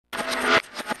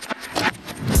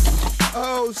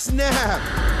Oh, snap!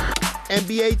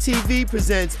 NBA TV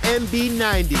presents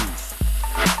NB90's.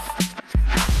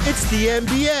 It's the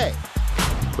NBA.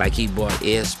 Like he bought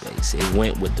airspace. It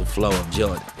went with the flow of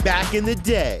Jordan. Back in the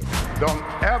day. Don't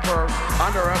ever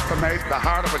underestimate the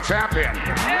heart of a champion.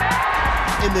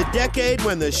 In the decade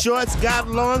when the shorts got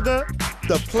longer,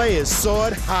 the players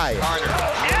soared higher.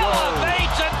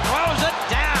 Elevates and throws it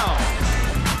down.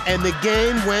 And the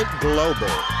game went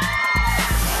global.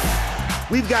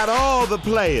 We've got all the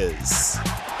players.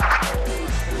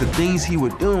 The things he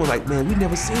was doing, like, man, we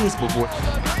never seen this before.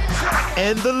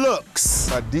 And the looks.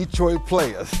 My Detroit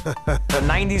players. The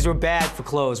 90s were bad for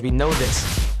clothes, we know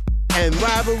this. And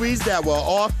rivalries that were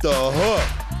off the hook.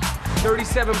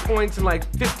 37 points in like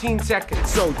 15 seconds.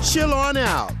 So chill on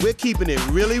out. We're keeping it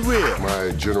really real.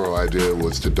 My general idea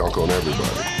was to dunk on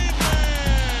everybody.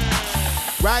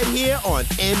 Right here on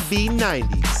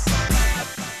NB90's.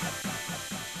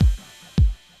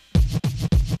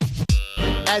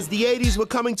 As the 80s were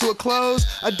coming to a close,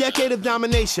 a decade of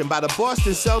domination by the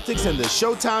Boston Celtics and the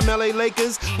Showtime LA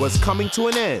Lakers was coming to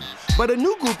an end. But a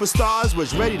new group of stars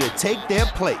was ready to take their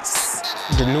place.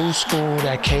 The new school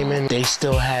that came in, they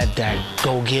still had that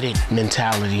go-get-it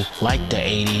mentality, like the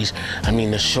 80s. I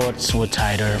mean, the shorts were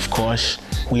tighter, of course.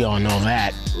 We all know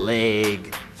that.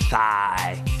 Leg,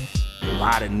 thigh, a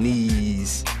lot of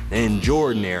knees. Then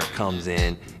Jordan era comes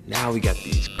in. Now we got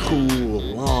these cool,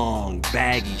 long,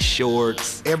 baggy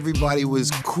shorts. Everybody was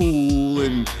cool,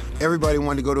 and everybody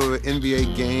wanted to go to an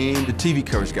NBA game. The TV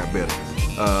coverage got better.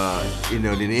 Then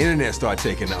the internet started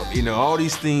taking off. All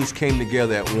these things came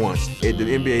together at once. The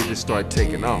NBA just started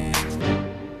taking off.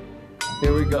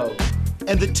 Here we go.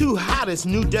 And the two hottest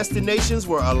new destinations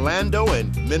were Orlando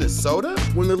and Minnesota.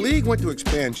 When the league went to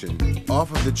expansion,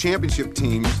 off of the championship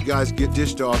teams, guys get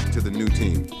dished off to the new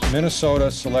team. Minnesota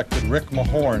selected Rick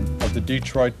Mahorn of the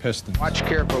Detroit Pistons. Watch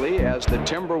carefully as the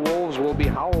Timberwolves will be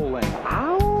howling.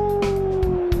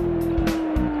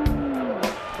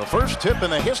 The first tip in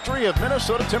the history of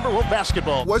Minnesota Timberwolves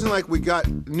basketball. It wasn't like we got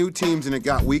new teams and it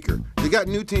got weaker. They got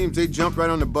new teams, they jumped right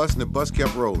on the bus and the bus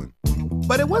kept rolling.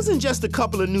 But it wasn't just a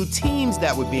couple of new teams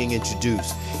that were being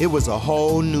introduced. It was a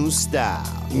whole new style.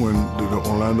 When the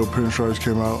Orlando pinstripes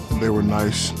came out, they were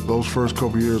nice. Those first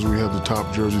couple years, we had the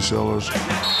top jersey sellers.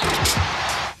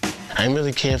 I didn't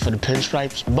really care for the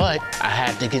pinstripes, but I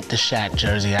had to get the Shaq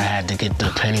jersey. I had to get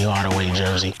the Penny Hardaway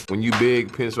jersey. When you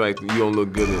big pinstripes, you don't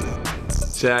look good in it.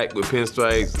 Shaq with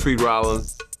pinstripes, Tree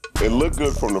Rollins. It looked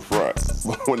good from the front,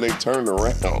 but when they turned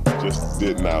around, it just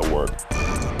did not work.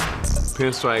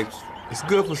 Pinstripes, it's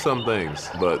good for some things,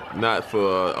 but not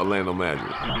for Orlando Magic.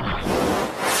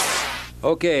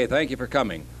 Okay, thank you for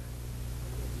coming.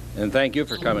 And thank you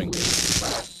for coming.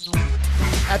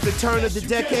 At the turn of the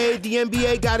decade, the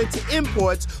NBA got into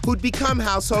imports who'd become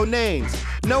household names.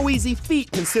 No easy feat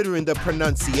considering the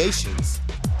pronunciations.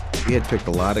 We had picked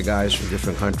a lot of guys from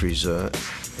different countries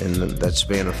in that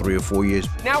span of 3 or 4 years.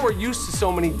 Now we're used to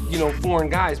so many, foreign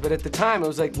guys, but at the time it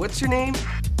was like, what's your name?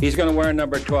 He's going to wear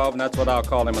number 12, and that's what I'll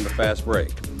call him on the fast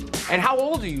break. And how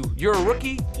old are you? You're a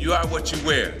rookie? You are what you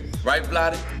wear, right,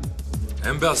 Vlade?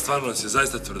 NBA stvarno si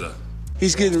zaista tvrda.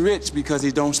 He's getting rich because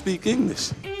he don't speak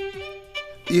English.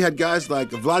 You had guys like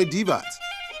Vlade Divac.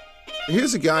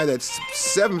 Here's a guy that's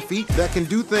 7 feet that can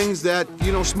do things that,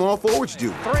 small forwards do.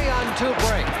 3-on-2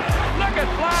 break. Look at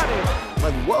Vlade.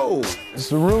 Like, whoa.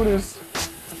 Sarunas,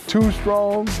 too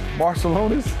strong,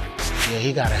 Barcelonas. Yeah,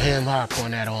 he got a ham hock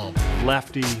on that arm.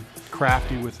 Lefty,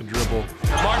 crafty with the dribble.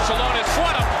 Barcelonas,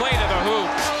 what a play to the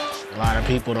hoop. A lot of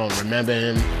people don't remember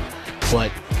him,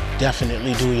 but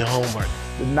definitely do your homework.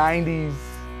 The 90s,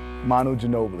 Manu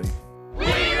Ginobili.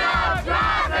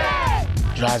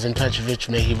 Drazen Petrovic,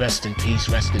 may he rest in peace,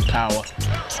 rest in power.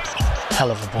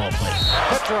 Hell of a ball player.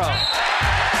 Petro.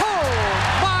 Oh,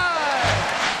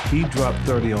 my! He dropped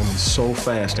 30 on me so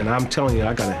fast, and I'm telling you,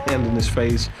 I got a hand in his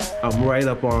face. I'm right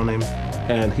up on him,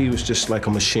 and he was just like a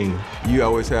machine. You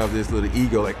always have this little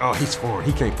ego, like, oh, he's foreign,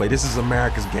 he can't play. This is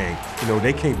America's game.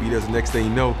 They can't beat us. The next thing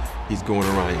you know, he's going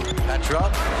around you. Petro.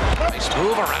 Nice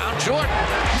move around Jordan.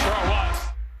 Sure was.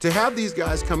 To have these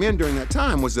guys come in during that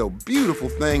time was a beautiful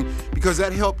thing because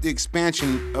that helped the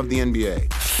expansion of the NBA.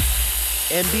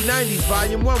 NB90's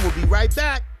Volume 1 will be right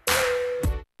back.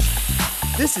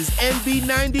 This is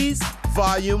NB90's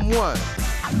Volume 1.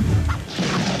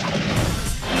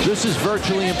 This is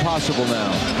virtually impossible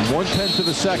now. 1/10 of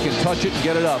a second, touch it and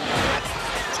get it up.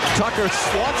 Tucker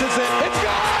launches it, it's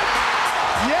gone!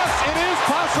 Yes, it is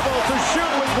possible to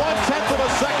shoot with 1/10 of a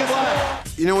second left.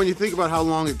 When you think about how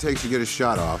long it takes to get a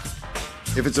shot off,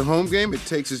 if it's a home game, it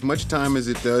takes as much time as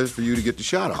it does for you to get the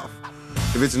shot off.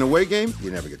 If it's an away game, you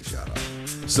never get the shot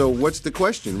off. So what's the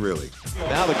question, really?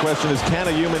 Now the question is, can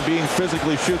a human being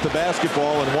physically shoot the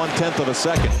basketball in 1/10 of a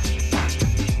second?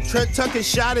 Trent Tucker's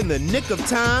shot in the nick of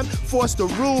time forced a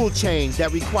rule change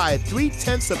that required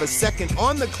 3/10 of a second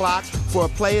on the clock for a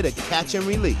player to catch and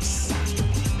release.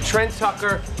 Trent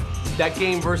Tucker, that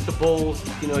game versus the Bulls,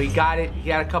 you know, he got it, he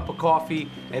had a cup of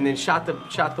coffee, and then shot the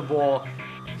ball.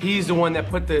 He's the one that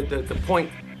put the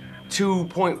 .2,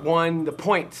 .1, the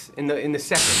points in the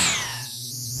second.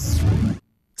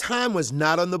 Time was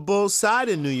not on the Bulls' side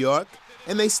in New York,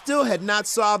 and they still had not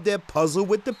solved their puzzle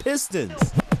with the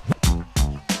Pistons.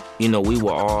 You know, we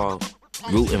were all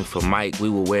rooting for Mike. We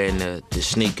were wearing the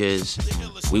sneakers.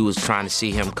 We was trying to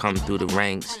see him come through the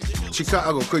ranks.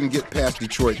 Chicago couldn't get past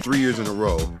Detroit 3 years in a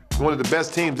row. One of the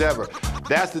best teams ever.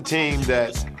 That's the team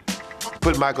that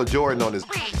put Michael Jordan on his...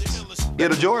 Yeah,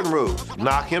 the Jordan rules.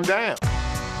 Knock him down.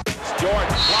 Jordan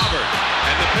clobbered,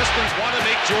 and the Pistons want to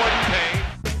make Jordan pay.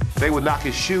 They would knock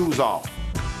his shoes off,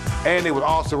 and they would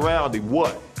all surround him.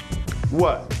 What?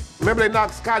 Remember they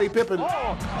knocked Scottie Pippen? Oh,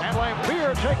 and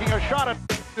Lampier taking a shot at...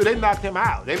 Dude, they knocked him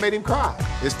out. They made him cry.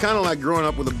 It's kind of like growing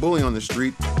up with a bully on the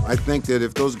street. I think that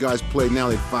if those guys played now,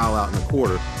 they'd foul out in a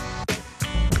quarter.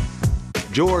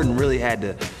 Jordan really had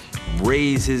to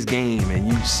raise his game, and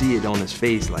you see it on his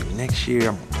face. Like, next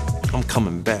year, I'm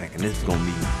coming back, and it's gonna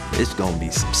be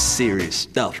some serious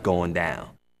stuff going down.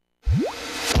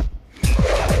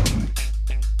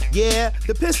 Yeah,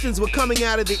 the Pistons were coming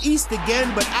out of the East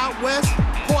again, but out West,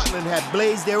 Portland had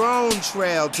blazed their own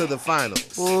trail to the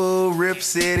finals. Oh, Rip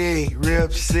City,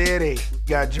 Rip City. You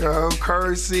got Joe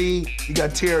Kersey, you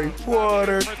got Terry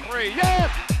Porter,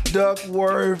 Yes!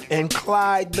 Duckworth, and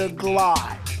Clyde the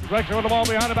Glide. Drexler with the ball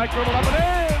behind the back, dribble up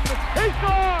and in. He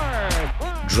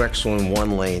scores! Drexler in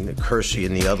one lane, Kersey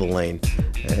in the other lane,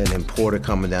 and then Porter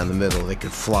coming down the middle. They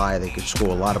could fly, they could score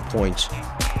a lot of points.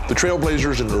 The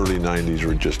Trailblazers in the early 90s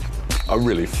were just a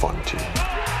really fun team.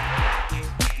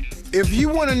 If you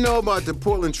want to know about the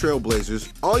Portland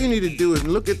Trailblazers, all you need to do is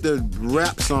look at the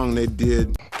rap song they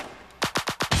did.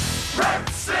 Rap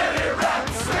City,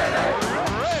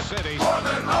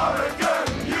 Portland,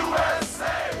 Oregon,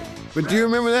 USA. But do you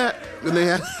remember that? When they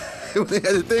had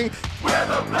the thing? We're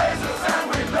the Blazers and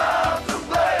we love to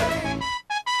play.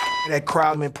 That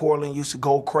crowd in Portland used to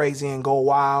go crazy and go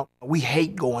wild. We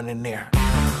hate going in there.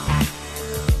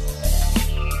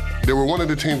 They were one of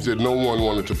the teams that no one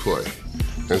wanted to play,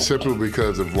 and simply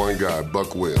because of one guy,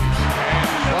 Buck Williams.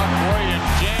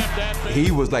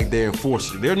 He was like their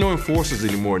enforcer. There are no enforcers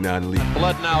anymore now in the league.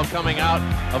 Blood now coming out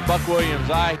of Buck Williams'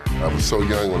 eye. I was so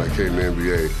young when I came to the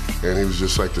NBA, and he was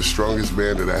just like the strongest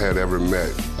man that I had ever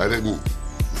met. I didn't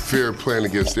fear playing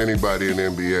against anybody in the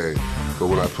NBA, but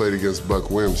when I played against Buck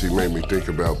Williams, he made me think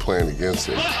about playing against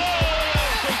him.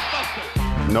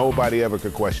 Nobody ever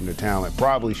could question the talent.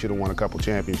 Probably should have won a couple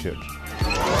championships.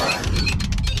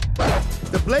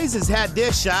 The Blazers had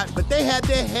their shot, but they had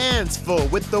their hands full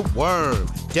with the worm,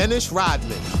 Dennis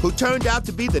Rodman, who turned out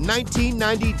to be the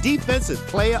 1990 Defensive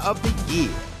Player of the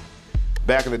Year.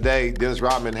 Back in the day, Dennis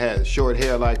Rodman had short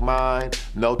hair like mine,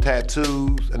 no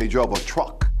tattoos, and he drove a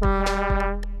truck.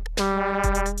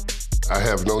 I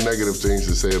have no negative things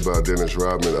to say about Dennis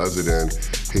Rodman other than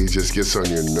he just gets on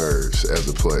your nerves as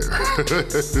a player.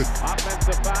 Offensive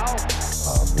foul.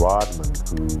 Rodman,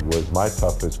 who was my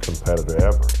toughest competitor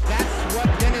ever. That's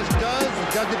what Dennis does. He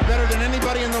does it better than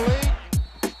anybody in the league.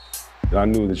 I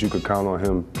knew that you could count on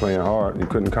him playing hard. You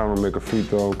couldn't count on him to make a free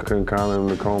throw, couldn't count on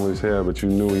him to comb his hair, but you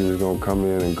knew he was going to come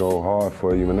in and go hard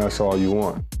for you, and that's all you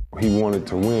want. He wanted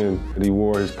to win, and he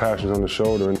wore his passions on the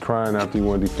shoulder and crying after he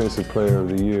won Defensive Player of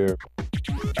the Year.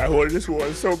 I wanted this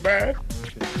one so bad.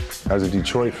 As a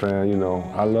Detroit fan, you know,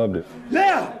 I loved it.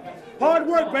 Yeah! Hard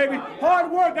work, baby.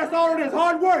 Hard work. That's all it is.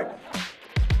 Hard work.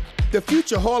 The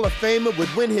future Hall of Famer would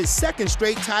win his second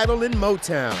straight title in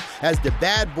Motown as the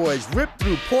Bad Boys ripped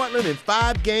through Portland in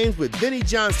 5 games with Vinnie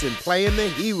Johnson playing the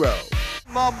hero.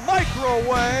 The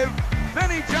microwave,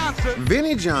 Vinnie Johnson.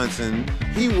 Vinnie Johnson,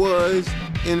 he was,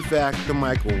 in fact, the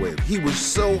microwave. He was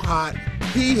so hot.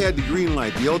 He had the green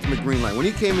light, the ultimate green light. When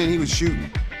he came in, he was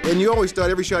shooting. And you always thought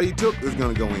every shot he took was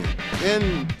going to go in.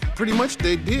 And pretty much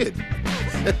they did.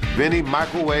 Vinnie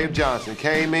Microwave Johnson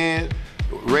came in,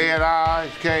 red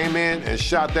eyes, came in and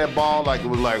shot that ball like it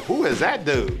was like, who is that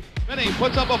dude? Vinnie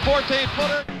puts up a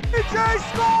 14-footer. DJ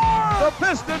scores! The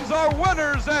Pistons are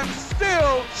winners and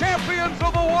still champions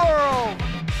of the world.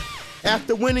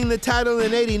 After winning the title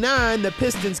in '89, the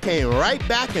Pistons came right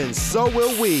back, and so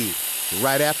will we,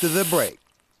 right after the break.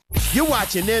 You're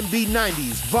watching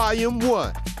NB90's Volume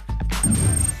 1.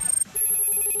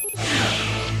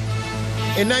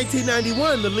 In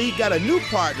 1991, the league got a new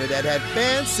partner that had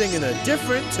fans singing a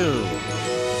different tune.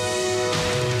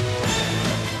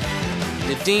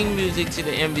 The theme music to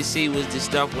the NBC was the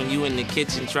stuff when you in the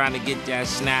kitchen trying to get that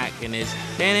snack and it's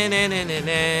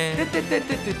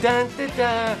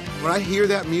When I hear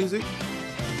that music,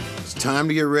 it's time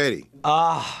to get ready.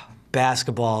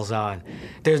 Basketball's on.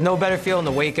 There's no better feeling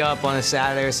to wake up on a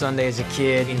Saturday or Sunday as a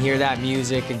kid and hear that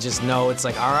music and just know it's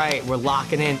like, all right, we're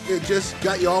locking in. It just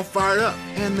got you all fired up.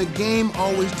 And the game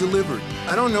always delivered.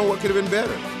 I don't know what could have been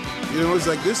better. You know, it's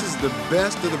like, this is the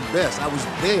best of the best. I was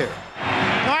there.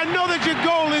 I know that your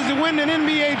goal is to win an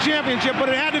NBA championship, but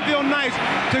it had to feel nice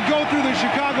to go through the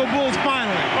Chicago Bulls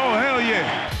finally. Oh, hell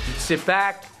yeah. You'd sit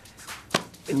back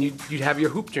and you'd have your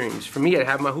hoop dreams. For me, I'd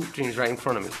have my hoop dreams right in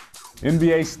front of me.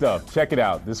 NBA Stuff. Check it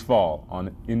out this fall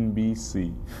on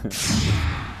NBC.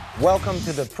 Welcome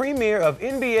to the premiere of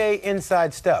NBA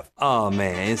Inside Stuff. Oh,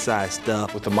 man, Inside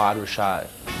Stuff. With Ahmad Rashad.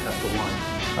 That's the one.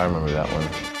 I remember that one.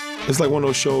 It's like one of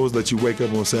those shows that you wake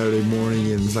up on Saturday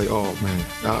morning and it's like, oh, man,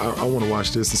 I want to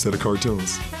watch this instead of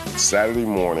cartoons. Saturday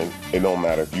morning, it don't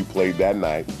matter if you played that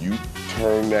night, you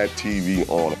turn that TV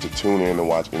on to tune in and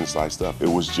watch Inside Stuff. It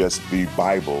was just the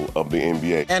Bible of the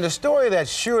NBA. And a story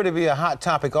that's sure to be a hot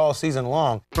topic all season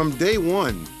long. From day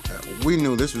one, we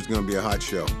knew this was going to be a hot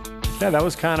show. Yeah, that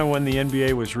was kind of when the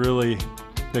NBA was really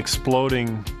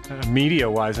exploding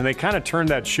media-wise, and they kind of turned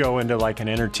that show into like an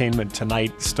Entertainment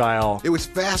Tonight style. It was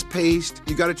fast-paced.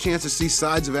 You got a chance to see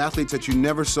sides of athletes that you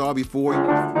never saw before.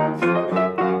 There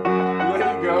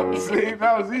you go. See,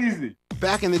 that was easy.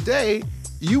 Back in the day,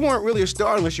 you weren't really a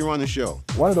star unless you were on the show.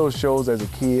 One of those shows as a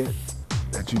kid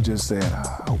that you just said,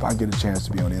 I hope I get a chance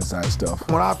to be on Inside Stuff.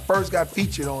 When I first got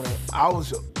featured on it, I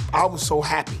was so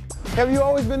happy. Have you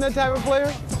always been that type of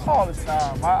player? All the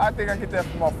time. I think I get that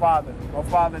from my father. My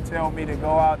father tell me to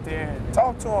go out there and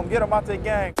talk to him, get him out the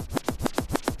game.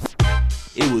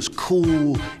 It was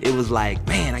cool. It was like,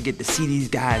 man, I get to see these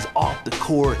guys off the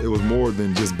court. It was more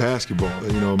than just basketball.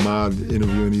 You know, Ahmad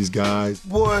interviewing these guys.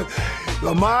 Boy,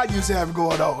 Ahmad used to have it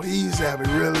going on. He used to have it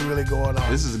really, really going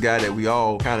on. This is a guy that we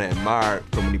all kind of admired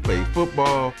from when he played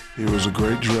football. He was a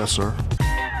great dresser.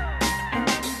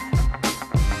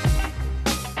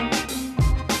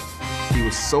 He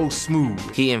was so smooth.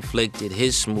 He inflicted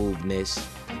his smoothness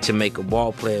to make a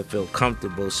ball player feel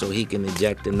comfortable so he can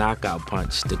eject the knockout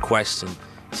punch, the question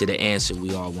to the answer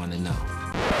we all want to know.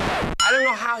 I don't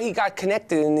know how he got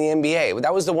connected in the NBA.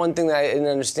 That was the one thing that I didn't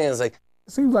understand. It's like,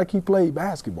 it seems like he played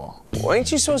basketball. Well,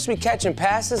 ain't you supposed to be catching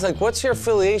passes? Like, what's your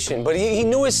affiliation? But he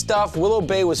knew his stuff. Willow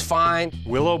Bay was fine.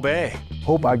 Willow Bay.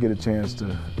 Hope I get a chance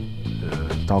to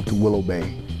talk to Willow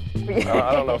Bay.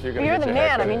 I don't know if you're going to You're the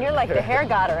man. I mean, you're like the hair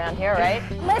god around here, right?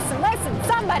 Listen,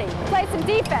 somebody, play some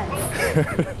defense.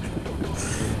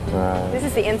 This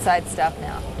is the Inside Stuff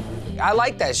now. I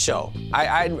like that show.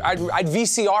 I'd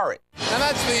VCR it. And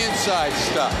that's the Inside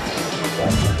Stuff.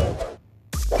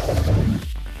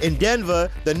 In Denver,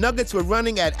 the Nuggets were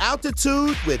running at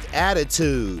altitude with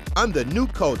attitude under new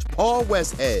coach Paul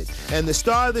Westhead, and the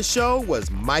star of the show was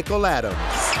Michael Adams.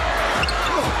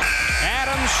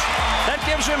 Adams, that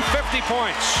gives him 50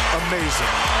 points. Amazing.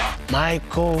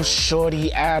 Michael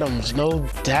Shorty Adams, no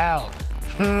doubt.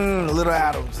 Little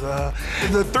Adams,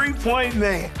 the three-point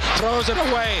man. Throws it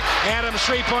away. Adams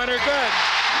three-pointer, good.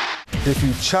 If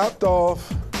you chopped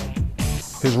off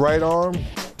his right arm,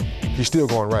 he's still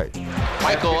going right.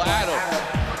 Michael Adams.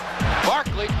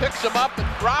 Barkley picks him up and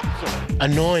drops him.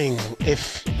 Annoying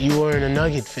if you weren't a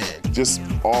Nugget fan. Just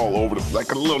all over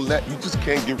like a little net. You just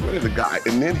can't get rid of the guy.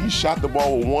 And then he shot the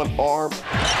ball with one arm.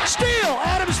 Steal,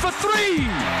 Adams for three.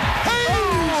 Hey! Oh!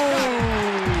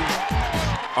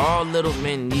 All little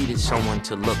men needed someone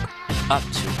to look up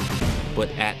to, but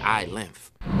at eye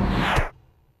length.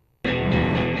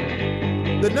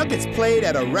 The Nuggets played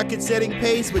at a record-setting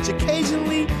pace, which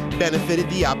occasionally benefited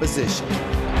the opposition.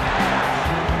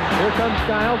 Here comes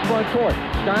Skiles front court.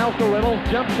 Skiles to Little.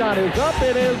 Jump shot is up.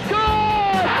 It is good!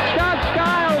 Scott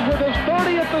Skiles with his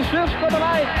 30th assist for the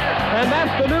night. And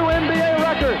that's the new NBA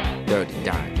record. 30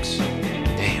 dimes.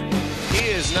 Damn. He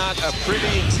is not a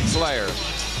pretty player,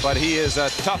 but he is a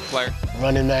tough player.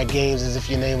 Running that games as if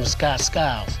your name was Scott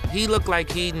Skiles. He looked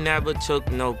like he never took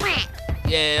no,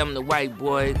 yeah, I'm the white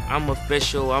boy, I'm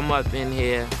official, I'm up in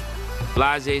here,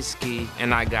 blase ski,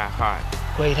 and I got heart.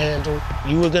 Great handle.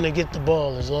 You were gonna get the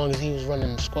ball as long as he was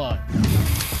running the squad.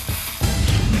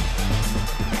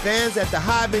 Fans at the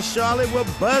Hive in Charlotte were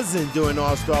buzzing during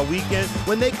All-Star Weekend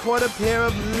when they caught a pair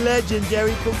of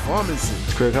legendary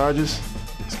performances. Craig Hodges,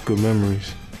 it's good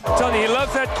memories. I'm telling you, he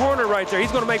loves that corner right there.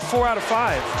 He's going to make 4 out of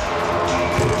 5.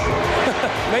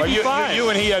 Maybe well, 5. You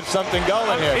and he had something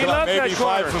going here. He loves maybe that 5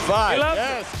 corner. for 5. He loves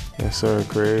yes. Yes, sir,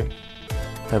 Craig.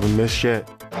 Haven't missed yet.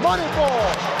 Money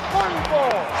ball. Money ball.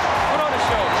 Put on the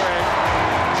show, Craig.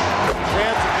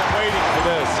 Fans have been waiting for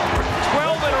this.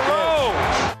 12 in a row.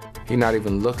 He's not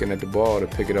even looking at the ball to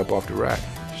pick it up off the rack.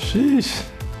 Sheesh.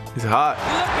 He's hot. Look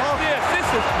at this. This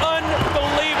is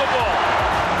unbelievable.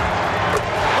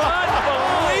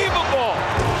 Unbelievable.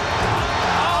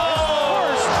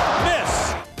 Oh,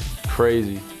 miss.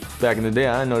 Crazy. Back in the day,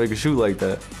 I didn't know they could shoot like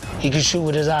that. He could shoot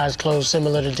with his eyes closed,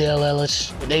 similar to Dale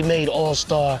Ellis. They made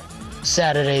All-Star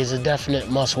Saturdays a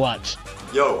definite must-watch.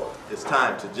 Yo, it's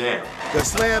time to jam. The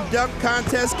slam dunk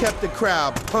contest kept the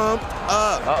crowd pumped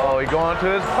up. Uh-oh, he going to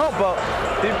his pump up.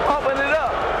 He's pumping it up.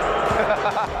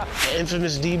 The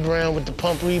infamous D Brown with the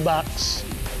pump Reeboks.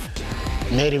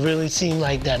 Made it really seem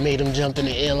like that, made him jump in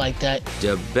the air like that.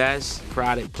 The best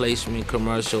product placement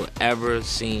commercial ever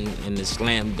seen in the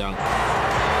slam dunk.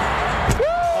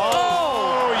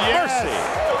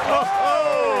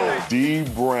 D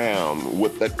Brown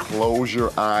with the close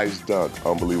your eyes dunk.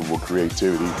 Unbelievable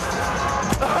creativity.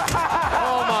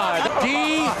 Oh my, D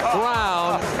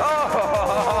Brown.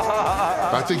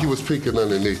 I think he was peeking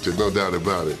underneath it, no doubt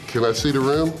about it. Can I see the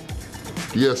rim?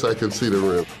 Yes, I can see the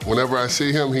rim. Whenever I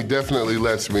see him, he definitely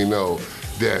lets me know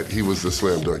that he was the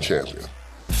slam dunk champion.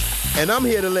 And I'm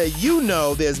here to let you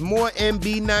know there's more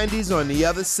NB90's on the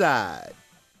other side.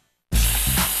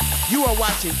 You are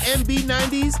watching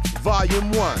NB90's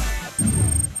Volume 1.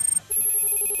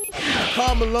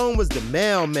 Karl Malone was the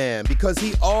mailman because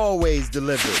he always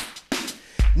delivered.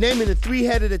 Naming the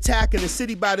three-headed attack in the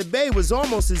city by the bay was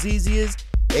almost as easy as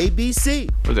ABC.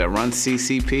 Was that Run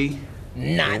CCP?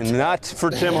 Not for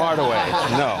Tim Hardaway,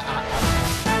 no.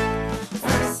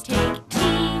 First take T,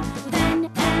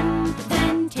 then M,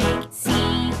 then take C.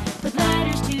 Put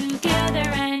letters together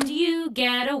and you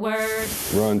get a word.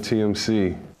 Run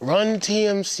TMC. Run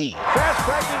TMC. Fast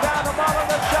breaking down the bottom of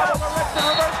the shovel. The Richter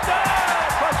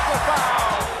reverse. Push the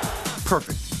foul.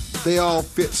 Perfect. They all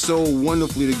fit so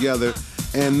wonderfully together,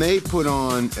 and they put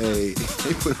on a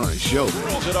show.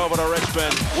 Rolls it over to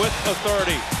Richmond with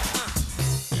authority.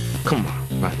 Come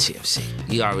on, Run TMC.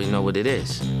 You already know what it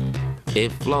is.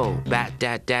 It flow. Bat,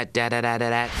 dat, dat, dat, dat, dat,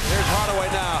 dat. Here's Hardaway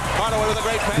now. Hardaway with a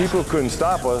great pass. People couldn't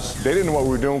stop us. They didn't know what we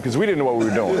were doing because we didn't know what we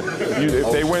were doing.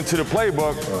 If they went to the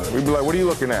playbook, we'd be like, what are you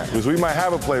looking at? Because we might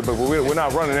have a playbook, but we're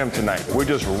not running them tonight. We're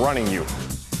just running you.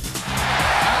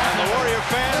 And the Warrior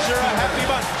fans are a happy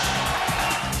bunch.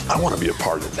 I want to be a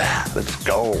part of that. Let's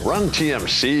go. Run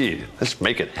TMC. Let's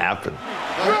make it happen.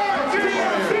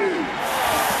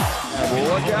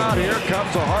 Look out, here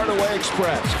comes the Hardaway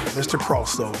Express. Mr.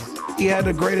 Crossover. He had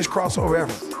the greatest crossover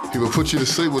ever. He would put you to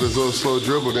sleep with his little slow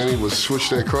dribble, then he would switch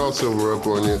that crossover up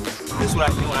on you. This is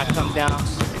what I do when I come down,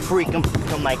 freak him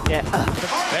like that.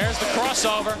 There's the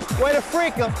crossover. Way to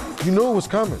freak him. You knew it was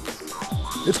coming.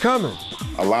 It's coming.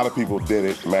 A lot of people did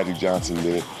it. Magic Johnson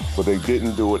did it, but they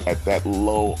didn't do it at that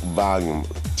low volume.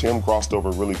 Tim crossed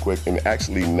over really quick and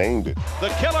actually named it. The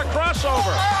killer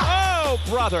crossover. Oh,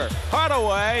 brother.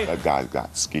 Hardaway. That guy's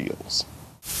got skills.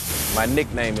 My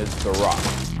nickname is The Rock.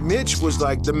 Mitch was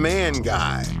like the man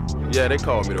guy. Yeah, they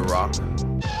called me The Rock.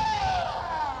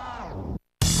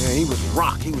 Man, he was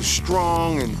rock. He was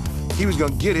strong, and he was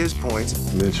gonna get his points.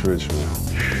 Mitch Richmond.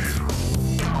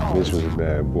 Mitch was a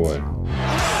bad boy.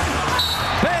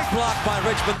 Big block by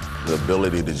Richmond. The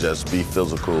ability to just be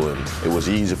physical, and it was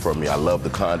easy for me. I love the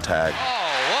contact.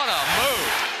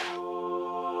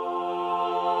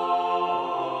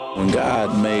 When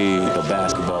God made a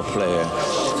basketball player,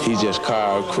 he just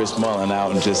carved Chris Mullin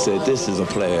out and just said, this is a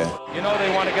player. You know they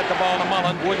want to get the ball to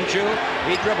Mullin, wouldn't you?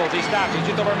 He dribbles, he stops, he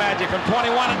shoots over Magic from 21.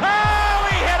 Oh,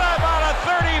 he hit about a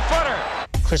 30-footer.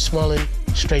 Chris Mullin,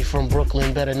 straight from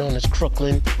Brooklyn, better known as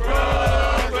Crooklyn.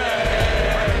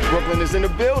 Brooklyn is in the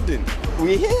building.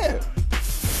 We here.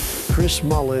 Chris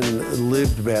Mullin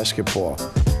lived basketball.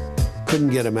 Couldn't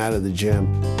get him out of the gym.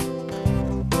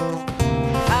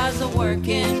 As a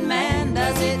working man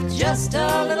does it just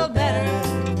a little better.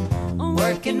 A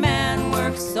working man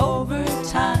works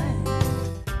overtime.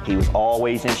 He was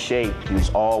always in shape. He was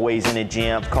always in the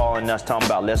gym, calling us, talking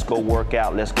about let's go work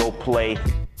out, let's go play.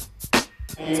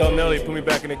 Tell Nelly, put me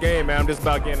back in the game, man. I'm just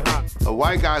about getting hot. A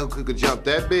white guy who could jump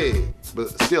that big, but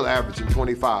still averaging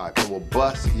 25 and will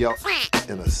bust your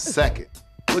in a second.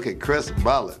 Look at Chris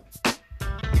Mullin.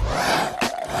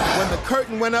 When the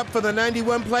curtain went up for the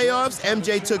 91 playoffs,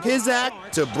 MJ took his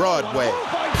act to Broadway. It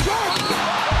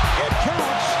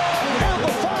counts. And the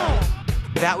foul.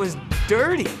 That was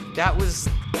dirty. That was...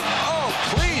 Oh,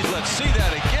 please, let's see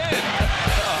that again.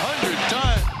 100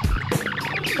 times.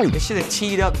 They should have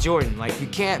teed up Jordan. Like, you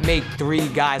can't make 3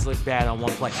 guys look bad on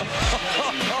one play.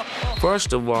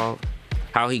 First of all,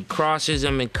 how he crosses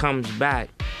him and comes back,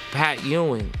 Pat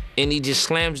Ewing, and he just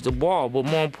slams the ball. But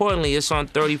more importantly, it's on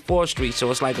 34th Street, so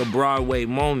it's like a Broadway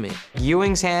moment.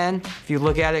 Ewing's hand, if you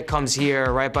look at it, comes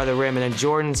here, right by the rim, and then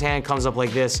Jordan's hand comes up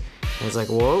like this. And it's like,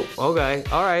 whoa, okay,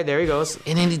 all right, there he goes.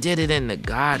 And then he did it in the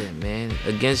Garden, man,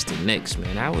 against the Knicks,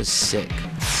 man. I was sick.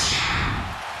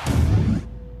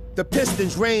 The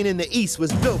Pistons' reign in the East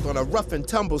was built on a rough and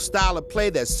tumble style of play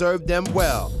that served them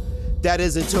well. That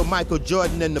is until Michael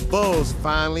Jordan and the Bulls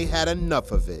finally had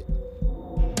enough of it.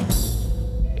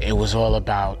 It was all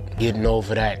about getting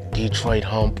over that Detroit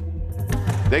hump.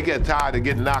 They get tired of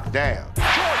getting knocked down. Jordan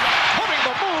putting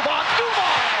the move on Duval.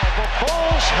 The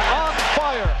Bulls on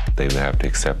fire. They would have to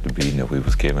accept the beating that we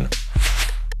was given.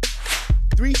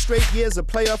 3 straight years of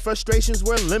playoff frustrations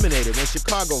were eliminated when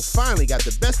Chicago finally got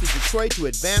the best of Detroit to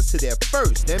advance to their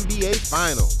first NBA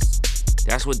Finals.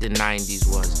 That's what the 90s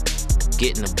was,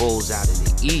 getting the Bulls out of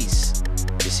the East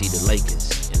to see the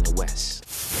Lakers in the West.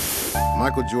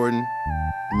 Michael Jordan,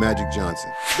 Magic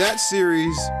Johnson. That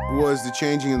series was the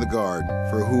changing of the guard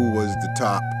for who was the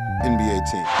top NBA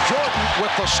team. Jordan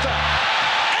with the step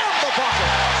and the bucket.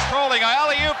 Scrolling,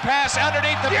 alley-oop pass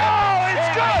underneath the... Oh,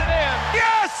 it's good!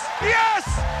 Yes! Yes!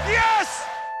 Yes!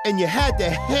 And you had to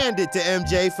hand it to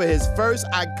MJ for his first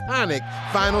iconic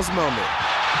Finals moment.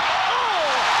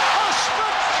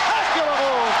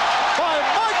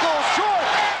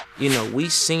 You know,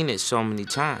 we've seen it so many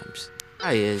times.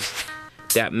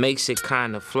 That makes it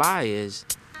kind of fly is,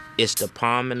 it's the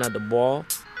palming of the ball.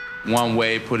 One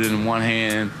way, put it in one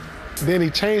hand. Then he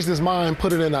changed his mind,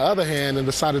 put it in the other hand, and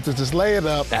decided to just lay it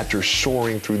up. After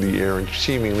soaring through the air and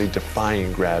seemingly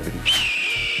defying gravity.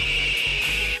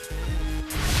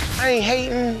 I ain't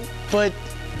hating, but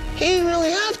he didn't really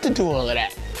have to do all of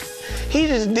that. He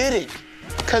just did it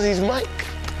because he's Mike.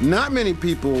 Not many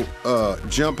people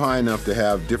jump high enough to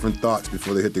have different thoughts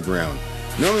before they hit the ground.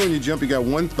 Normally when you jump, you got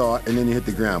one thought and then you hit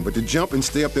the ground. But to jump and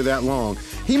stay up there that long,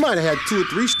 he might have had 2 or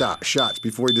 3 shots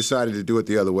before he decided to do it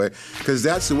the other way, because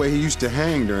that's the way he used to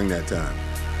hang during that time.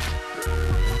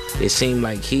 It seemed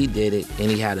like he did it and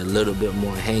he had a little bit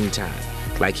more hang time.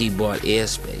 Like he bought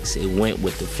airspace. It went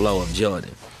with the flow of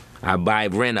Jordan. I buy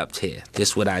rent up here. This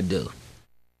is what I do.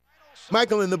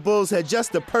 Michael and the Bulls had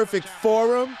just the perfect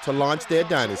forum to launch their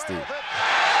dynasty.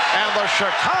 And the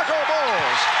Chicago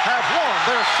Bulls have won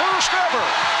their first ever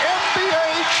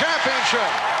NBA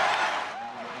championship.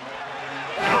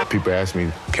 People ask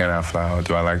me, can I fly or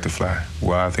do I like to fly?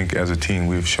 Well, I think as a team,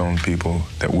 we've shown people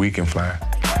that we can fly.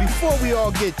 Before we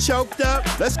all get choked up,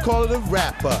 let's call it a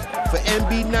wrap-up. For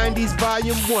NB90's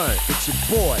Volume 1, it's your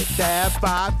boy, Fab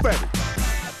Five Freddy.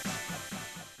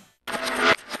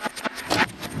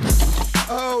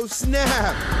 Oh,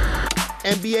 snap!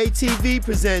 NBA TV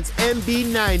presents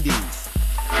NB90's.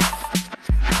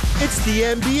 It's the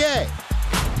NBA.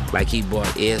 Like he bought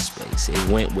airspace.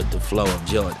 It went with the flow of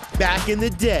Jordan. Back in the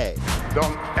day.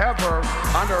 Don't ever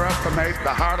underestimate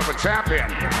the heart of a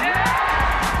champion.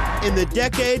 In the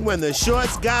decade when the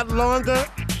shorts got longer,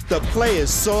 the players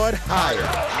soared higher.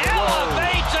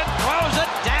 Elevates and throws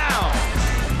it down.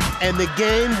 And the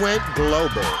game went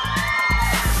global.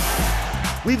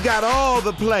 We've got all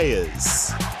the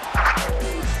players.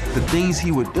 The things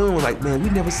he was doing, like, man, we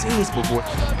never seen this before.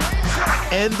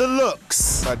 And the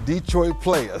looks. Detroit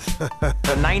players.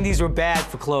 The 90s were bad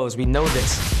for clothes, we know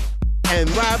this. And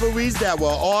rivalries that were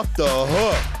off the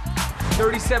hook.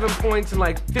 37 points in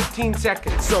like 15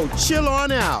 seconds. So chill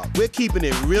on out. We're keeping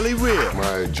it really real.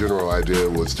 My general idea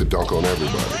was to dunk on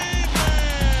everybody.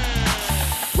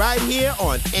 Right here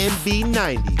on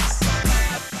NB90's.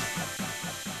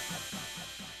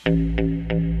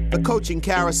 The coaching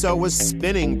carousel was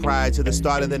spinning prior to the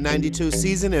start of the '92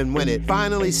 season, and when it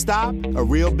finally stopped, a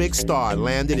real big star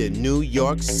landed in New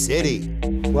York City.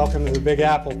 Welcome to the Big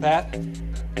Apple, Pat.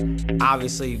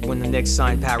 Obviously, when the Knicks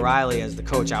signed Pat Riley as the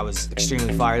coach, I was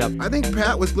extremely fired up. I think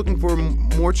Pat was looking for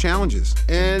more challenges,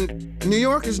 and New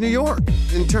York is New York.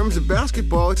 In terms of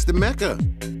basketball, it's the Mecca.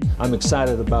 I'm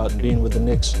excited about being with the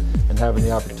Knicks and having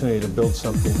the opportunity to build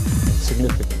something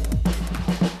significant.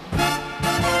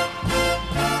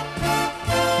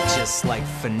 Just like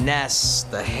finesse,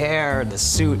 the hair, the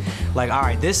suit. Like, all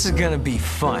right, this is gonna be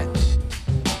fun.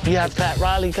 You have Pat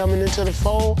Riley coming into the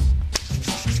fold.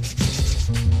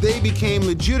 They became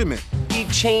legitimate. He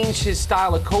changed his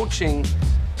style of coaching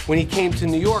when he came to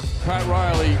New York. Pat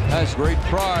Riley has great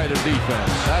pride in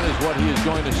defense. That is what he is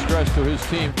going to stress to his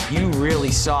team. You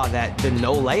really saw that the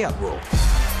no layup rule.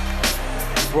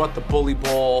 Brought the bully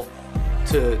ball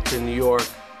to New York.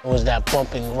 It was that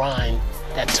bump and grind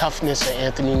that toughness of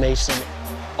Anthony Mason,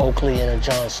 Oakley, and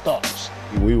John Starks.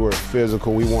 We were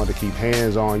physical. We wanted to keep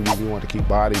hands on you. We wanted to keep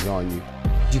bodies on you.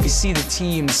 You can see the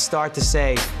teams start to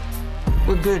say,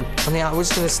 we're good. I mean, we're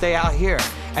just going to stay out here.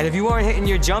 And if you weren't hitting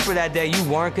your jumper that day, you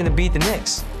weren't going to beat the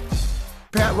Knicks.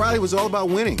 Pat Riley was all about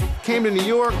winning. Came to New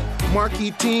York,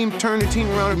 marquee team, turned the team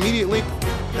around immediately.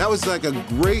 That was like a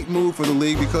great move for the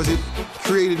league because it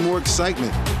created more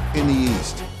excitement in the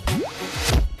East.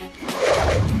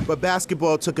 But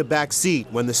basketball took a back seat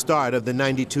when the start of the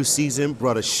 '92 season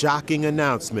brought a shocking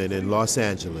announcement in Los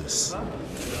Angeles.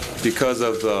 Because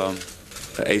of the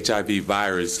HIV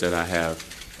virus that I have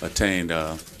attained,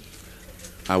 I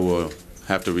will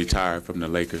have to retire from the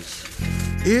Lakers.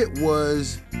 It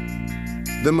was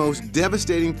the most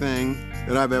devastating thing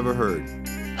that I've ever heard.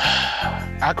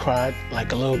 I cried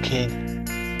like a little kid.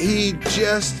 He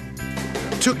just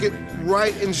took it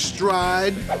right in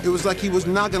stride. It was like he was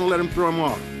not going to let him throw him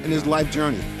off in his life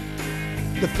journey.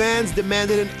 The fans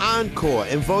demanded an encore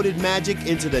and voted Magic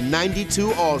into the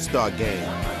 '92 All-Star Game.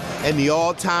 And the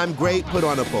all-time great put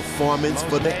on a performance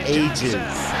for the ages.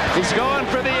 He's going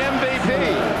for the MVP.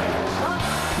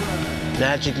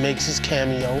 Magic makes his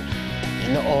cameo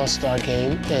in the All-Star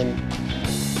Game and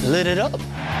lit it up.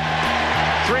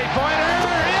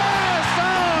 Three-pointer, yes,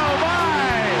 oh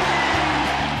my!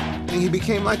 And he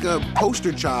became like a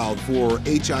poster child for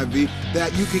HIV,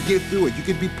 that you could get through it, you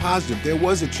could be positive, there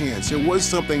was a chance, there was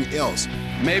something else.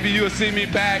 Maybe you'll see me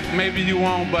back, maybe you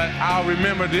won't, but I'll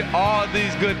remember all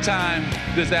these good times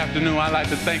this afternoon. I'd like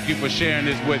to thank you for sharing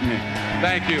this with me.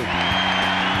 Thank you.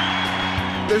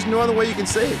 There's no other way you can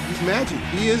say it. He's Magic.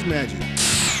 He is Magic.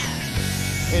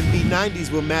 NB90's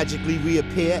will magically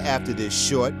reappear after this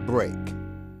short break.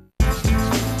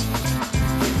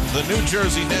 The New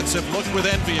Jersey Nets have looked with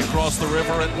envy across the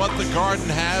river at what the Garden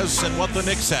has and what the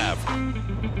Knicks have.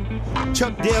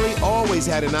 Chuck Daly always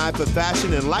had an eye for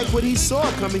fashion and liked what he saw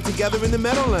coming together in the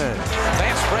Meadowlands.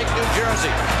 Fast break, New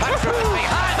Jersey.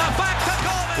 Behind the back to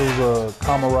Goldman. It was a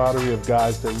camaraderie of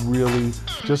guys that really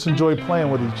just enjoyed playing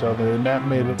with each other, and that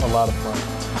made it a lot of fun.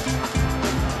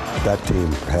 That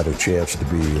team had a chance to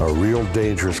be a real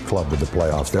dangerous club in the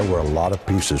playoffs. There were a lot of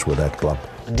pieces with that club.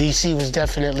 DC was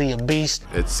definitely a beast.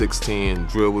 At 6'10",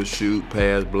 dribble, shoot,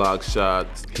 pass, block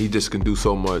shots. He just can do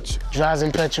so much.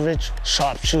 Drazen Petrovic,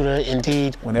 sharpshooter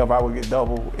indeed. Whenever I would get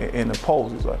double in the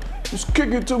post, it's like, just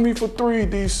kick it to me for three,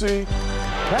 DC.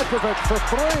 Petrovic for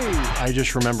three. I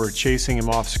just remember chasing him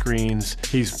off screens.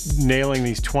 He's nailing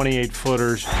these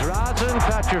 28-footers. Drazen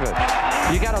Petrovic.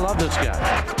 You gotta love this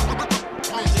guy.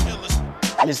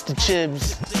 Mr.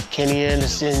 Chibbs, Kenny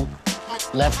Anderson,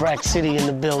 Left Rack City in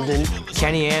the building.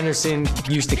 Kenny Anderson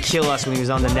used to kill us when he was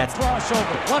on the Nets.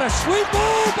 Crossover. What a sweet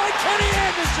move by Kenny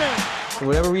Anderson. For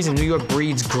whatever reason, New York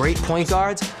breeds great point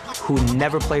guards who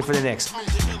never play for the Knicks.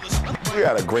 We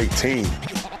had a great team,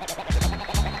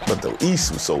 but the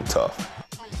East was so tough.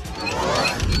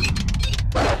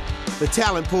 The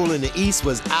talent pool in the East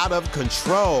was out of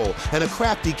control, and a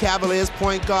crafty Cavaliers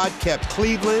point guard kept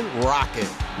Cleveland rocking.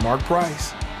 Mark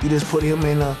Price. You just put him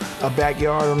in a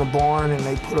backyard on a barn, and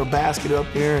they put a basket up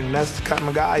there, and that's the kind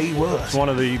of guy he was. One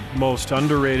of the most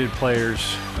underrated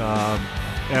players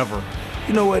ever.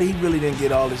 You know what? He really didn't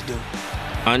get all his due.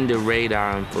 Under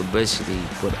radar and publicity,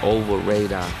 but over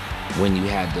radar when you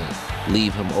had to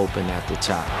leave him open at the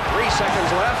top. 3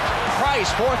 seconds left.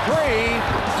 Price for three.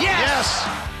 Yes!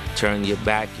 Turn your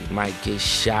back, you might get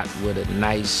shot with a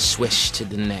nice swish to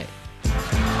the net.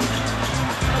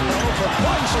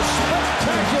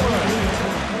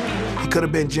 He could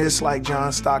have been just like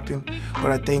John Stockton,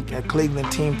 but I think that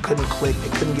Cleveland team couldn't click. They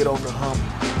couldn't get over the hump.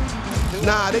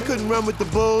 Nah, they couldn't run with the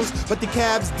Bulls, but the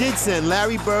Cavs did send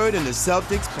Larry Bird and the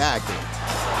Celtics packing.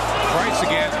 Price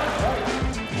again.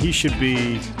 He should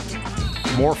be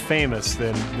more famous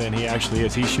than he actually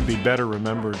is. He should be better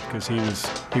remembered because he was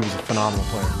a phenomenal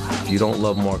player. If you don't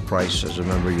love Mark Price as a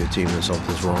member of your team, then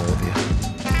something's wrong with you.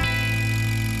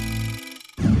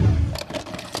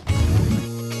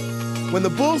 When the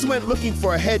Bulls went looking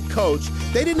for a head coach,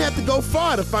 they didn't have to go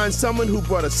far to find someone who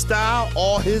brought a style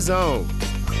all his own.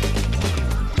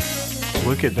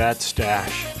 Look at that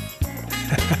stash.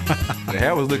 The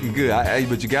hair was looking good,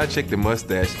 but you gotta check the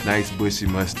mustache. Nice bushy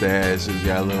mustache. He's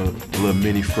got a little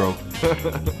mini fro.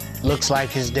 Looks like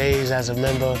his days as a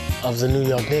member of the New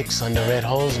York Knicks under Red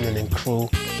Holzman and crew.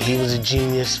 He was a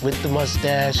genius with the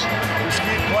mustache. Just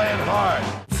keep playing hard.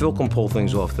 Phil can pull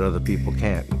things off that other people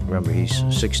can't. Remember, he's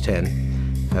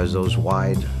 6'10", has those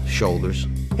wide shoulders.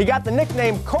 He got the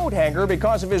nickname coat hanger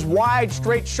because of his wide,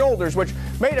 straight shoulders, which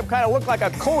made him kind of look like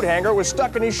a coat hanger was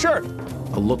stuck in his shirt.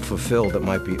 A look for Phil that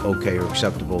might be okay or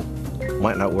acceptable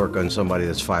might not work on somebody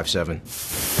that's 5'7".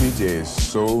 PJ is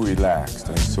so relaxed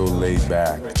and so laid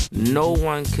back. No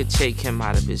one could take him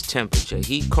out of his temperature.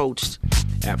 He coached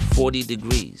at 40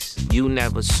 degrees. You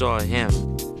never saw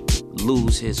him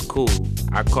lose his cool.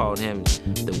 I called him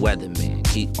the weatherman.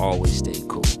 He always stayed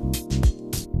cool.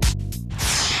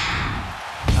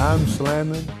 I'm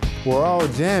slamming. We're all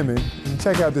jamming. And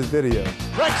check out this video.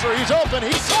 Drexler, he's open.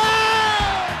 He's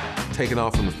Taking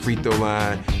off from the free throw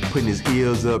line, putting his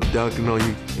heels up, dunking on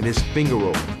you, and his finger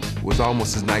roll was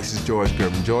almost as nice as George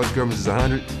Gervin. George Gervin is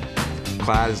 100.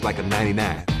 Clyde is like a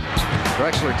 99.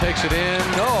 Drexler takes it in.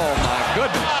 Oh, my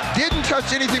goodness. Didn't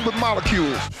touch anything but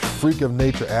molecules. Freak of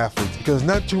nature athletes, because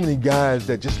not too many guys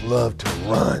that just love to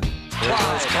run.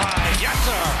 Clyde, yes,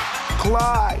 sir.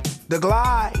 Clyde, the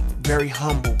Glide. Very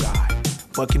humble guy,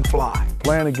 but can fly.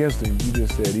 Playing against him, you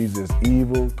just said he's just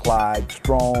evil, Clyde,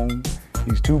 strong.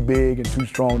 He's too big and too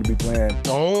strong to be playing.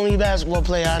 The only basketball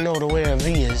player I know to wear a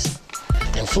V is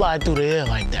and fly through the air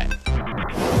like that.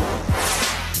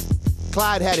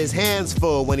 Clyde had his hands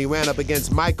full when he ran up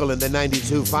against Michael in the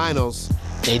 '92 finals.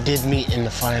 They did meet in the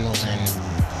finals, and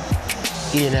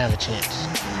he didn't have a chance.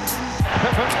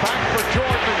 Pippen back for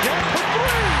Jordan again for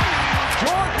three.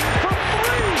 Jordan for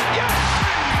three, yes!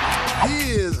 He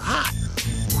is hot.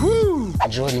 Woo!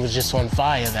 Jordan was just on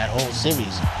fire that whole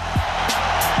series.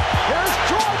 There's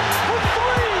Jordan for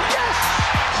three, yes!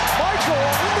 Michael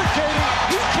indicating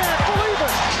he can't believe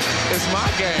it. It's my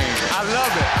game. I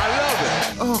love it. I love it.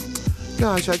 Oh,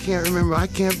 gosh, I can't remember. I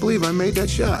can't believe I made that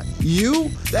shot. You?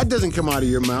 That doesn't come out of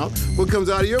your mouth. What comes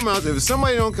out of your mouth, if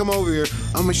somebody don't come over here,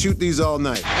 I'm gonna shoot these all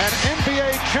night. An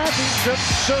NBA championship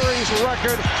series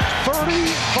record,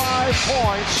 35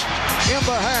 points in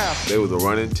the half. They was a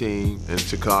running team, and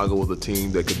Chicago was a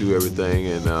team that could do everything,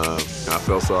 and I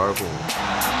felt sorry for them.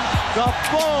 The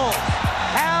Bulls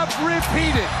have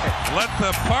repeated. Let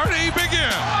the party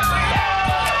begin.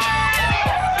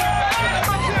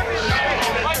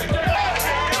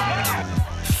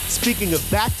 Speaking of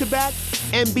back-to-back,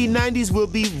 NB90's will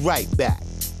be right back.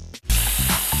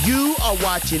 You are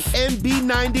watching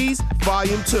NB90's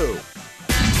Volume 2.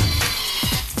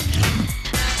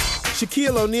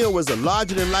 Shaquille O'Neal was a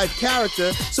larger-than-life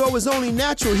character, so it was only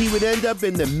natural he would end up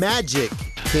in the Magic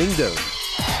Kingdom.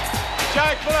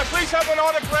 Shaq, please have an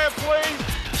autograph, please.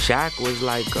 Shaq was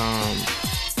like,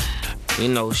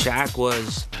 Shaq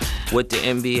was what the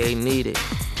NBA needed.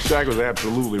 Shaq was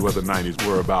absolutely what the 90s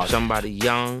were about. Somebody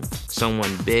young,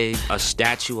 someone big, a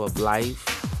statue of life,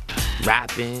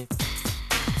 rapping.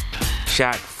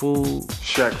 Shaq Fu.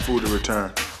 Shaq Fu to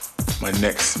return. My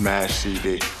next smash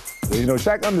CD. You know,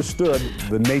 Shaq understood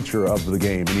the nature of the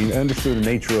game, and he understood the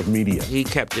nature of media. He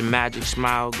kept the magic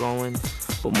smile going,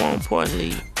 but more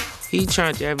importantly, he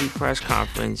turned every press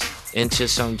conference into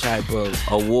some type of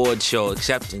award show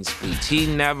acceptance speech. He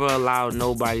never allowed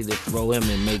nobody to throw him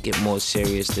and make it more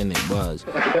serious than it was.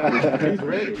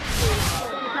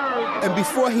 And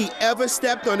before he ever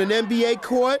stepped on an NBA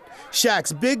court,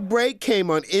 Shaq's big break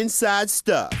came on Inside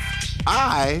Stuff.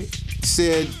 I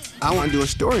said I want to do a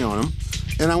story on him,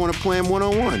 and I want to play him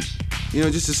one-on-one,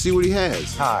 just to see what he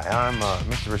has. Hi, I'm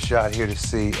Mr. Rashad here to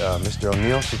see Mr.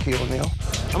 O'Neal, Shaquille O'Neal.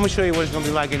 I'm gonna show you what it's gonna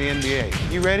be like in the NBA.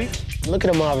 You ready? Look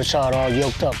at Amar Rashad all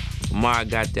yoked up. Amar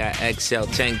got that XL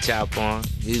tank top on.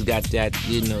 He's got that,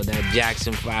 that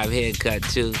Jackson 5 haircut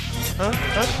too.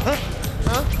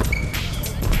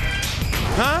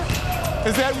 Huh?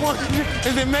 Is that one?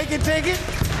 Is it make it take it?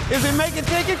 Is it make it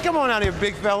take it? Come on out here,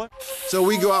 big fella. So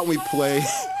we go out and we play.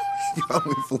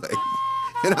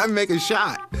 And I make a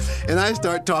shot. And I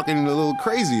start talking a little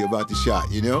crazy about the shot,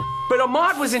 But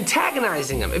Ahmad was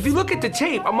antagonizing him. If you look at the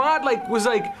tape, Ahmad was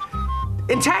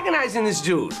antagonizing this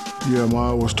dude. Yeah,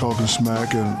 Ahmad was talking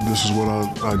smack, and this is what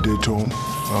I did to him.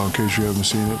 In case you haven't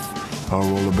seen it, I'll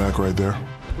roll it back right there.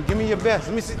 Well, give me your best.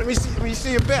 Let me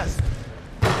see your best.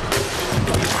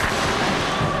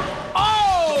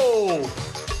 Oh!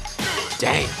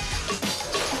 Dang.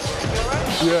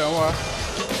 Yeah, I'm all right.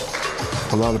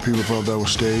 A lot of people thought that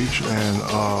was staged, and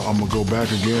I'm gonna go back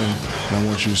again, and I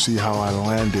want you to see how I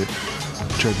landed.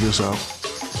 Check this out.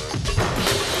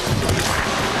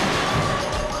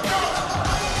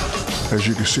 As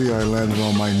you can see, I landed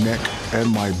on my neck and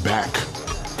my back.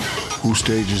 Who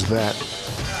stages that?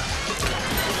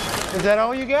 Is that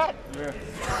all you got? Yeah.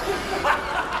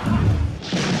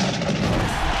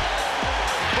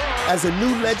 As a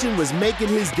new legend was making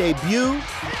his debut,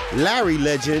 Larry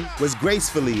Legend was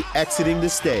gracefully exiting the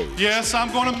stage. Yes,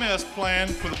 I'm going to miss playing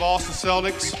for the Boston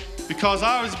Celtics, because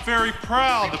I was very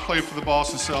proud to play for the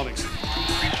Boston Celtics.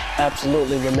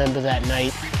 Absolutely remember that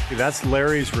night. That's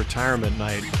Larry's retirement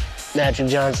night. Magic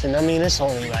Johnson, I mean, it's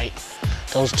only right.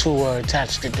 Those two were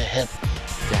attached at the hip.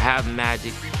 To have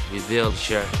Magic reveal the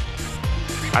shirt,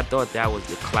 I thought that was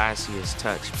the classiest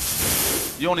touch.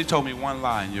 You only told me one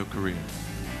lie in your career.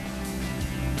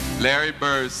 Larry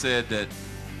Bird said that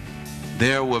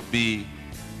there would be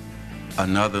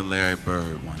another Larry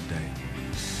Bird one day.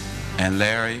 And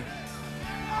Larry,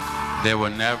 there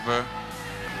will never,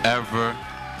 ever,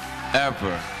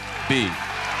 ever be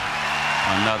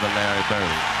another Larry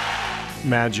Bird.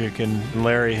 Magic and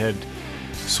Larry had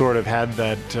sort of had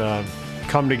that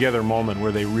come together moment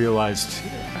where they realized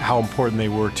how important they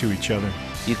were to each other.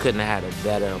 You couldn't have had a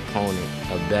better opponent,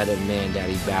 a better man that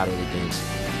he battled against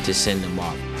to send him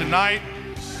off. Tonight,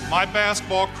 my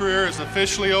basketball career is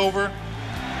officially over,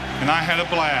 and I had a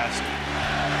blast.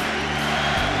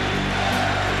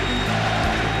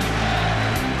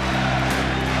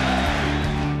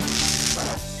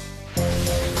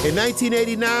 In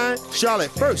 1989, Charlotte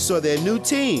first saw their new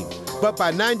team, but by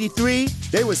 '93,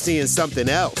 they were seeing something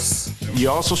else.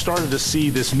 You also started to see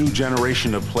this new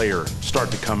generation of player start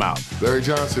to come out. Larry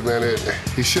Johnson, man,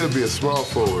 he should be a small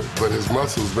forward, but his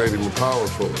muscles made him a power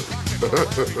forward.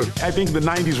 I think the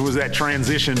 90s was that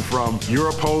transition from you're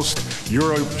a post,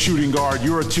 you're a shooting guard,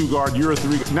 you're a two guard, you're a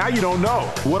three. Now you don't know.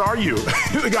 What are you?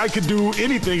 The guy could do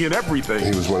anything and everything.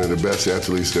 He was one of the best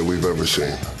athletes that we've ever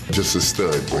seen. Just a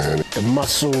stud, man. The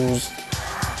muscles.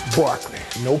 Barkley.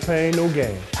 No pain, no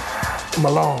gain.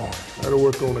 Malone. Gotta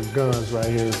work on the guns right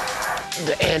here.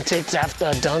 The antics after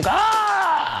a dunk.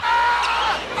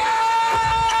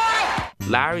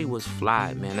 Larry was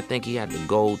fly, man. I think he had the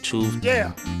gold tooth.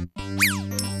 Yeah.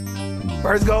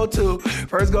 First go to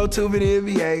for the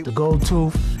NBA. The gold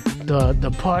tooth,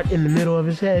 the part in the middle of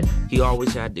his head. He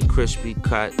always had the crispy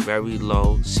cut, very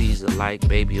low, Caesar-like,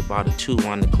 maybe about a 2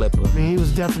 on the clipper. I mean, he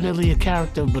was definitely a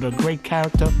character, but a great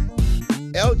character.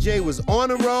 LJ was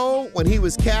on a roll when he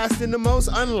was cast in the most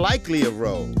unlikely of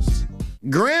roles.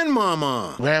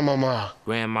 Grandmama. Grandmama.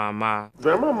 Grandmama.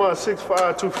 Grandmama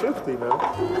 6'5", 250 now.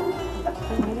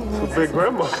 It's a big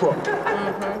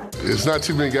grandmama. There's not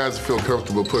too many guys that feel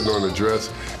comfortable putting on a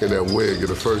dress and that wig in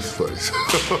the first place.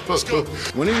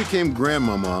 When he became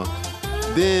Grandmama,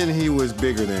 then he was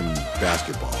bigger than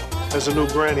basketball. There's a new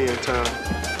granny in town.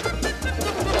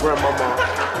 Grandmama.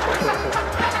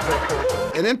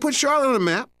 And then put Charlotte on the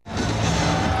map.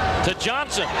 To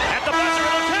Johnson at the buzzer,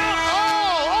 it'll count.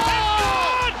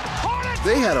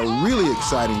 They had a really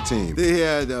exciting team. They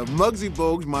had Muggsy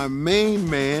Bogues, my main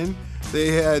man.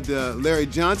 They had Larry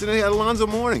Johnson. They had Alonzo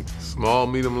Mourning. Small,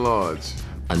 medium, large.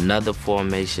 Another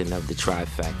formation of the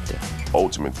trifecta.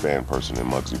 Ultimate fan person in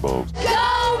Muggsy Bogues.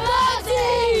 Go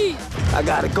Muggsy! I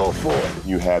gotta go for it.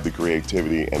 You had the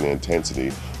creativity and the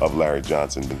intensity of Larry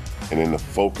Johnson, and then the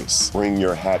focus. Bring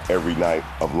your hat every night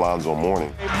of Lonzo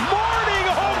Mourning. Mourning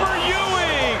over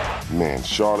Ewing! Man,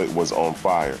 Charlotte was on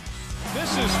fire.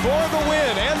 This is for the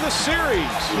win and the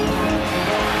series. Mourning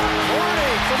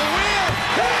for the win!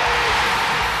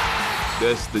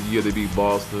 That's the year they beat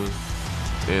Boston,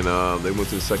 and they went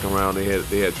to the second round.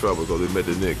 They had trouble because they met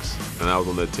the Knicks, and I was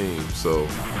on that team. So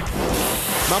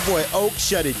my boy Oak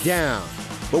shut it down,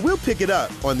 but we'll pick it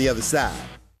up on the other side.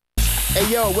 Hey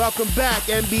yo, welcome back.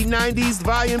 NB90's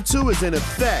Volume 2 is in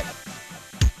effect.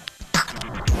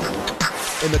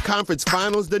 In the conference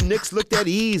finals, the Knicks looked at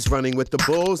ease running with the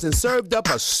Bulls and served up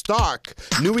a stark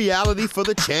new reality for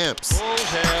the champs. Bulls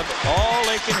have all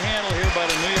they can handle here by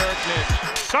the New York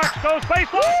Knicks. Starks goes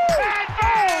baseline.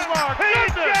 Oh my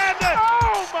goodness!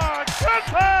 Oh my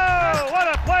goodness! What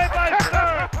a play by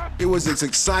Starks! It was as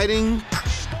exciting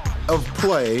of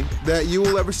play that you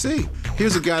will ever see.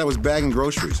 Here's a guy that was bagging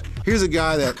groceries. Here's a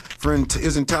guy that for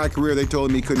his entire career they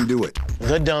told him he couldn't do it.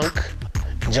 The dunk,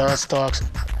 John Starks.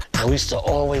 And we used to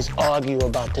always argue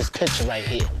about this picture right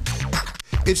here.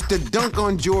 It's the dunk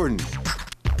on Jordan.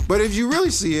 But if you really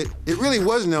see it, it really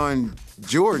wasn't on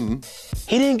Jordan.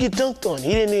 He didn't get dunked on.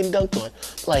 He didn't even dunk on.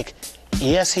 Like,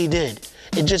 yes, he did.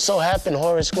 It just so happened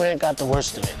Horace Grant got the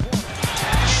worst of it.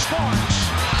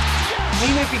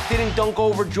 Even if he didn't dunk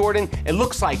over Jordan, it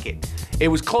looks like it. It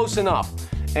was close enough.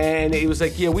 And it was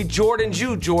like, yeah, we Jordaned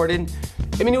you, Jordan.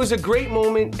 I mean, it was a great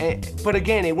moment, but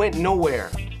again, it went nowhere.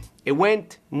 It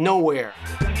went nowhere.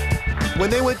 When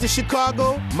they went to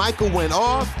Chicago, Michael went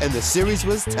off and the series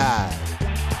was tied.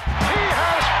 He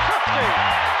has 50.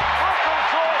 Uncle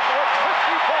George with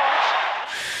 50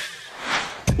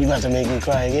 points. You about to make me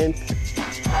cry again?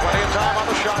 Plenty of time on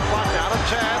the shot clock, down to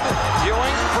 10.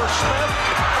 Ewing for Smith.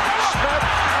 Smith.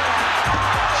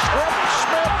 Strip,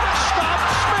 Smith.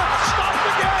 Stopped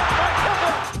again by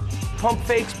pump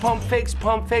fakes, pump fakes,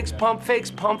 pump fakes, pump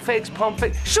fakes, pump fakes, pump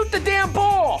fakes. Shoot the damn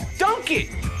ball! Dunk it!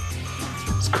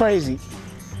 It's crazy.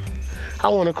 I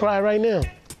want to cry right now.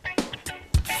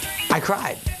 I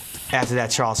cried after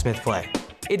that Charles Smith play.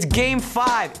 It's game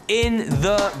 5 in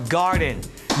the Garden.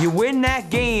 You win that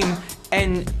game,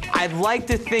 and I'd like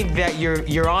to think that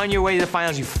you're on your way to the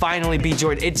finals. You finally beat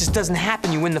Jordan. It just doesn't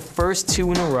happen. You win the first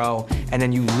 2 in a row, and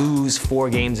then you lose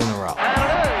 4 games in a row. And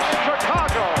it is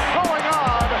Chicago going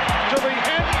on to the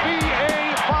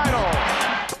NBA Finals.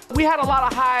 We had a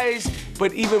lot of highs,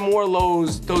 but even more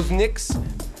lows. Those Knicks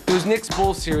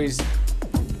Bulls series,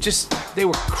 they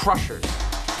were crushers.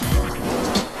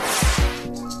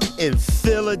 In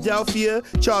Philadelphia,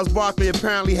 Charles Barkley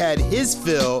apparently had his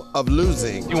fill of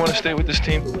losing. You want to stay with this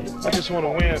team? I just want to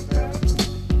win, man.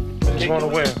 I just want to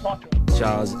win.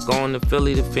 Charles going to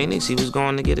Philly to Phoenix, he was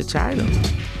going to get a title.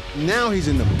 Now he's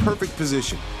in the perfect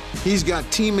position. He's got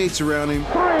teammates around him.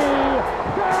 3,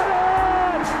 got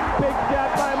it! Big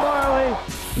shot by Marley.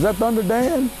 Is that Thunder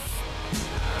Dan?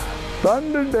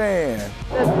 Thunder Dan.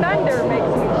 The thunder makes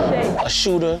me shake. A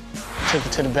shooter, took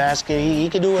it to the basket. He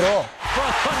could do it all.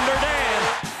 For Thunder Dan.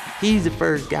 He's the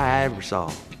first guy I ever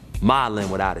saw modeling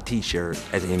without a T-shirt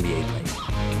as an NBA player.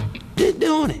 Just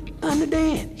doing it. Thunder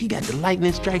Dan. He got the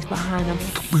lightning strikes behind him.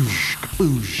 Kaboosh,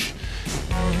 kaboosh.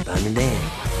 Thunder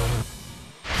Dan.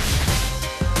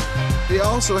 They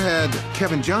also had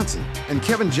Kevin Johnson, and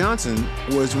Kevin Johnson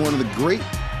was one of the great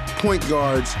point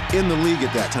guards in the league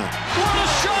at that time. What a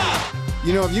shot!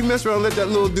 You know, if you mess around and let that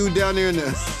little dude down there in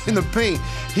the paint,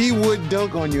 he would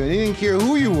dunk on you, and he didn't care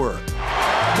who you were.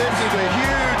 This is a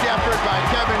huge effort by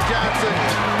Kevin Johnson.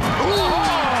 Ooh.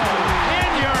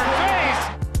 In your face!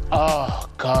 Oh,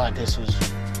 God,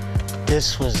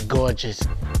 this was gorgeous.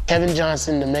 Kevin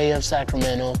Johnson, the mayor of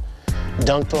Sacramento,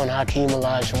 dunked on Hakeem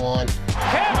Olajuwon.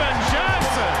 Kevin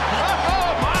Johnson!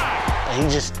 Oh, my! And he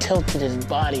just tilted his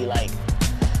body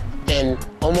and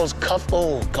almost cuffed,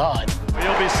 oh, God.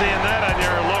 You'll be seeing that on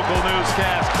your local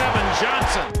newscast. Kevin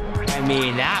Johnson. I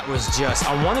mean, that was just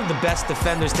one of the best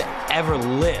defenders to ever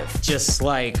live. Just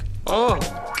oh,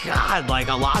 God,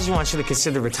 Olajuwon should have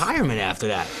considered retirement after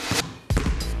that.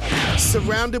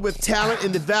 Surrounded with talent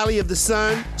in the Valley of the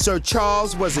Sun, Sir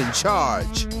Charles was in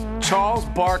charge. Charles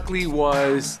Barkley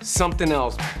was something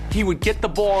else. He would get the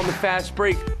ball on the fast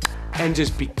break and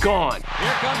just be gone.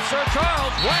 Here comes Sir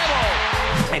Charles. Whammo!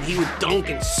 And he would dunk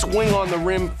and swing on the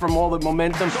rim from all the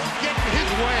momentum. Don't get in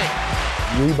his way.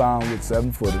 Rebound with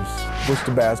 7-footers. Push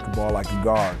the basketball like a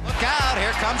guard. Look out,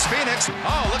 here comes Phoenix.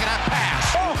 Oh, look at that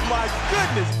pass. Oh, my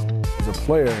goodness. As a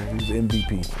player, he's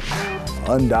MVP.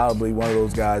 Undoubtedly one of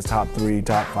those guys, top 3,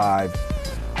 top 5,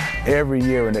 every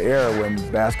year in the era when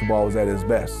basketball was at its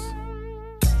best.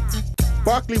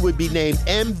 Barkley would be named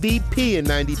MVP in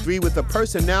 '93 with a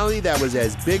personality that was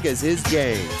as big as his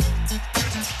game.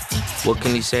 What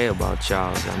can you say about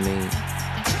Charles? I mean,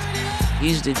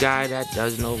 he's the guy that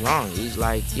does no wrong. He's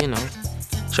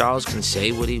Charles can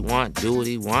say what he want, do what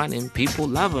he want, and people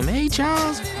love him. Hey,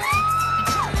 Charles.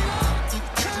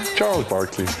 Charles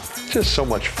Barkley, just so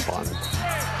much fun.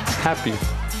 Happy.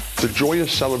 The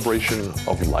joyous celebration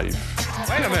of life.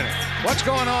 Wait a minute. What's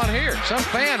going on here? Some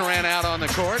fan ran out on the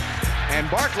court, and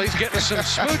Barkley's getting some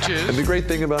smooches. And the great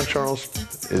thing about Charles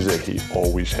is that he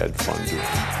always had fun doing it.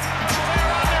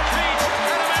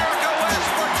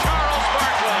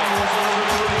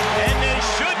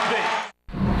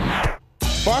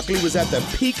 Barkley was at the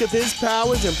peak of his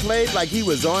powers and played like he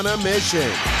was on a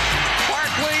mission.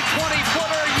 Barkley,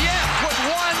 20-footer, yes, with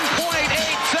 1.8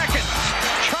 seconds.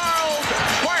 Charles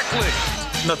Barkley.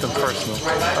 Nothing personal.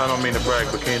 I don't mean to brag,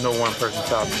 but can't no one person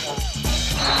top me.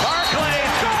 Barkley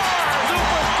scores!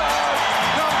 Superstars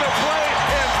come to play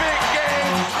in big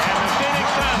games. And the Phoenix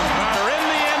Suns are in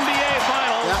the NBA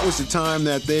Finals. That was the time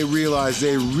that they realized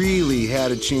they really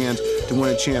had a chance to win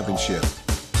a championship.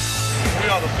 We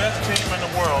are the best team in the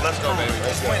world. Let's go, baby.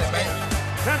 Let's win it, baby.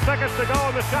 10 seconds to go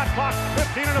in the shot clock.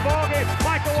 15 in the ball game.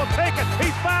 Michael will take it.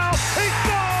 He's fouled. He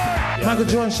scored! Michael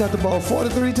Jordan shot the ball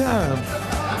 43 times.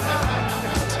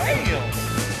 Damn.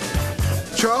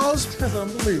 Charles,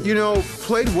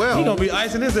 played well. He's going to be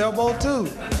icing his elbow, too.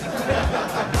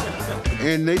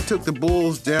 And they took the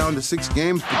Bulls down to 6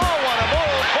 games. Oh, what a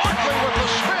move! Barkley with the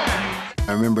spin!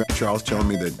 I remember Charles telling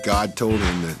me that God told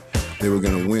him that they were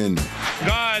going to win.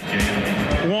 God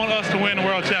want us to win the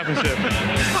world championship.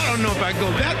 I don't know if I go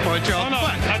that far, Charles. No,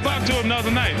 I talked to him the other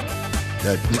night.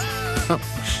 That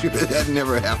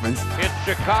never happens. It's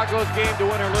Chicago's game to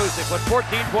win or lose. They put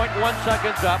 14.1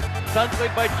 seconds up. Suns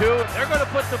lead by 2. They're going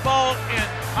to put the ball in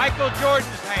Michael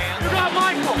Jordan's hands. You got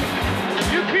Michael.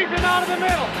 You keep him out of the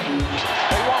middle.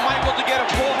 They want Michael to get a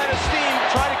full head of steam,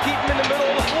 try to keep him in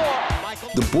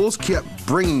Bulls kept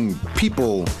bringing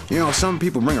people, some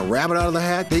people bring a rabbit out of the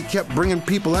hat. They kept bringing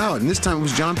people out, and this time it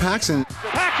was John Paxson.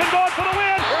 Paxson going for the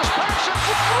win. Here's Paxson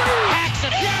for three.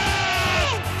 Paxson.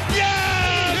 Yes!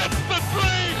 Yes! Hits the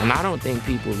three. And I don't think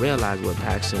people realize what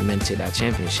Paxson meant to that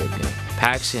championship game.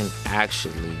 Paxson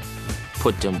actually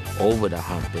put them over the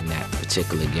hump in that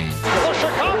particular game. The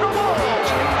Chicago Bulls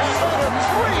have won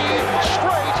 3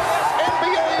 straight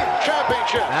NBA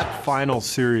championships. That final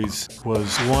series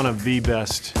was one of the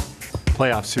best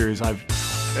playoff series I've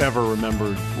ever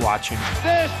remembered watching.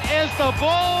 This is the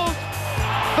Bulls'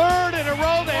 3rd in a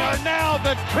row. They are now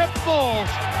the Trip Bulls.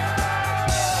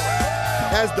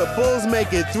 As the Bulls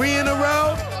make it 3 in a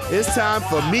row, it's time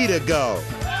for me to go.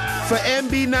 For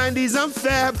NB90's, I'm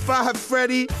Fab Five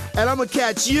Freddy, and I'm gonna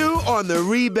catch you on the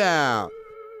rebound.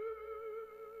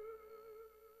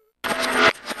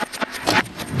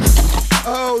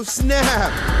 Oh,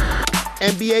 snap!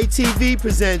 NBA TV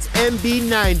presents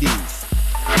NB90's.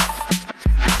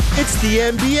 It's the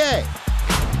NBA.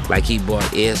 Like he bought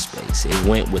airspace. It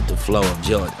went with the flow of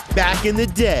Jordan. Back in the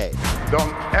day.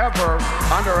 Don't ever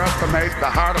underestimate the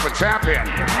heart of a champion.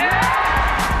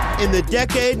 In the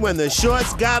decade when the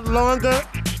shorts got longer,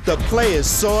 the players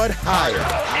soared higher.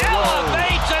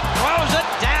 Elevates and throws it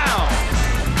down.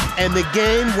 And the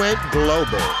game went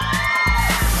global.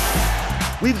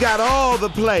 We've got all the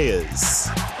players.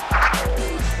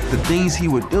 The things he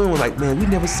was doing, like, man, we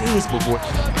never seen this before.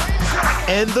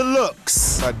 And the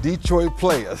looks. Detroit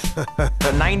players.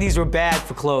 The 90s were bad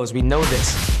for clothes, we know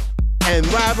this. And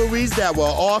rivalries that were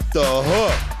off the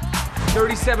hook.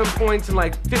 37 points in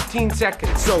like 15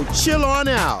 seconds. So chill on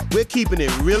out. We're keeping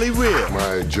it really real.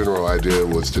 My general idea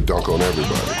was to dunk on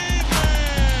everybody.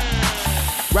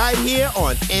 Right here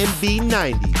on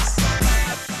NB90's.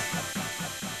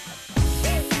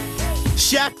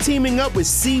 Shaq teaming up with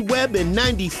C-Webb in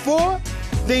 '94.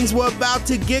 Things were about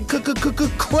to get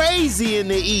crazy in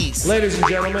the East. Ladies and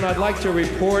gentlemen, I'd like to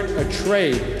report a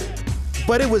trade.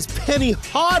 But it was Penny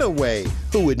Hardaway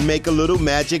who would make a little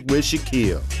magic with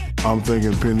Shaquille. I'm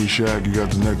thinking Penny Shaq, you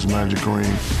got the next magic ring.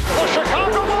 The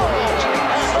Chicago Bulls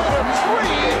have won 3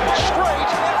 straight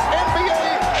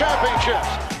NBA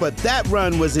championships. But that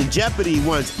run was in jeopardy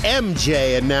once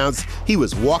MJ announced he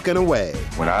was walking away.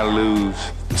 When I lose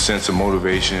the sense of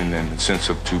motivation and the sense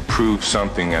of to prove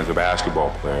something as a basketball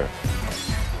player,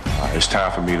 it's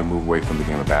time for me to move away from the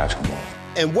game of basketball.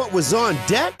 And what was on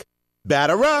deck?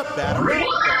 Batter up, batter up,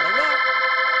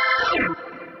 batter up.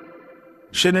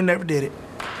 Shouldn't have never did it.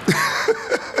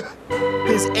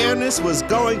 His airness was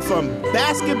going from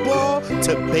basketball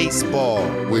to baseball.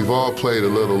 We've all played a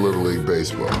little League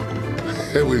baseball.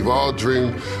 And we've all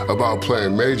dreamed about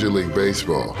playing Major League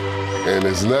Baseball. And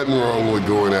there's nothing wrong with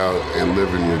going out and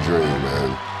living your dream,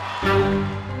 man.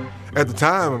 At the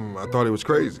time, I thought he was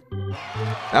crazy.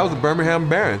 That was the Birmingham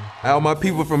Baron. All my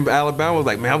people from Alabama was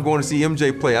like, man, I'm going to see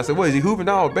MJ play. I said, what, is he hooping?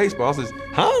 No, baseball. I said,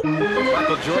 huh?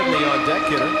 Michael Jordan, the deck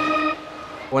hitter.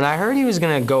 When I heard he was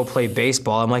gonna go play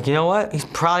baseball, I'm like, you know what? He's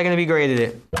probably gonna be great at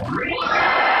it.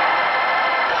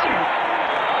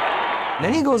 And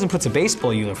then he goes and puts a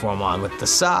baseball uniform on with the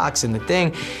socks and the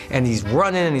thing, and he's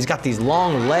running and he's got these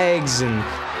long legs and...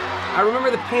 I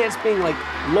remember the pants being like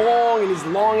long and his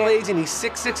long legs and he's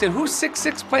 6'6", and who's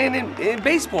 6'6" playing in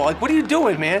baseball? Like, what are you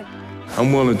doing, man?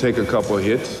 I'm willing to take a couple of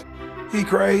hits. He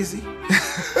crazy.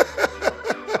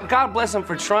 God bless him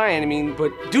for trying, I mean,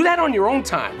 but do that on your own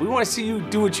time. We want to see you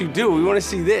do what you do. We want to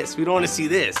see this. We don't want to see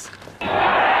this.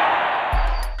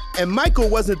 And Michael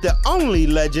wasn't the only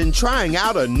legend trying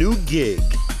out a new gig.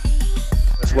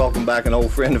 Let's welcome back an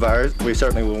old friend of ours. We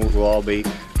certainly will all be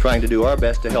trying to do our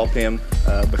best to help him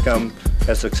become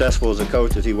as successful as a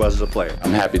coach as he was as a player.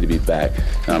 I'm happy to be back,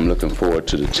 and I'm looking forward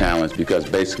to the challenge because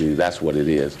basically that's what it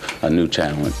is, a new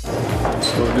challenge.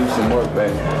 Go do some work,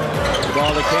 baby. The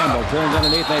ball to Campbell, turns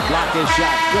underneath, they block his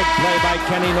shot. Good play by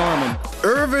Kenny Norman.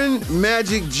 Irvin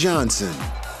Magic Johnson,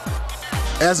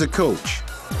 as a coach,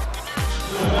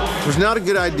 was not a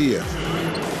good idea.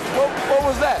 What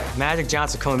was that? Magic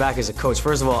Johnson coming back as a coach.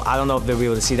 First of all, I don't know if they'll be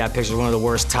able to see that picture. One of the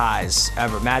worst ties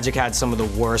ever. Magic had some of the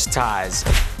worst ties.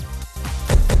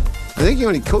 I think he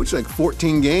only coached like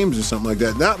 14 games or something like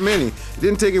that. Not many. It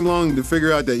didn't take him long to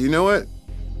figure out that, you know what?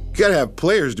 You gotta have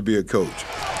players to be a coach.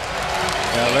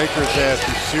 Now, Lakers have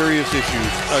some serious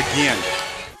issues again.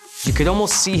 You could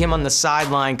almost see him on the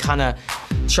sideline kind of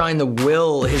trying to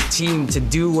will his team to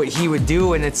do what he would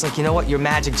do, and it's like, you know what, you're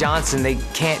Magic Johnson, they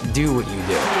can't do what you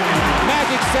do.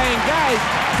 Magic saying, guys,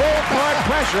 full court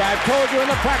pressure. I've told you in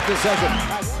the practice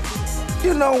session.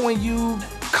 You know when you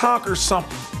conquer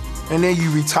something and then you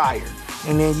retire,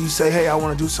 and then you say, hey, I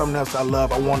want to do something else I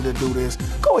love. I wanted to do this.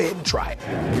 Go ahead and try it.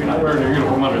 You're not wearing your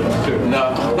uniform under this, too.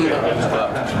 No.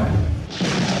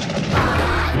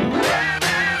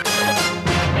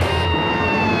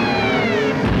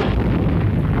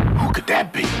 Who could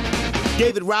that be?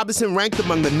 David Robinson ranked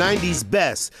among the 90s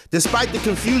best, despite the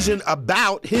confusion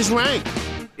about his rank.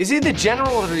 Is he the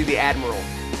general or the admiral?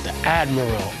 The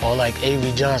admiral, or like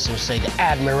Avery Johnson would say, the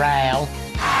admiral.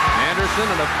 Anderson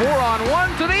and a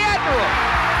 4-on-1 to the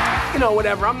admiral. You know,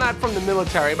 whatever. I'm not from the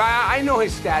military, but I know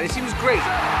his status. He was great.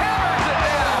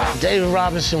 David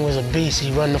Robinson was a beast.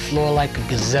 He run the floor like a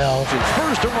gazelle.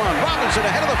 First to run. Robinson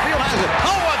ahead of the field has it.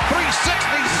 Oh, a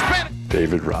 360 spin.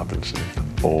 David Robinson.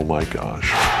 Oh my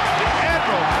gosh.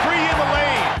 Admiral, 3 in the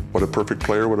lane. What a perfect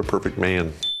player, what a perfect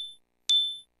man.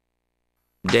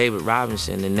 David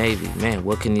Robinson, the Navy, man,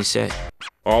 what can you say?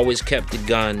 Always kept the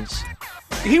guns.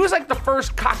 He was like the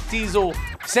first cock diesel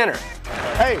center.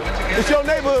 Hey, it's your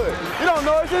neighborhood. You don't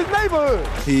know it's his neighborhood.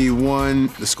 He won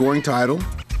the scoring title.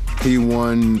 He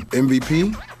won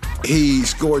MVP. He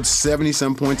scored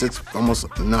 70-some points. That's almost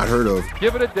not heard of.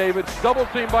 Give it to David. Double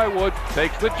team by Wood.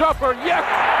 Takes the jumper. Yes!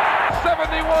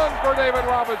 71 for David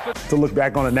Robinson. To look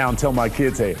back on it now and tell my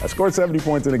kids, hey, I scored 70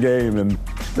 points in a game, and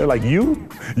they're like, you?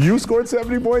 You scored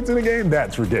 70 points in a game?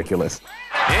 That's ridiculous.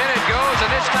 In it goes,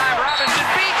 and this time Robinson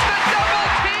beats the double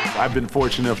team. I've been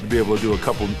fortunate enough to be able to do a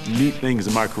couple neat things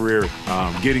in my career,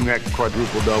 getting that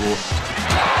quadruple double.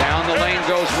 Down the lane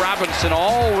goes Robinson,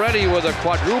 already with a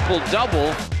quadruple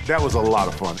double. That was a lot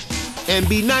of fun.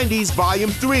 NB90's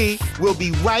Volume 3 will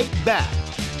be right back.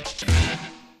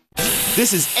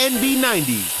 This is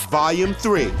NB90's Volume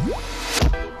 3.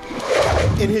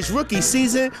 In his rookie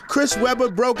season, Chris Webber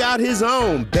broke out his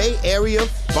own Bay Area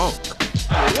funk.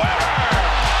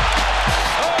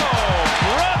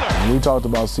 When we talked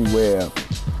about C. Webb,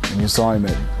 and you saw him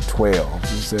at 12,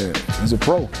 you said, he's a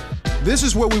pro. This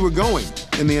is where we were going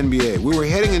in the NBA. We were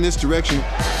heading in this direction.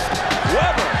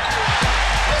 Webber!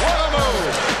 What a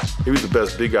move! He was the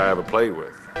best big guy I ever played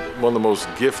with. One of the most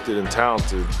gifted and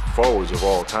talented forwards of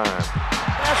all time.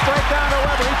 Pass right down to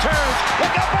Webber. He turns.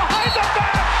 Look out behind the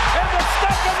back. And the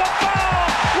step and the foul.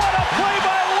 What a play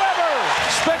by Webber.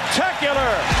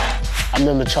 Spectacular. I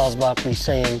remember Charles Barkley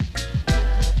saying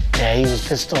that he was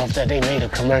pissed off that they made a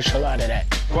commercial out of that.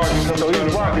 So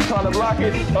he's blocking, trying to block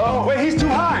it. Oh, wait, he's too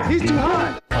high. He's too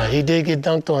high. He did get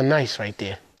dunked on nice right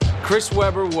there. Chris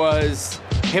Webber was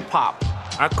hip-hop.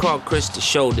 I called Chris the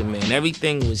shoulder man.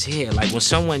 Everything was here. Like when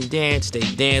someone danced, they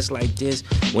dance like this.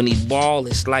 When he ball,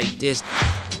 it's like this.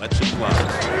 Let's it fly.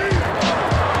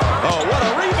 Oh, what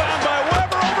a rebound by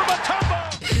Webber over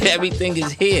Mutombo. Everything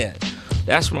is here.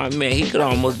 That's my man. He could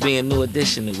almost be a new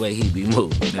addition the way he be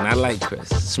moving. And I like Chris.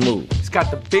 Smooth. He's got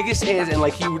the biggest hands, and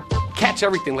like he would catch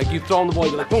everything. Like you throw him the ball,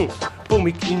 you'd be like, boom, boom.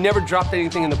 He never dropped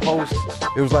anything in the post.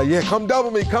 It was like, yeah, come double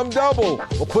me, come double.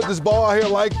 We'll put this ball out here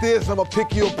like this. I'm going to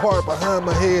pick you apart behind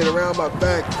my head, around my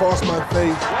back, across my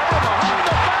face.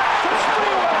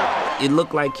 It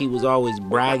looked like he was always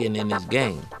bragging in his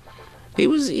game. He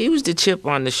was the chip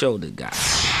on the shoulder guy.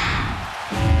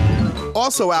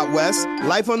 Also out west,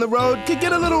 life on the road could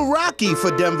get a little rocky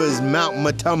for Denver's Mount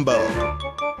Mutombo.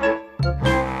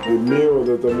 The mirror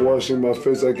that I'm washing my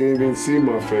face, I can't even see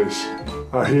my face.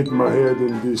 I hit my head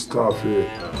in this stuff here.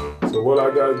 So what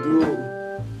I gotta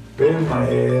do, bend my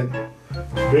head,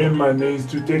 bend my knees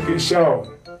to take a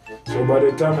shower. So by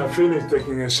the time I finish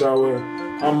taking a shower,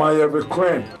 I might have a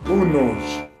cramp. Who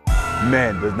knows?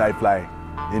 Man, does night fly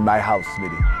in my house,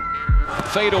 Smitty.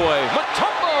 Fade away.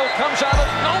 Mutombo comes out of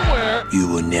nowhere. You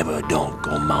will never dunk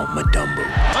on Mount Mutombo.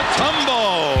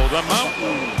 Mutombo, the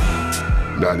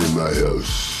mountain. Not in my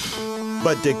house.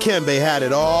 But Dikembe had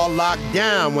it all locked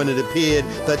down when it appeared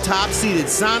the top-seeded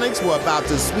Sonics were about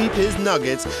to sweep his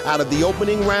Nuggets out of the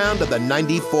opening round of the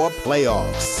 '94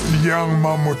 playoffs. Young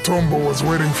Mutombo was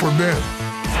waiting for them.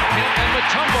 And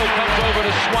Mutombo comes over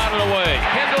to swat it away.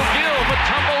 Kendall Gill,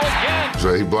 Mutombo again.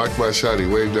 So he blocked my shot, he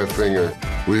waved that finger.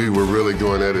 We were really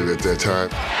going at it at that time.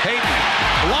 Payton,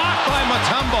 blocked by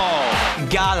Mutombo.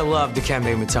 Gotta love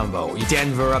Dikembe Mutombo.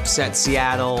 Denver upset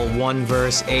Seattle 1-8.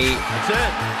 That's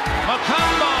it.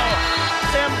 Mutombo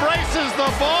embraces the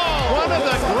ball. One of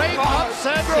the great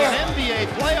upsets in NBA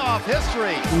playoff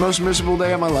history. The most miserable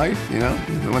day of my life, you know,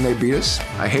 when they beat us.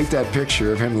 I hate that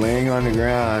picture of him laying on the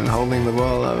ground, holding the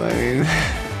ball up. I mean...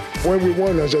 When we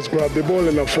won, I just grabbed the ball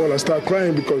and I fall. I start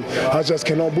crying because I just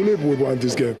cannot believe we won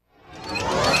this game.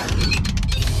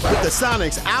 With the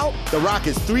Sonics out, the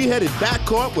Rockets' three-headed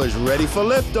backcourt was ready for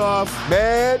liftoff.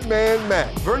 Man.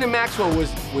 Vernon Maxwell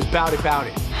was about it.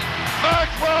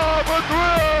 Maxwell for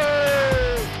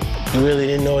three! You really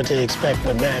didn't know what to expect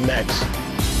with Mad Max.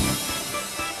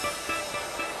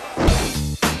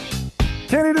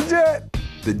 Kenny the Jet.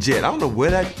 The Jet. I don't know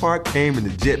where that part came in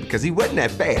the Jet because he wasn't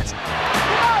that fast.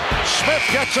 Smith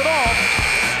gets it off,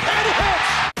 and he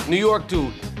hits. New York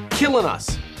dude, killing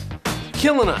us.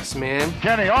 Killing us, man.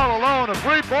 Kenny all alone, a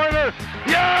three-pointer.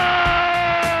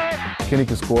 Yeah! Kenny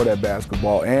can score that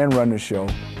basketball and run the show.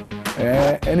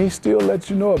 And he still lets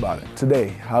you know about it today,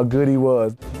 how good he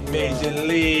was. Major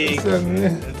League. What's up,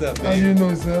 man? What's up, man? How you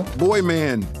doing, son? Boy,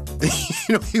 man.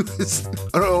 You know, he was,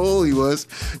 I don't know how old he was,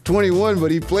 21,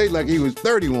 but he played like he was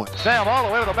 31. Sam all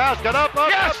the way to the basket, up,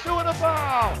 doing a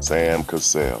foul. Sam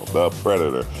Cassell, the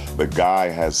Predator. The guy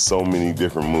has so many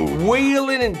different moves.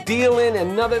 Wheeling and dealing,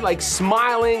 another like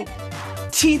smiling.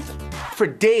 Teeth for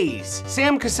days.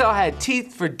 Sam Cassell had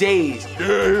teeth for days. Yeah,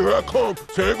 here I come.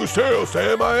 Sam Cassell,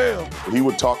 Sam I am. He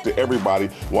would talk to everybody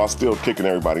while still kicking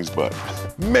everybody's butt.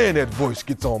 Man, that voice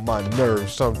gets on my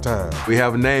nerves sometimes. We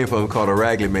have a name for him called a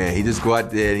Raggedy Man. He just go out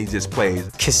there and he just plays.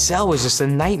 Cassell was just a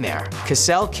nightmare.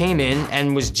 Cassell came in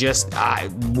and was just,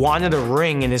 wanted a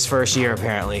ring in his first year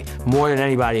apparently, more than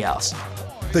anybody else.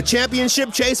 The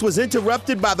championship chase was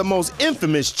interrupted by the most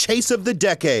infamous chase of the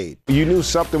decade. You knew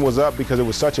something was up because it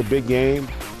was such a big game,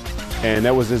 and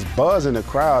there was this buzz in the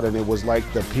crowd, and it was like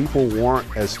the people weren't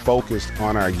as focused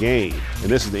on our game.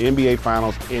 And this is the NBA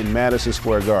Finals in Madison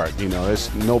Square Garden. You know,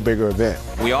 it's no bigger event.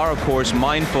 We are, of course,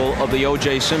 mindful of the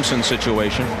O.J. Simpson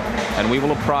situation, and we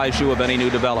will apprise you of any new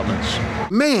developments.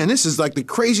 Man, this is like the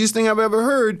craziest thing I've ever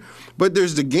heard, but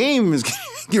there's the game is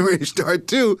getting ready to start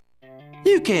too.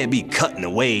 You can't be cutting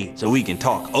away so we can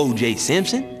talk O.J.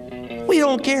 Simpson. We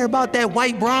don't care about that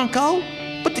white Bronco.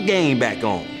 Put the game back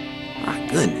on. My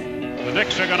goodness. The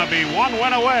Knicks are going to be one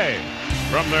win away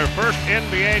from their first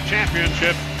NBA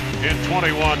championship in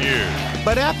 21 years.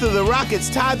 But after the Rockets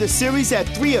tied the series at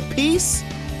 3 apiece,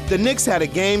 the Knicks had a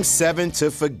Game 7 to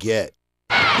forget.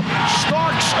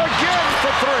 Starks again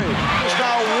for 3. It's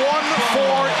now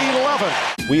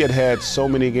 1-for-11. We had so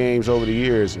many games over the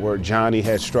years where Johnny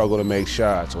had struggled to make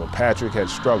shots or Patrick had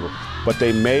struggled, but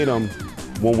they made them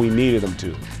when we needed them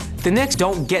to. The Knicks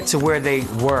don't get to where they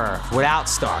were without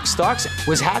Starks. Starks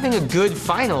was having a good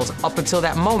finals up until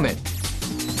that moment.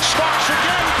 Starks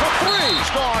again for 3.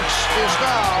 Starks is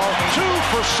now 2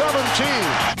 for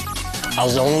 17. I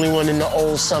was the only one in the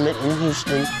old Summit in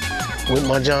Houston with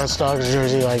my John Starks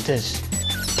jersey like this,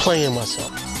 playing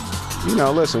myself. You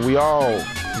know, listen, we all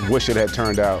wish it had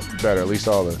turned out better, at least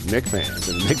all the Knick fans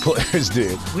and the Knick players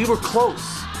did. We were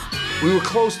close. We were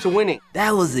close to winning.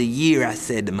 That was the year I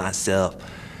said to myself,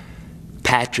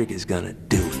 Patrick is gonna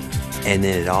do it. And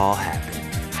then it all happened.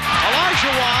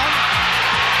 Olajuwon,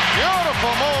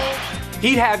 beautiful move.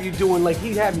 He'd have you doing, like,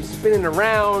 he'd have you spinning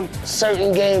around.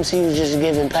 Certain games he was just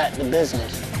giving Pat the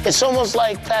business. It's almost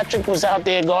like Patrick was out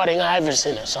there guarding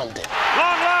Iverson or something.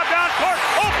 Long lob down court,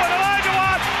 open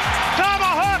Olajuwon.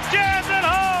 Tomahawk jams it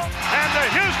home. And the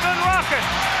Houston Rockets,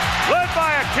 led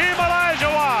by Akeem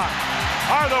Olajuwon,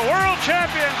 are the world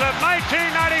champions of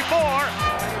 1994.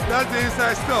 That's the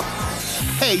inside stuff.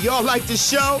 Hey, y'all like the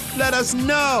show? Let us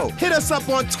know. Hit us up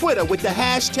on Twitter with the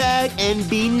hashtag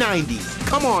NB90's.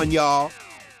 Come on, y'all.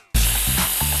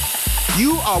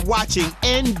 You are watching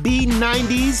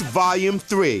NB90's Volume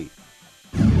 3.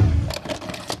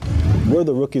 We're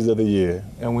the rookies of the year,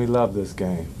 and we love this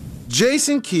game.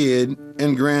 Jason Kidd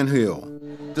and Grant Hill.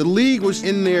 The league was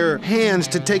in their hands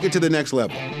to take it to the next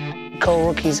level.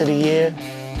 Co-rookies of the year,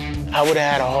 I would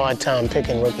have had a hard time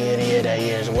picking rookie of the year that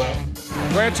year as well.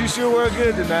 Grant, you sure were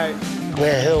good tonight.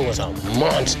 Grant Hill was a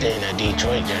monster in a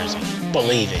Detroit jersey.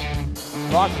 Believe it.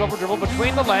 Crossover dribble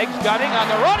between the legs, gutting on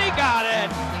the run, he got it!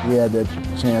 We had that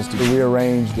chance to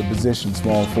rearrange the position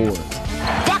small forward.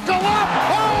 Buckle up!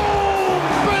 Oh,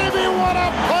 baby, what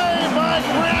a play by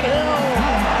Grant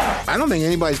Hill! I don't think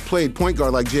anybody's played point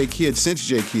guard like Jay Kidd since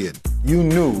Jay Kidd. You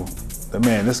knew that,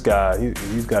 man, this guy,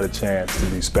 he's got a chance to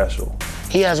be special.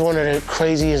 He has one of the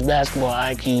craziest basketball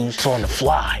IQs on the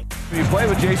fly. When you play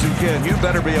with Jason Kidd, you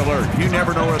better be alert. You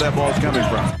never know where that ball's coming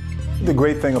from. The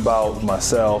great thing about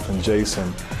myself and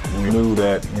Jason, we knew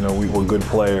that, you know, we were good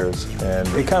players, and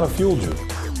it kind of fueled you.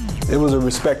 It was a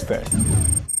respect thing.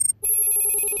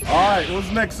 All right,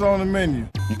 what's next on the menu?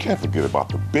 You can't forget about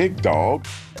the big dog.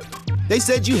 They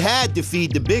said you had to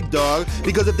feed the big dog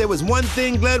because if there was one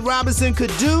thing Glenn Robinson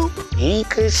could do, he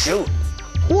could shoot.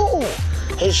 Woo!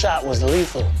 His shot was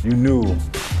lethal. You knew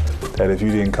that if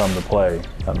you didn't come to play,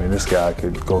 I mean, this guy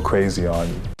could go crazy on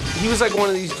you. He was like one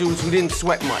of these dudes who didn't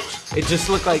sweat much. It just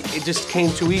looked like it just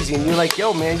came too easy. And you're like,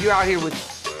 yo, man, you're out here with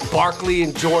Barkley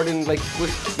and Jordan. Like,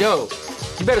 yo,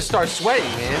 you better start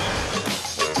sweating, man.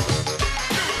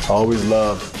 I always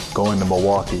loved going to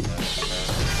Milwaukee.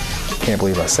 Can't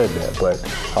believe I said that, but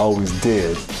I always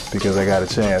did because I got a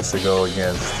chance to go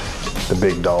against the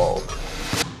big dog.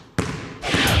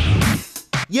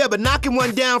 Yeah, but knocking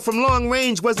one down from long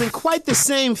range wasn't quite the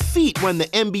same feat when the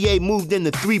NBA moved in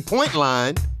the three-point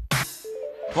line.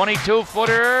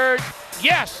 22-footer,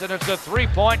 yes, and it's a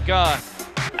three-point gun.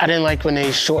 I didn't like when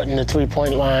they shortened the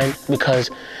three-point line because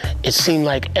it seemed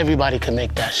like everybody could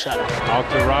make that shot. Out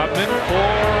to Rodman for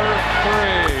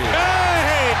 3.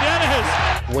 Hey,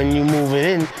 Dennis! When you move it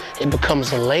in, it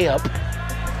becomes a layup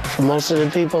for most of the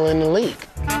people in the league.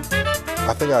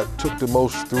 I think I took the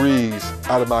most threes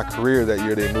out of my career that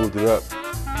year they moved it up.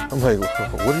 I'm like,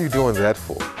 what are you doing that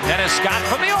for? Dennis Scott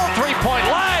from the old three-point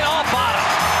line, all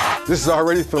bottom. This is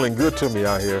already feeling good to me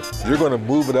out here. You're going to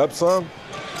move it up some?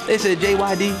 They said,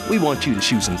 JYD, we want you to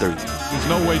shoot some threes. There's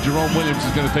no way Jerome Williams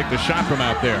is going to take the shot from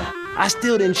out there. I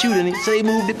still didn't shoot any, so they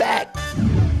moved it back.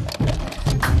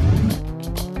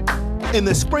 In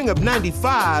the spring of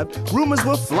 '95, rumors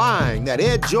were flying that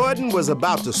Ed Jordan was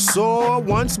about to soar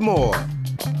once more.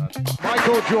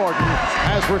 Michael Jordan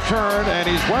has returned, and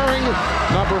he's wearing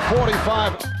number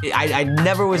 45. I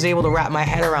never was able to wrap my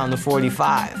head around the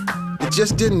 45. It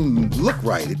just didn't look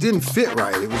right. It didn't fit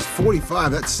right. It was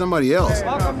 45. That's somebody else.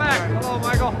 Welcome back. Hello,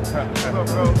 Michael.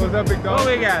 What's up, big dog? What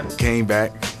do we got? Came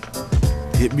back,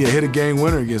 hit a game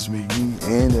winner against me.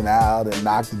 In and out and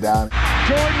knocked it down.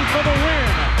 Jordan for the win.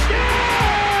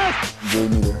 Yes!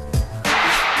 Gave me the...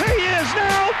 He is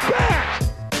now back!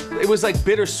 It was like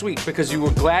bittersweet because you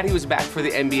were glad he was back for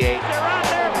the NBA. They're on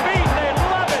their feet. They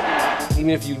love it.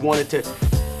 Even if you wanted to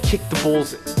kick the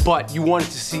Bulls, but you wanted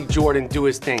to see Jordan do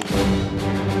his thing.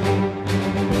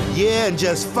 Yeah, and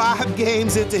just 5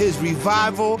 games into his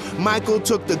revival, Michael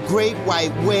took the Great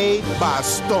White Way by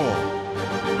storm.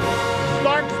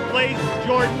 Starks plays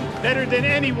Jordan better than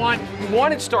anyone. You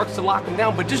wanted Starks to lock him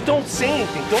down, but just don't say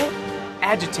anything. Don't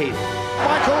agitate him.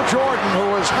 Michael Jordan,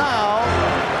 who is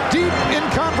now deep in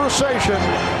conversation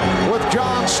with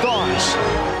John Starks.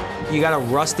 You got a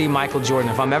rusty Michael Jordan.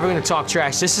 If I'm ever going to talk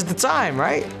trash, this is the time,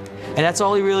 right? And that's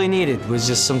all he really needed was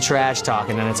just some trash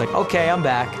talking. And it's like, okay, I'm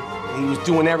back. He was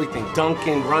doing everything,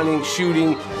 dunking, running,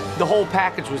 shooting. The whole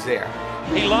package was there.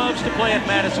 He loves to play at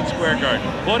Madison Square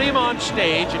Garden. Put him on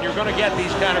stage, and you're going to get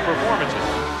these kind of performances.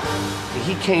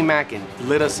 He came back and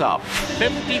lit us up.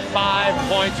 55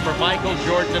 points for Michael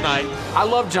Jordan tonight. I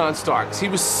love John Starks. He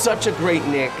was such a great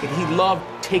Knick, and he loved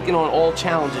taking on all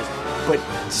challenges. But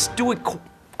just do it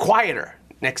quieter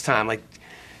next time. Like,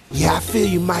 yeah, I feel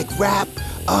you, Mike Rapp.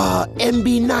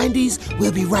 NB90's,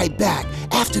 we'll be right back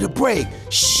after the break.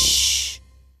 Shh.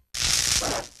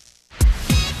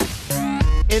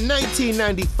 In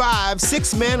 1995,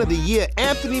 Sixth Man of the Year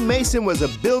Anthony Mason was a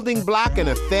building block and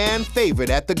a fan favorite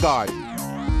at the Garden.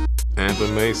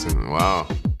 Anthony Mason, wow.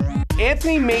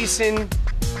 Anthony Mason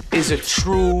is a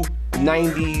true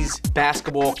 90s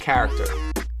basketball character.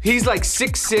 He's like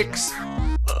 6'6",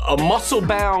 a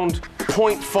muscle-bound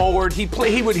point forward. He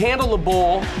would handle the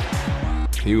ball.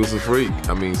 He was a freak.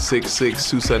 I mean, 6'6",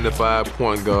 275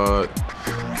 point guard.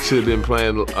 Should have been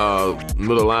playing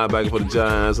middle linebacker for the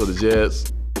Giants or the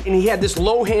Jets. And he had this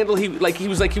low handle. He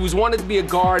was wanted to be a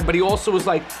guard, but he also was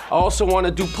like, I also want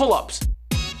to do pull-ups.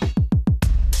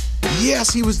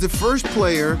 Yes, he was the first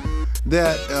player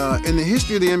that, in the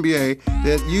history of the NBA,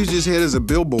 that used his head as a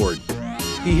billboard.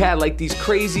 He had like these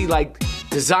crazy like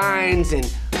designs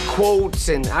and quotes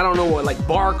and I don't know what, like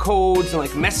barcodes and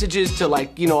like messages to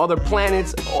like, you know, other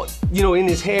planets, you know, in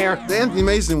his hair. Anthony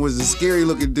Mason was a scary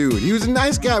looking dude. He was a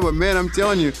nice guy, but man, I'm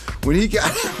telling you, when he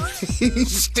he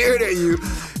stared at you,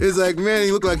 it's like, man,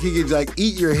 he looked like he could like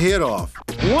eat your head off.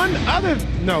 One other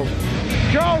note,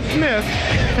 Charles Smith.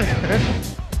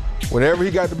 Whenever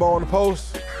he got the ball on the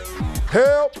post,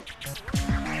 help,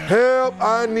 help,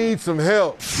 I need some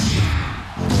help.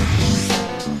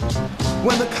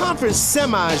 When the conference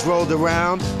semis rolled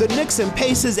around, the Knicks and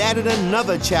Pacers added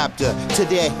another chapter to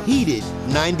their heated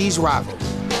 90s rivalry.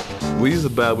 We used to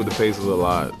battle with the Pacers a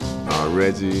lot.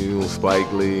 Reggie, Spike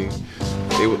Lee.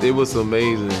 It was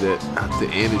amazing that the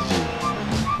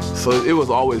energy. So it was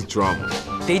always drama.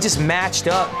 They just matched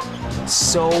up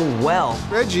so well.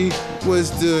 Reggie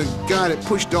was the guy that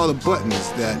pushed all the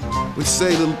buttons, that would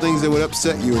say little things that would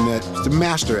upset you, and that was the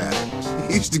master at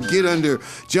it. He used to get under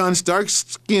John Starks'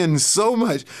 skin so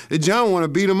much that John wanted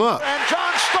to beat him up. And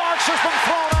John Starks has been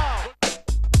thrown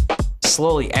out.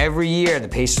 Slowly, every year, the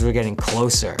Pacers were getting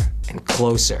closer and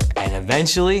closer, and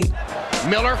eventually...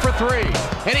 Miller for 3,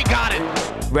 and he got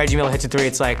it. Reggie Miller hits a 3,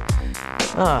 it's like,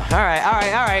 oh, all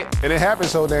right. And it happened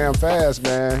so damn fast,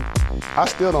 man. I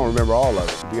still don't remember all of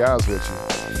it, to be honest with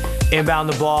you. Inbound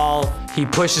the ball, He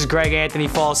pushes Greg Anthony,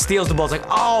 falls, steals the ball. It's like,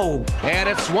 oh! And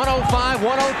it's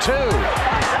 105-102.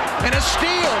 And a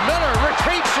steal. Miller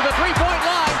retreats to the three-point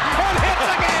line and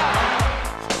hits again.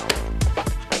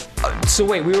 So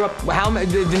wait, we were up, how many,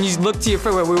 then you look to your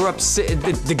friend, we were up,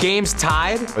 the game's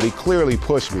tied? But he clearly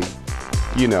pushed me,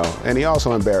 you know, and he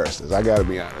also embarrassed us, I gotta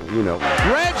be honest, you know.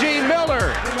 Reggie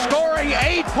Miller scoring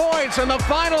 8 points in the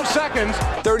final seconds.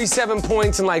 37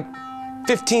 points in like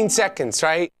 15 seconds,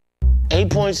 right? 8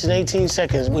 points in 18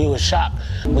 seconds. We were shocked.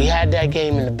 We had that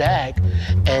game in the bag,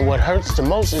 and what hurts the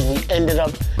most is we ended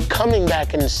up coming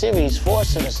back in the series,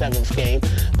 forced to the 7th game,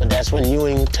 but that's when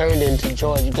Ewing turned into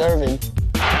George Gervin.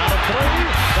 Down to 3,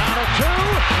 down to 2,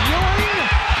 Ewing,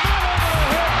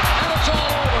 and it's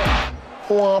all over.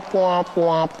 Womp, womp,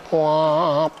 womp,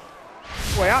 womp.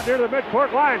 Way out near the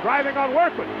midcourt line, driving on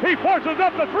Workman. He forces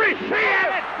up the three. He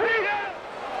had it! He had it!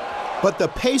 But the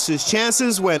Pacers'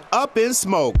 chances went up in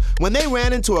smoke when they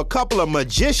ran into a couple of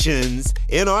magicians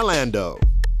in Orlando.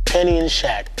 Penny and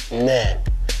Shaq, man,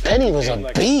 Penny was a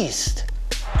beast.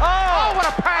 Oh, what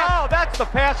a pass! Oh, that's the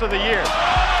pass of the year.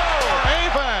 Oh,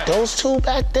 Ava! Those two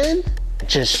back then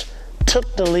just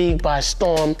took the league by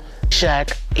storm.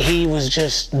 Shaq, he was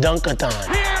just dunkathon.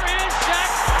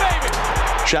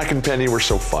 Shaq and Penny were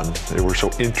so fun. They were so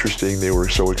interesting. They were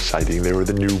so exciting. They were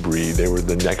the new breed. They were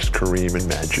the next Kareem and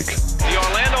Magic. The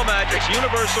Orlando Magic's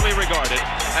universally regarded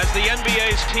as the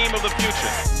NBA's team of the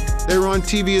future. They were on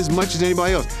TV as much as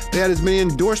anybody else. They had as many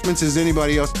endorsements as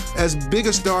anybody else, as big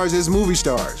a stars as movie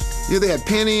stars. You know, they had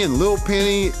Penny and Lil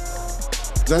Penny.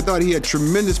 I thought he had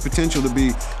tremendous potential to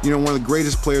be, you know, one of the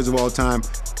greatest players of all time,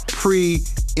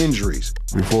 pre-injuries.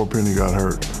 Before Penny got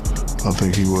hurt, I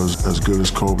think he was as good as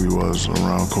Kobe was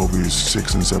around Kobe's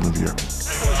 6th and 7th year.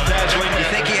 You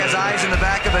think he has eyes in the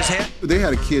back of his head? They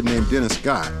had a kid named Dennis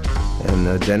Scott.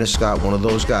 And Dennis Scott, one of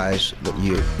those guys that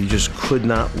you just could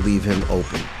not leave him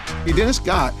open. Dennis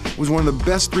Scott was one of the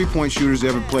best three-point shooters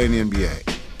ever played in the NBA.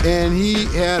 And he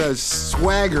had a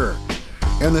swagger.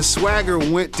 And the swagger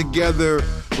went together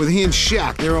with he and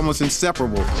Shaq. They were almost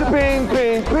inseparable. Ping,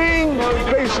 ping, ping.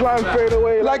 Baseline fade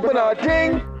away like Bernard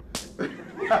King.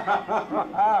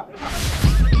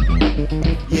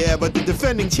 Yeah, but the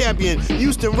defending champion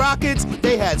Houston Rockets,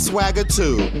 they had swagger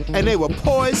too, and they were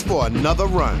poised for another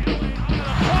run.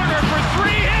 Corner for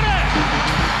three, hit it!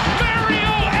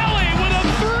 Mario Elie with a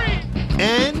three!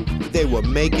 And they were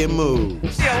making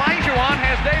moves. Olajuwon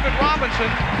has David Robinson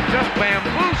just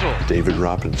bamboozled. David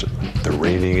Robinson, the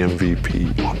reigning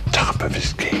MVP, on top of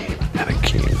his game. And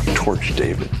Hakeem torched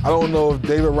David. I don't know if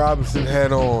David Robinson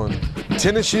had on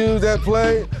tennis shoes that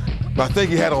play, but I think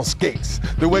he had on skates.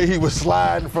 The way he was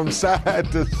sliding from side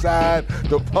to side,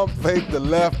 the pump fake, the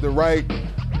left, the right.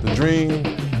 The Dream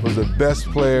was the best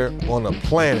player on the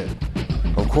planet.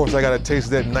 Of course, I got a taste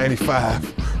of that in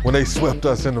 '95 when they swept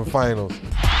us in the finals.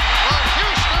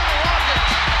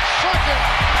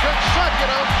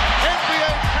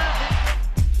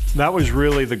 That was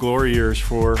really the glory years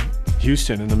for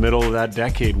Houston in the middle of that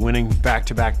decade, winning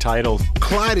back-to-back titles.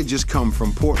 Clyde had just come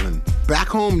from Portland, back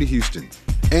home to Houston,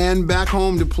 and back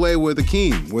home to play with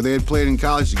Hakeem, where they had played in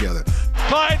college together.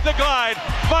 Clyde the Glide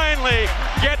finally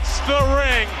gets the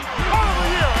ring.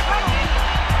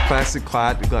 Classic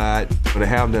Clyde the Glide. But to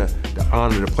have the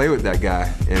honor to play with that guy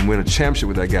and win a championship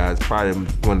with that guy is probably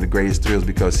one of the greatest thrills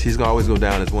because he's gonna always go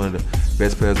down as one of the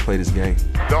best players to play this game.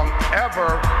 Don't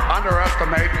ever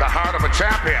underestimate the heart of a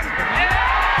champion.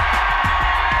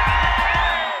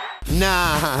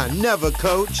 Nah, never,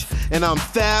 Coach. And I'm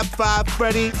Fab Five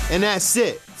Freddy, and that's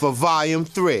it for Volume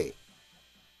 3.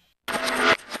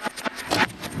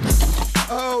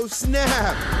 Oh,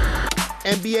 snap!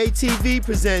 NBA TV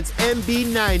presents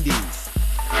NB90's.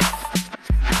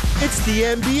 It's the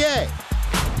NBA.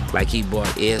 Like he bought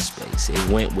airspace. It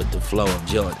went with the flow of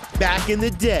Jordan. Back in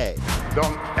the day.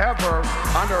 Don't ever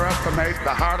underestimate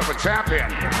the heart of a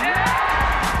champion.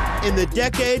 In the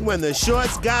decade when the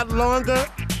shorts got longer,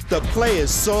 the players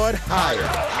soared higher.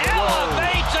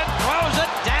 Elevates and throws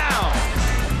it down.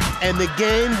 And the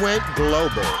game went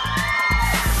global.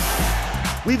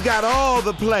 We've got all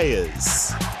the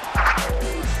players.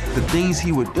 The things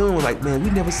he was doing, like, man,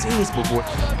 we've never seen this before.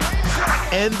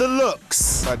 And the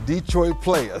looks. Detroit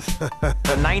players.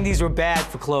 The 90s were bad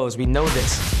for clothes, we know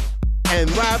this.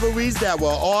 And rivalries that were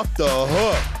off the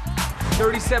hook.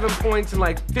 37 points in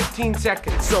like 15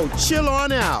 seconds. So chill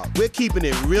on out. We're keeping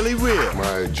it really real.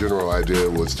 My general idea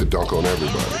was to dunk on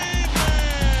everybody.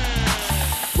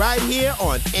 Right here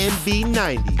on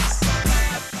NB90's.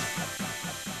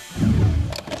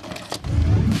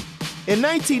 In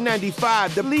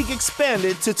 1995, the league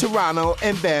expanded to Toronto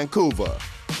and Vancouver.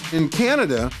 In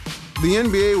Canada, the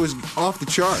NBA was off the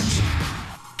charts.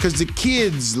 because the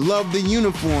kids loved the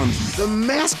uniforms. The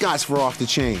mascots were off the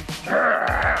chain.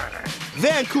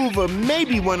 Vancouver may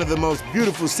be one of the most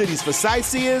beautiful cities for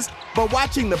sightseers, but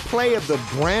watching the play of the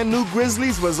brand new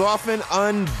Grizzlies was often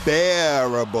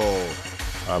unbearable.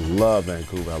 I love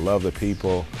Vancouver. I love the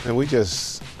people. And we were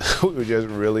just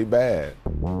really bad.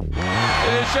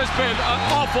 It's just been an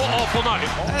awful, awful night.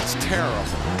 That's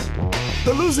terrible.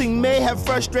 The losing may have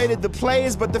frustrated the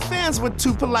players, but the fans were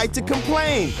too polite to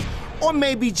complain. Or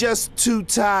maybe just too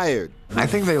tired. I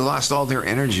think they lost all their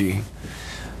energy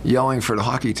yelling for the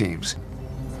hockey teams.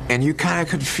 And you kind of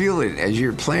could feel it as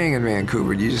you're playing in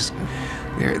Vancouver.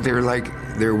 They're like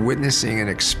they're witnessing an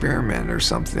experiment or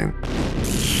something.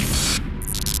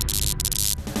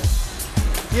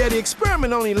 Yeah, the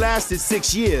experiment only lasted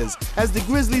 6 years as the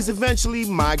Grizzlies eventually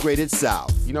migrated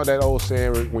south. You know that old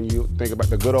saying when you think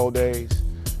about the good old days?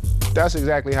 That's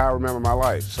exactly how I remember my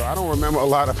life. So I don't remember a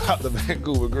lot about the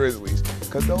Vancouver Grizzlies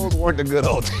because those weren't the good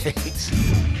old days.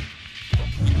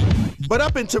 But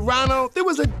up in Toronto, there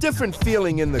was a different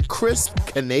feeling in the crisp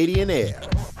Canadian air.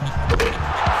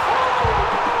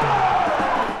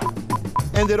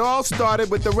 And it all started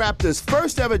with the Raptors'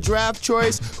 first ever draft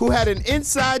choice who had an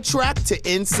inside track to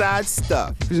inside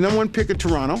stuff. He's the #1 pick of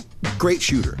Toronto. Great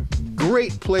shooter.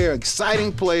 Great player,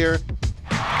 exciting player.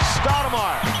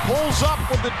 Stoudemire pulls up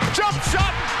with the jump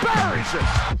shot and buries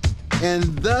it. And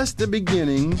thus the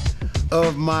beginning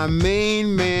of my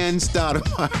main man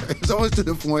Stoudemire. It's almost to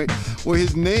the point where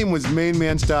his name was Main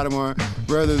Man Stoudemire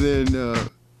rather than,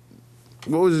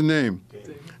 what was his name?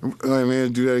 Oh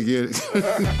man, do that again.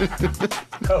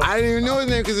 I didn't even know his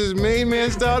name because it's Main Man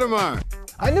Stoudemire.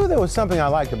 I knew there was something I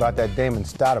liked about that Damon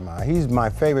Stoudemire. He's my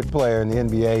favorite player in the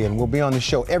NBA and will be on the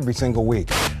show every single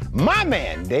week. My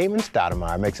man, Damon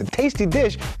Stoudemire, makes a tasty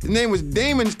dish. His name was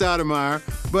Damon Stoudemire,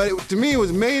 but to me it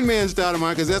was Main Man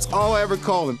Stoudemire because that's all I ever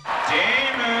called him.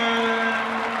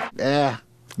 Damon! Yeah,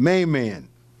 Main Man.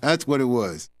 That's what it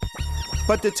was.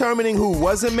 But determining who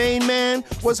was a main man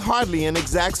was hardly an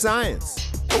exact science.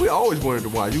 We always wanted to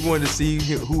watch. We wanted to see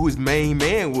who his main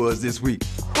man was this week.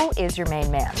 Who is your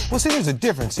main man? Well, see, there's a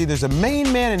difference. See, there's a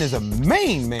main man and there's a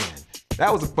main man.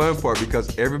 That was the fun part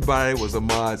because everybody was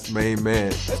Ahmad's main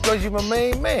man. That's because you're my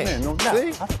main man. No doubt.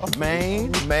 See?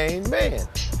 Main man.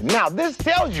 Now, this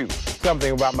tells you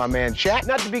something about my man Shaq,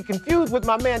 not to be confused with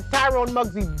my man Tyrone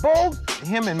Muggsy Bogues,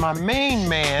 him and my main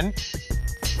man,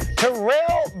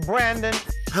 Terrell Brandon.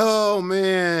 Oh,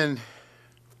 man.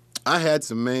 I had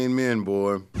some main men,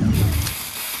 boy.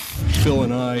 Phil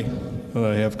and I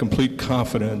have complete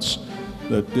confidence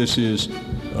that this is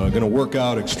going to work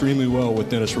out extremely well with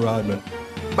Dennis Rodman.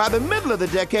 By the middle of the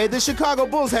decade, the Chicago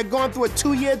Bulls had gone through a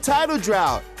 2-year title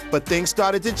drought. But things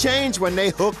started to change when they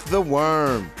hooked the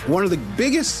worm. One of the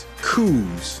biggest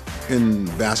coups in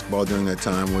basketball during that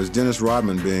time was Dennis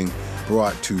Rodman being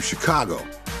brought to Chicago.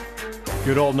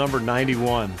 Good old number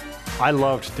 91. I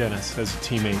loved Dennis as a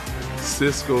teammate.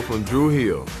 Cisco from Drew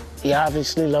Hill. He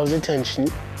obviously loves attention,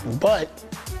 but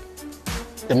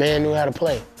the man knew how to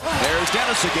play. There's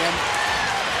Dennis again.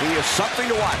 He is something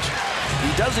to watch.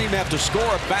 He doesn't even have to score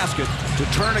a basket to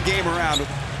turn a game around.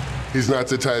 He's not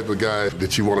the type of guy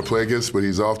that you want to play against, but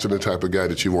he's often the type of guy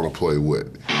that you want to play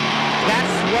with.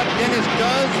 That's what Dennis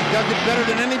does. He does it better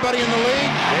than anybody in the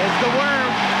league. There's the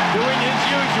worm doing his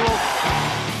usual.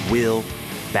 Will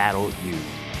battle you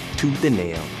tooth and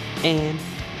nail and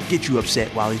get you upset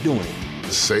while he's doing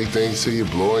it. Say things to you,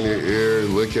 blow in your ear,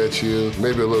 look at you,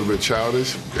 maybe a little bit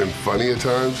childish and funny at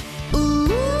times.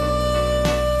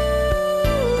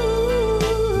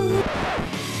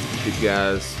 Get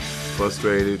guys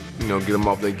frustrated, get them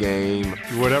off their game.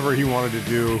 Whatever he wanted to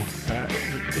do,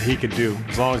 he could do,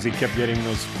 as long as he kept getting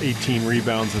those 18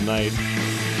 rebounds a night.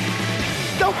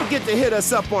 Don't forget to hit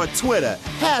us up on Twitter,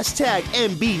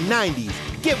 #NB90's.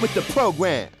 Get with the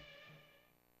program.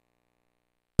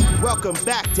 Welcome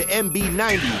back to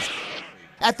NB90's.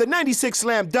 At the 96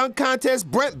 Slam Dunk Contest,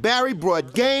 Brent Barry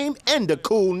brought game and a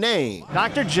cool name.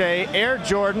 Dr. J, Air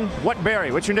Jordan, what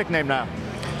Barry? What's your nickname now?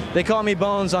 They call me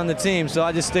Bones on the team, so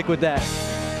I just stick with that.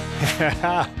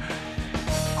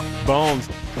 Bones.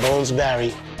 Bones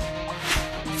Barry.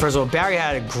 First of all, Barry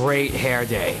had a great hair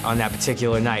day on that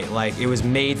particular night. Like, it was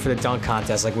made for the dunk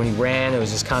contest. Like, when he ran, it was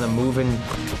just kind of moving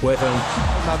with him.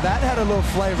 Now, that had a little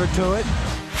flavor to it.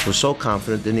 Was so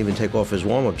confident, didn't even take off his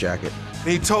warm-up jacket.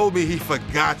 He told me he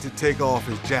forgot to take off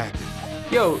his jacket.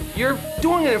 Yo, you're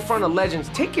doing it in front of legends.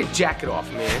 Take your jacket off,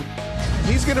 man.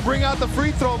 He's going to bring out the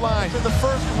free throw line. In the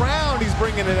first round, he's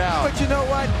bringing it out. But you know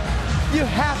what? You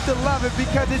have to love it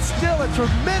because it's still a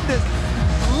tremendous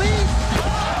lead.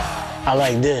 I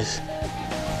like this.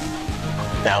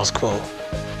 That was cool.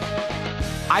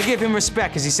 I give him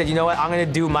respect because he said, you know what, I'm gonna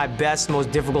do my best,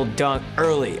 most difficult dunk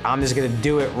early. I'm just gonna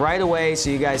do it right away so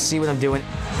you guys see what I'm doing.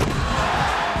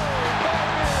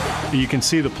 You can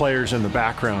see the players in the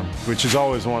background, which is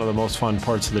always one of the most fun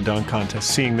parts of the dunk contest,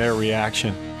 seeing their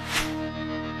reaction.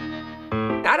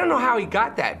 I don't know how he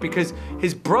got that because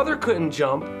his brother couldn't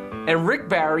jump and Rick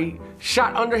Barry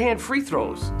shot underhand free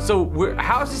throws. So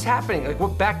how is this happening? Like,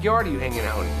 what backyard are you hanging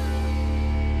out in?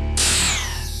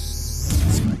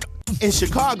 In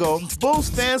Chicago, Bulls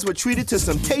fans were treated to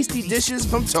some tasty dishes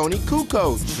from Tony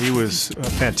Kukoc. He was a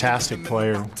fantastic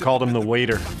player. Called him the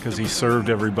waiter because he served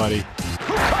everybody.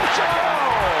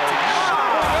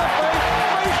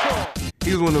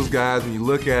 He was one of those guys, when you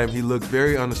look at him, he looked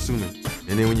very unassuming.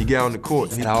 And then when you get on the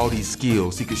court, he had all these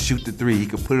skills. He could shoot the three, he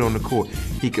could put it on the court,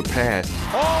 he could pass.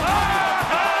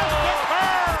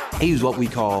 He was what we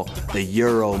call the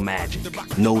Euro magic.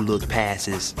 No-look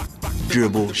passes,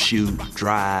 dribble, shoot,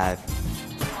 drive.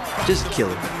 Just kill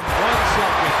it. 1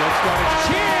 second, that's got his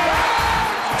chin!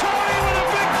 Tony with a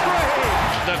big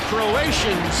three! The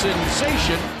Croatian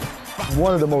sensation.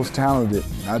 One of the most talented,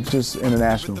 not just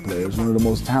international players, one of the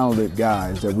most talented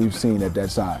guys that we've seen at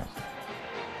that size.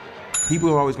 People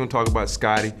are always going to talk about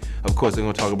Scotty. Of course, they're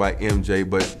going to talk about MJ,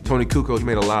 but Tony Kukoc, he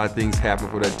made a lot of things happen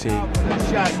for that team.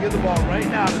 Shot, give the ball right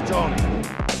now to Tony.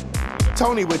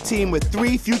 Tony would team with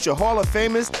 3 future Hall of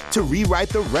Famers to rewrite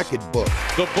the record book.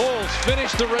 The Bulls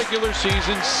finished the regular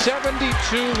season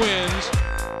 72 wins.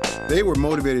 They were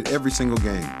motivated every single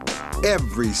game.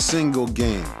 Every single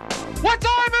game. What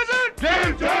time is it?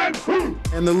 Game time!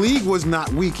 And the league was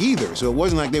not weak either, so it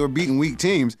wasn't like they were beating weak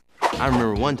teams. I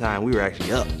remember one time we were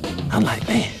actually up. I'm like,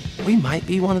 man, we might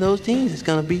be one of those teams that's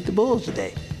gonna beat the Bulls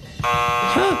today.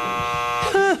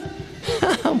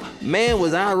 Man,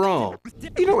 was I wrong.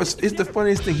 You know, it's the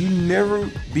funniest thing. You never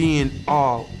be in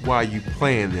awe while you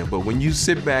playing them, but when you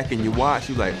sit back and you watch,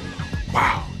 you're like,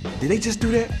 wow, did they just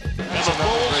do that? And the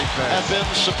Bulls have been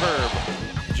superb.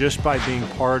 Just by being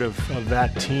part of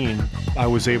that team, I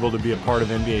was able to be a part of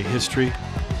NBA history.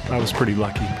 I was pretty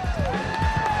lucky.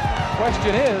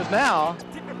 Question is now,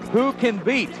 who can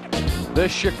beat the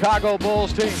Chicago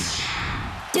Bulls team?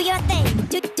 Do your thing.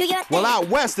 Do your thing. Well, out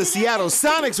west, the Seattle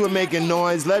Sonics were making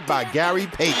noise, led by Gary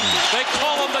Payton. They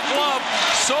call him the glove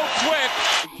so quick.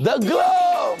 The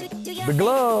glove! The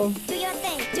glove. Do your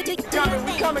thing.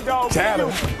 We coming, dog.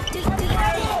 Tattle.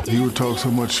 He would talk so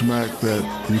much smack that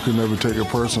you could never take it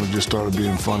personal. It just started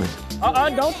being funny.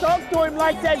 Don't talk to him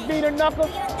like that, Beater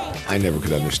Knuckles. I never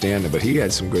could understand it, but he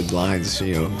had some good lines,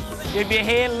 you know. If your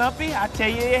head lumpy, I tell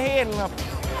you your head lumpy.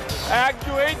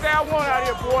 You ain't that one out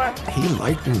here, boy. He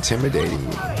liked intimidating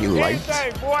you. He liked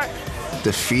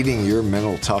defeating your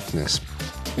mental toughness.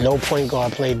 No point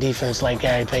guard played defense like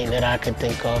Gary Payton that I could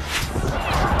think of.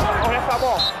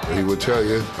 He would tell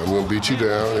you, I'm going to beat you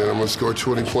down and I'm going to score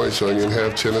 20 points on you and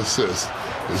have 10 assists.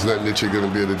 There's nothing that you're going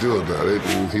to be able to do about it.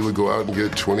 And he would go out and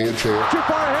get 20 and 10. Too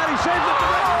far ahead, he saves it.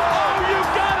 Oh, you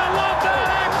gotta love that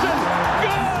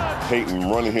action. Good. Payton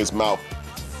running his mouth,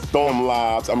 throwing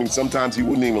lobs. I mean, sometimes he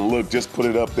wouldn't even look, just put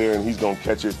it up there and he's going to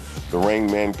catch it. The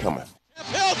rain man coming.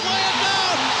 Hill's laying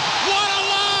down. What a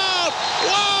lob.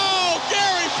 Whoa,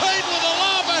 Gary Payton with a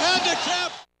lob ahead to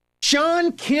Kemp.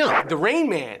 Sean Kemp, the Rain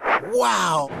Man.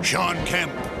 Wow. Sean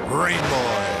Kemp, Rain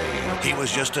Boy. He was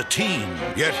just a teen,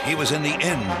 yet he was in the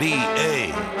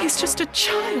NBA. He's just a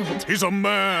child. He's a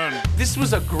man. This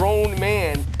was a grown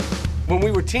man when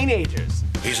we were teenagers.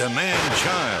 He's a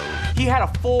man-child. He had a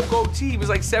full goatee. He was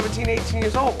like 17, 18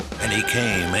 years old. And he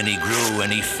came, and he grew,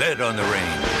 and he fed on the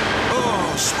rain.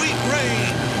 Oh, sweet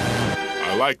rain.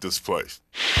 I like this place.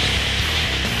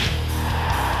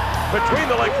 Between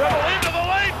the legs, dribble into the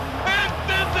lane, and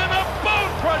this in a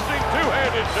bone-crushing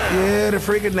two-handed save. Yeah, the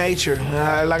freak of nature.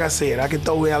 Like I said, I can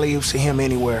throw alley-oops to him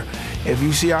anywhere. If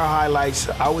you see our highlights,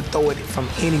 I would throw it from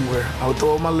anywhere. I would throw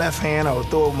it with my left hand, I would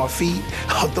throw it with my feet,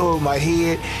 I would throw it with my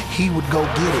head. He would go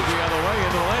get it. The other way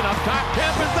into the lane, up top,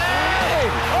 Kemp is there!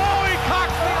 Oh, he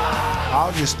cocks the eye!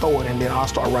 I'll just throw it and then I'll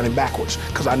start running backwards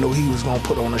because I knew he was going to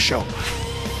put on a show.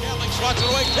 Gambling swats it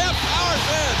away, Kemp powers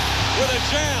in with a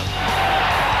jam.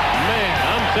 Man,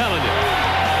 I'm telling you,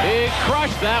 he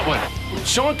crushed that one.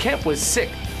 Sean Kemp was sick.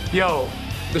 Yo,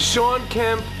 the Sean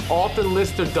Kemp, Alton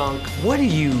Lister dunk. What are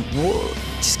you?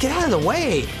 Just get out of the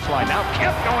way. Slide now,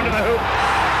 Kemp going to the hoop.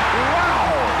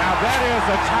 Wow! Now that is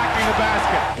attacking the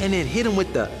basket. And then hit him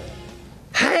with the,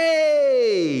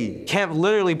 hey! Kemp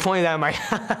literally pointed at my,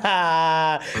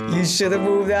 you should have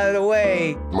moved out of the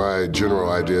way. My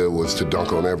general idea was to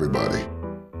dunk on everybody.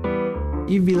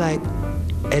 You'd be like,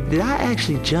 did I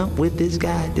actually jump with this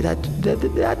guy? Did I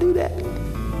do that?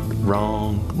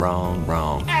 Wrong, wrong,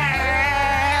 wrong.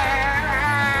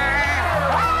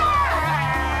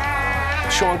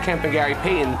 Sean Kemp and Gary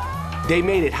Payton, they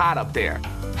made it hot up there.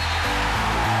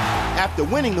 After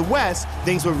winning the West,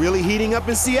 things were really heating up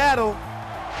in Seattle.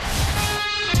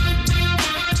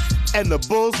 And the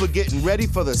Bulls were getting ready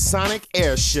for the Sonic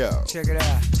Air Show. Check it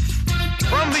out.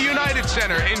 From the United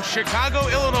Center in Chicago,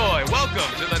 Illinois, welcome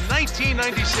to the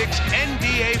 1996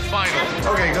 NBA Finals.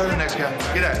 Okay, go to the next guy.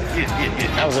 Get out.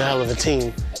 That was a hell of a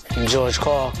team. And George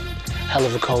Karl, hell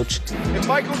of a coach. If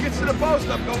Michael gets to the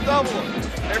post-up, go double him.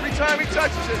 Every time he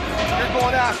touches it, you're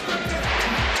going after him.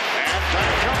 And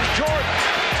back comes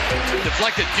Jordan.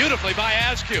 Deflected beautifully by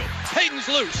Askew. Payton's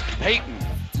loose. Payton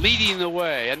leading the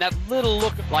way. And that little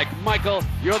look like, Michael,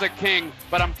 you're the king,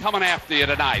 but I'm coming after you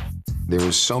tonight. There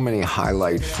was so many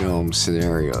highlight film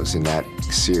scenarios in that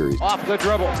series. Off the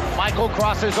dribble. Michael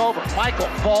crosses over. Michael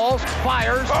falls,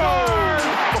 fires.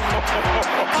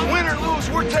 Win or lose,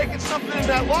 we're taking something in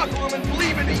that locker room and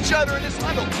believe in each other in this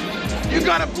huddle. You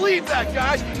gotta believe that,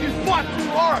 guys. You fought too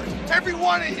hard. Every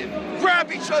one of you.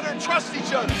 Grab each other and trust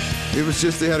each other. It was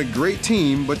just they had a great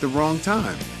team, but the wrong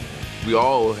time. We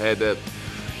all had that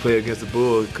play against the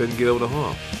Bulls, couldn't get over the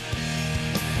hump.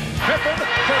 Pippen to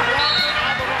Watson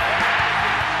on the right.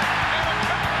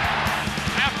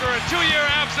 After a 2-year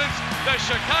absence, the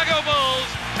Chicago Bulls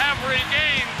have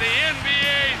regained the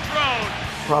NBA throne.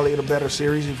 Probably the better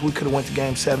series if we could have went to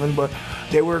Game 7, but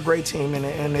they were a great team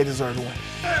and they deserved to win.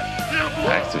 I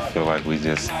actually feel like we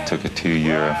just took a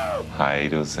 2-year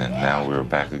hiatus and now we're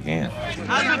back again.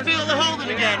 How's it feel to hold it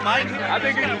again, Mike? I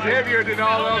think it was heavier than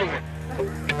all the other ones.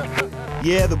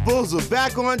 Yeah, the Bulls were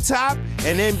back on top,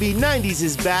 and NB90's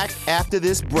is back after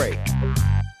this break.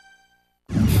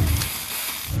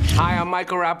 Hi, I'm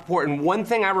Michael Rappaport, and one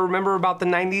thing I remember about the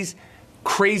 90s,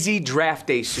 crazy draft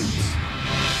day suits.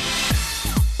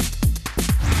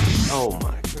 Oh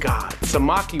my God,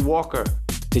 Samaki Walker.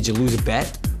 Did you lose a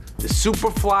bet? The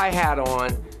Superfly hat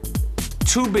on,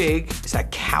 too big. Is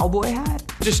that cowboy hat?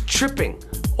 Just tripping,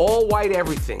 all white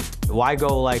everything. Why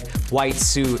go like white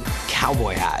suit,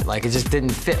 cowboy hat? Like it just didn't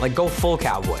fit, like go full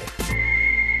cowboy.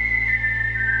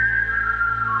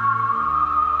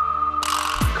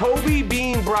 Kobe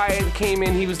Bean Bryant came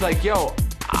in, he was like, yo,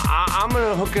 I'm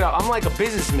gonna hook it up. I'm like a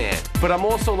businessman, but I'm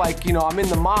also like, you know, I'm in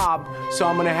the mob, so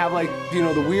I'm gonna have like, you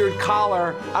know, the weird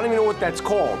collar. I don't even know what that's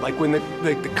called. Like when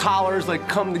the collars like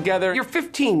come together. You're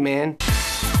 15, man.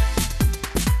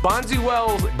 Bonzi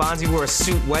Wells. Bonzi wore a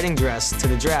suit wedding dress to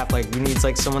the draft. Like he needs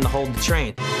like someone to hold the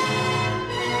train.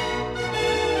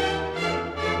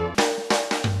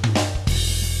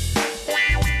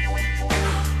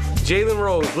 Jalen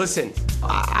Rose, listen.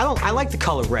 I like the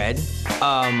color red,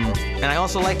 and I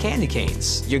also like candy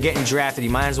canes. You're getting drafted,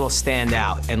 you might as well stand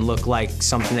out and look like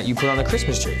something that you put on the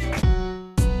Christmas tree.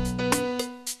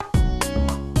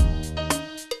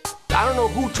 I don't know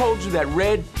who told you that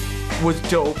red was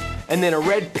dope and then a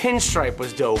red pinstripe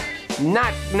was dope.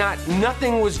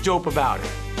 Nothing was dope about it.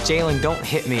 Jalen, don't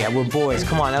hit me. We're boys.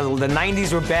 Come on, the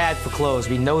 90s were bad for clothes.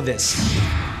 We know this.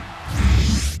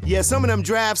 Yeah, some of them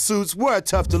draft suits were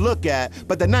tough to look at,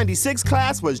 but the 96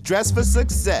 class was dressed for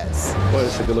success. Boy,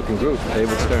 it's a good-looking group.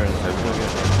 David Stern.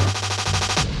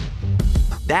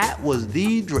 That was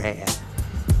the draft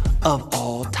of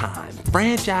all time.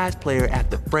 Franchise player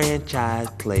after franchise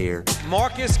player.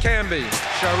 Marcus Camby,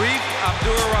 Sharif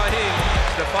Abdur-Rahim,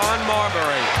 Stephon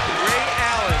Marbury, Ray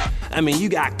Allen. I mean, you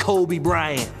got Kobe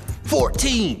Bryant,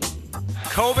 14.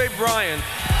 Kobe Bryant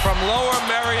from Lower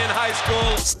Merion High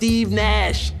School. Steve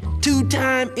Nash,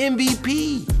 2-time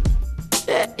MVP.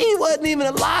 He wasn't even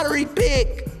a lottery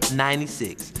pick.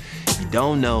 96. You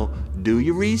don't know, do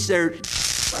your research.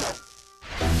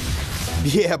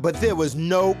 Yeah, but there was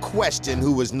no question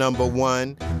who was number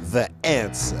one. The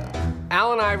answer.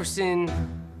 Allen Iverson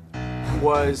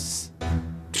was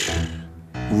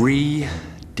ridiculous.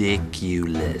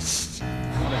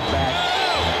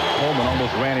 Coleman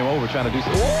almost ran him over trying to do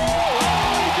something.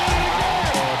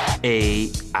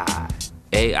 AI.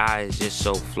 AI is just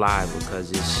so fly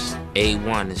because it's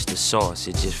A1, it's the sauce.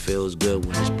 It just feels good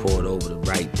when it's poured over the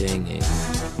right thing, and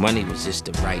money was just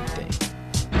the right thing.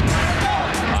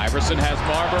 Iverson has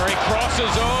Marbury,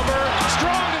 crosses over,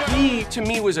 strong to the... He, to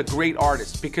me, was a great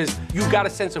artist because you got a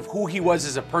sense of who he was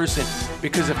as a person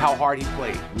because of how hard he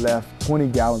played. Left 20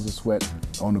 gallons of sweat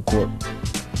on the court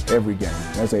every game.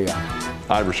 That's AI.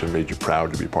 Iverson made you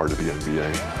proud to be part of the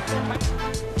NBA.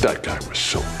 That guy was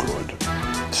so good,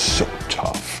 so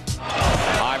tough.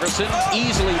 Iverson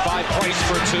easily by Price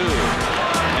for two.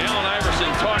 Allen Iverson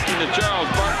talking to Charles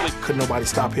Barkley. Couldn't nobody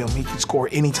stop him. He could score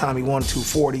anytime he wanted to,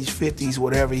 40s, 50s,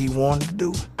 whatever he wanted to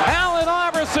do. Allen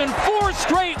Iverson, 4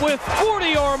 straight with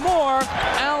 40 or more.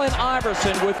 Allen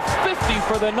Iverson with 50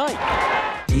 for the night.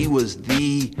 He was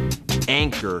the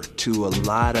anchor to a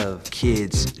lot of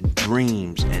kids'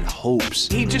 dreams and hopes.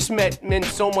 He just meant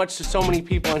so much to so many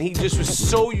people, and he just was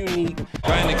so unique.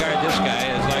 Trying to guard this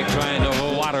guy is like trying to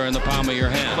hold water in the palm of your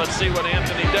hand. Let's see what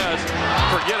Anthony does.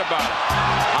 Forget about it.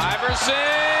 Iverson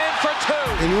for two.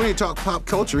 And when you talk pop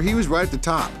culture, he was right at the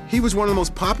top. He was one of the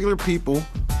most popular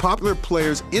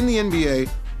players in the NBA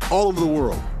all over the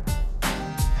world.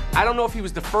 I don't know if he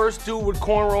was the first dude with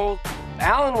cornrows.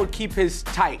 Allen would keep his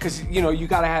tight, because, you know, you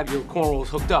got to have your cornrows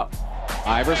hooked up.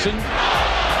 Iverson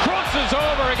crosses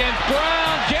over against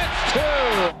Brown, gets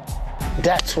two.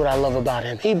 That's what I love about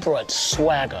him. He brought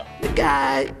swagger. The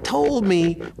guy told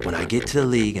me, when I get to the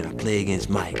league and I play against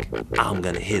Mike, I'm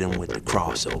gonna hit him with the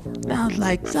crossover. And I was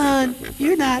like, son,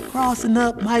 you're not crossing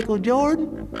up Michael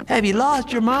Jordan. Have you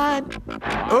lost your mind?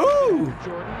 Ooh!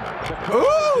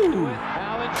 Ooh!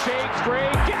 Allen shakes, Gray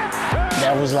gets two.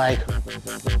 That was like,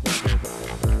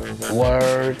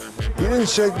 word. He didn't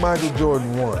shake Michael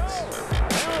Jordan once.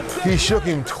 He shook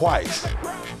him twice.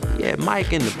 Yeah,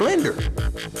 Mike in the blender.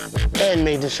 And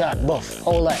made the shot, buff,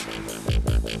 whole lot.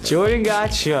 Jordan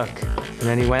got shook, and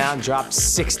then he went out and dropped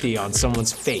 60 on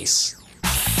someone's face.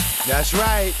 That's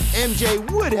right, MJ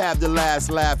would have the last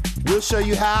laugh. We'll show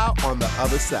you how on the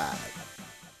other side.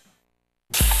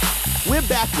 We're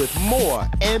back with more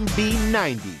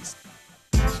NB90's.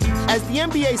 As the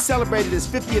NBA celebrated its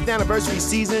 50th anniversary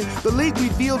season, the league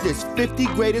revealed its 50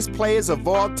 greatest players of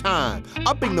all time,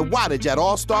 upping the wattage at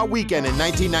All-Star Weekend in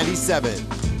 1997.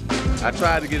 I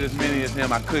tried to get as many as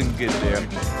him. I couldn't get there.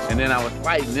 And then I was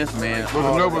fighting this man. It was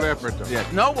a noble effort, though. Yeah,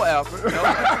 noble effort.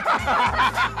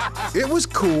 It was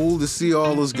cool to see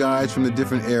all those guys from the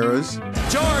different eras.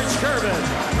 George Gervin,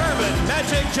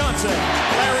 Magic Johnson,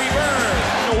 Larry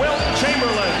Bird, Wilt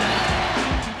Chamberlain.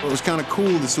 It was kind of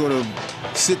cool to sort of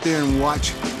sit there and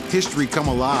watch history come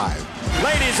alive.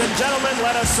 Ladies and gentlemen,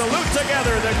 let us salute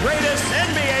together the greatest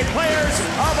NBA players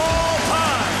of all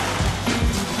time.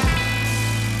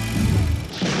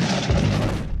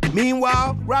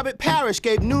 Meanwhile, Robert Parrish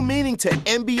gave new meaning to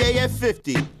NBA at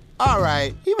 50. All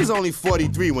right, he was only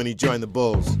 43 when he joined the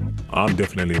Bulls. I'm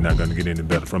definitely not going to get any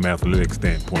better from an athletic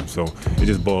standpoint, so it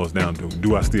just boils down to,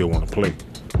 do I still want to play?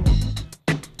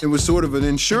 It was sort of an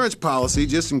insurance policy,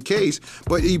 just in case,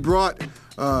 but he brought,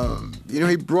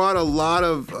 he brought a lot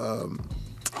of,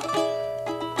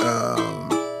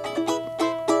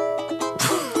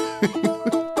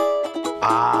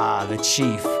 the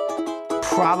Chief.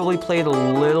 Probably played a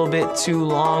little bit too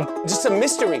long. Just a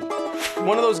mystery.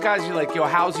 One of those guys you're like, yo,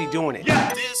 how's he doing it?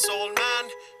 Yeah. This old man,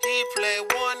 he play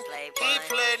one, he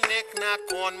play knick-knack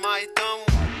on my thumb.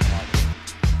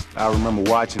 I remember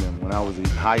watching him when I was in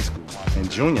high school, in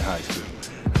junior high school.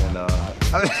 And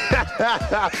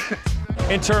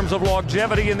In terms of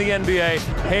longevity in the NBA,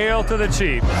 hail to the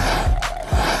Chief.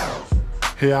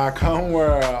 Here I come,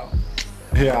 world.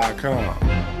 Here I come.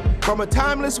 From a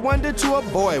timeless wonder to a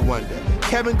boy wonder,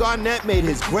 Kevin Garnett made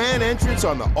his grand entrance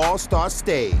on the All-Star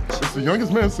stage. It's the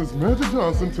youngest man since Magic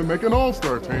Johnson to make an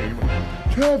All-Star team,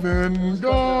 Kevin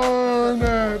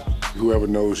Garnett. Whoever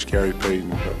knows Scary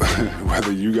Payton,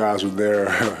 whether you guys were there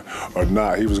or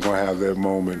not, he was going to have that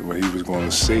moment when he was going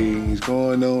to sing. He's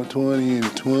going on 20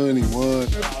 and 21.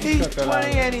 He's 20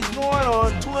 and he's going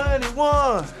on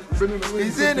 21.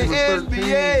 He's in the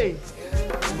NBA.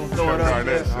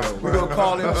 We're gonna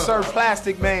call him Sir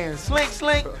Plastic Man. Slink,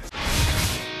 slink.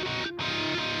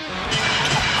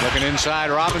 Looking inside,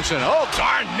 Robinson. Oh,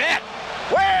 Garnett!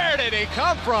 Where did he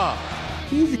come from?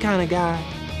 He's the kind of guy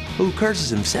who curses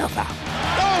himself out.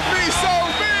 Don't be so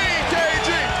mean, KG!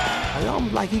 It's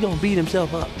almost like he's gonna beat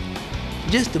himself up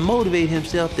just to motivate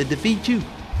himself to defeat you.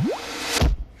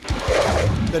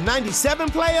 The 97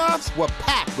 playoffs were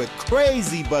packed with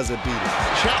crazy buzzer beaters.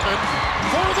 Chapman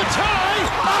for the tie!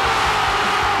 Oh!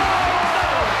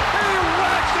 He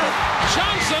whacked it!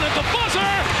 Johnson at the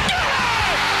buzzer!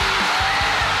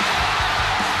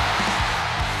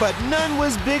 But none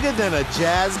was bigger than a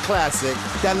Jazz classic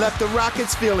that left the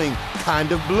Rockets feeling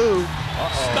kind of blue.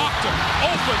 Stockton,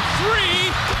 open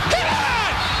three! Hit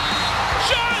it!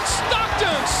 John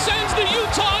Stockton sends the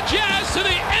Utah Jazz to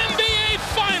the NBA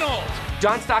Finals!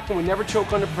 John Stockton would never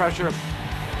choke under pressure,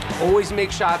 always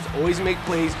make shots, always make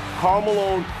plays. Karl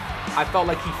Malone, I felt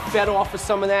like he fed off of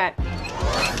some of that.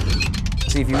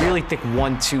 See, if you really think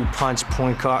 1-2 punch,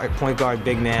 point guard,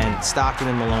 big man, Stockton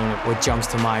and Malone, what jumps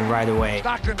to mind right away.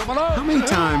 Stockton to Malone. How many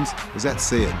times was that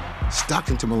said?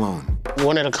 Stockton to Malone.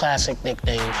 One of the classic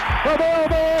nicknames.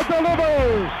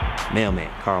 Mailman,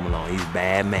 Karl Malone, he's a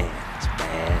bad man. He's a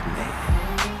bad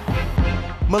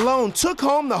man. Malone took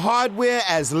home the hardware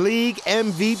as league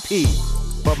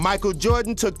MVP, but Michael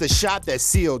Jordan took the shot that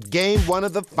sealed Game 1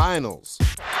 of the finals.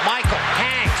 Michael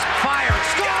hangs, fires,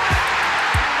 scores!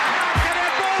 And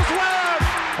it goes well!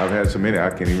 I've had so many I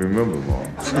can't even remember them all.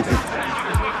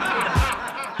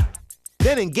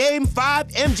 Then in Game 5,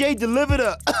 MJ delivered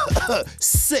a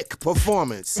sick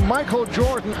performance. Michael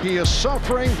Jordan, he is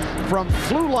suffering from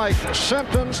flu-like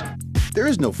symptoms. There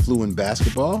is no flu in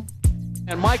basketball.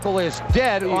 And Michael is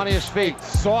dead on his feet.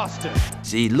 Exhausted.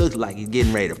 See, he looks like he's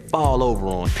getting ready to fall over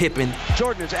on Pippen.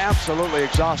 Jordan is absolutely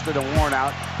exhausted and worn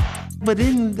out. But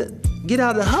then get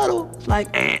out of the huddle, it's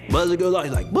like, buzzer goes off,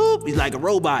 he's like, boop, he's like a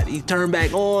robot. He's turned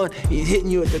back on, he's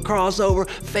hitting you at the crossover,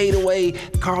 fade away,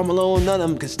 Karl Malone, none of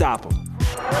them can stop him.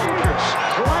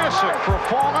 Classic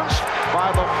performance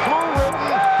by the flu-ridden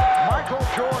Michael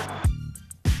Jordan.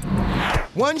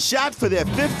 One shot for their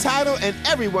 5th title, and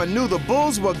everyone knew the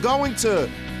Bulls were going to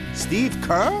Steve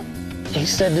Kerr? He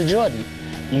said to Jordan,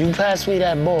 you pass me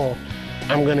that ball,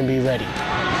 I'm gonna be ready.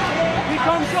 He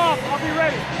comes off, I'll be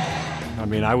ready. I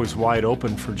mean, I was wide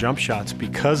open for jump shots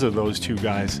because of those two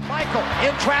guys. Michael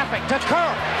in traffic to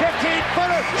Kerr,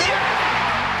 15-footer.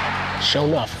 Sure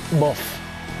enough, boof,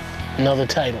 another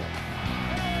title.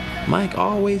 Mike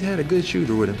always had a good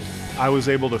shooter with him. I was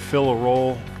able to fill a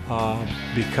role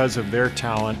because of their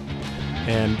talent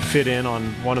and fit in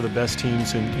on one of the best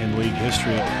teams in league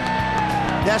history.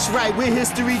 That's right, we're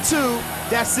history too.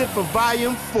 That's it for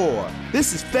Volume 4.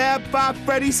 This is Fab Five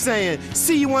Freddy saying,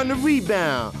 see you on the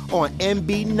rebound on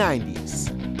NB90's.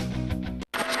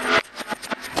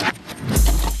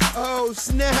 Oh,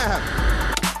 snap.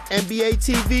 NBA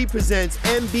TV presents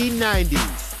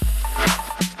NB90's.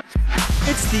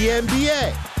 It's the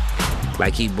NBA.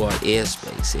 Like he bought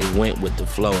airspace. It went with the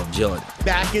flow of Jordan.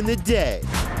 Back in the day.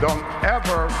 Don't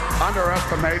ever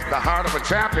underestimate the heart of a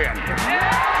champion.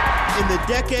 In the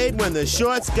decade when the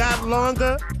shorts got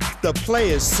longer, the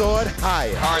players soared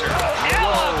higher.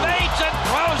 Elevates and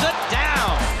throws it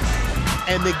down.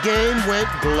 And the game went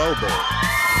global.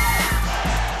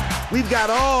 We've got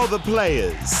all the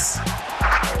players.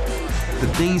 The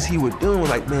things he was doing was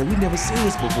like, man, we've never seen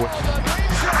this before.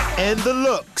 And the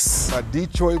looks.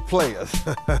 Detroit players.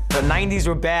 The 90s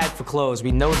were bad for clothes,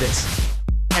 we know this.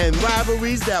 And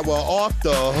rivalries that were off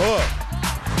the hook.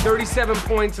 37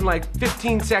 points in like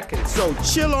 15 seconds. So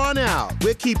chill on out.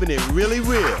 We're keeping it really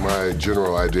real. My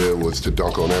general idea was to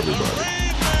dunk on everybody.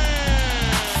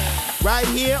 Right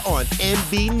here on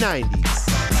NB90's.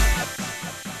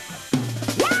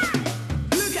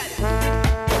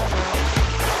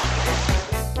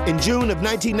 In June of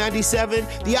 1997,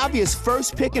 the obvious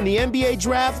first pick in the NBA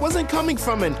draft wasn't coming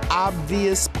from an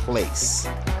obvious place.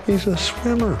 He's a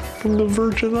swimmer from the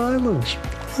Virgin Islands.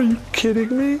 Are you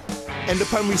kidding me? And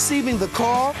upon receiving the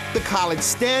call, the college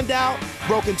standout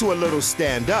broke into a little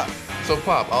stand-up. So,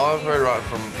 Pop, all I've heard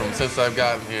from since I've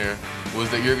gotten here was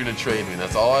that you're going to trade me.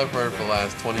 That's all I've heard for the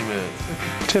last 20 minutes.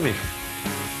 Timmy.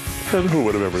 And who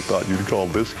would have ever thought you'd call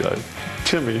this guy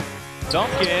Timmy?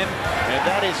 Duncan, and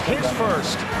that is his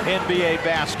first NBA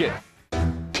basket.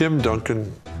 Tim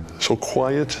Duncan, so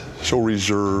quiet, so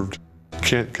reserved,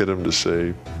 can't get him to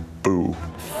say boo.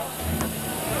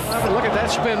 Look at that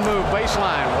spin move,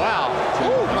 baseline, wow.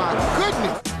 Oh my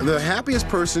goodness. The happiest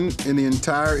person in the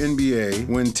entire NBA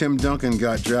when Tim Duncan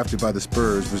got drafted by the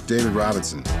Spurs was David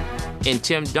Robinson. And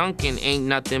Tim Duncan ain't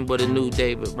nothing but a new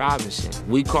David Robinson.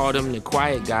 We call them the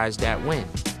quiet guys that win.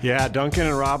 Yeah, Duncan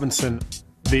and Robinson,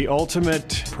 the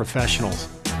ultimate professionals.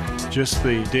 Just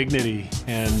the dignity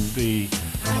and the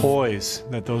poise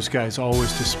that those guys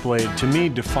always displayed, to me,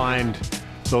 defined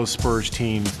those Spurs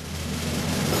teams.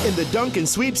 In the Duncan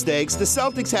sweepstakes, the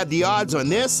Celtics had the odds on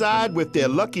their side with their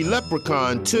lucky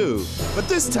leprechaun, too. But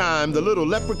this time, the little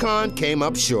leprechaun came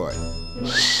up short.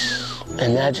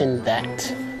 Imagine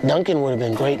that. Duncan would have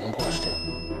been great in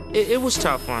Boston. It was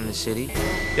tough on the city.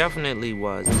 Definitely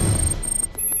was.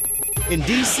 In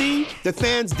D.C., the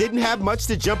fans didn't have much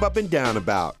to jump up and down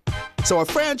about. So a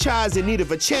franchise in need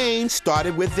of a change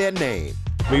started with their name.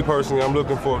 Me personally, I'm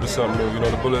looking forward to something new. You know,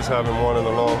 the Bullets haven't won in a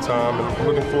long time, and I'm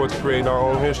looking forward to creating our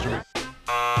own history.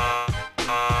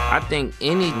 I think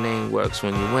any name works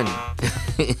when you're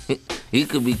winning. You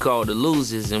could be called the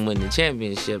losers and win the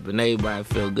championship, and everybody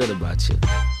feel good about you.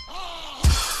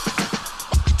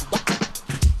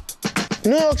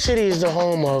 New York City is the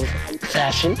home of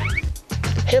fashion,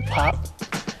 hip-hop,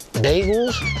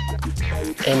 bagels,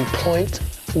 and point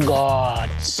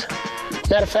guards.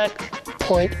 Matter of fact,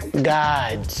 point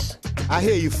guards. I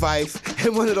hear you, Fife.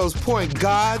 And one of those point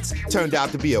guards turned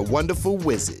out to be a wonderful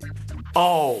wizard.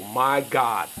 Oh, my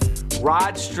God.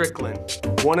 Rod Strickland,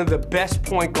 one of the best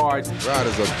point guards. Rod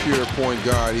is a pure point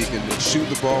guard. He can shoot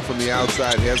the ball from the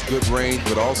outside, has good range,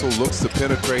 but also looks to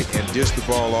penetrate and dish the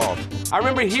ball off. I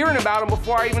remember hearing about him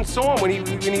before I even saw him when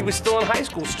he was still in high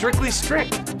school. Strictly Strick.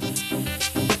 Bring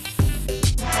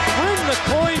the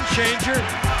coin changer.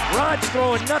 Rod's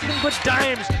throwing nothing but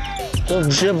dimes. He'll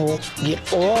dribble,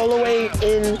 get all the way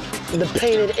in the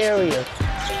painted area,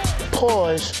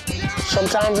 pause,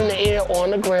 sometimes in the air or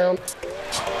on the ground,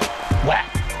 whack,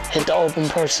 hit the open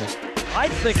person. I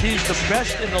think he's the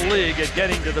best in the league at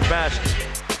getting to the basket.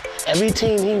 Every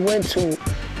team he went to,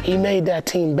 he made that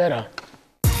team better.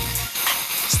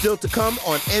 Still to come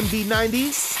on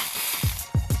NB90's.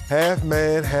 Half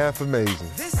man, half amazing.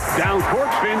 Down court,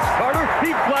 Vince Carter,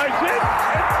 he flies in.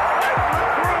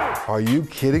 Are you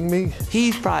kidding me?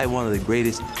 He's probably one of the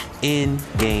greatest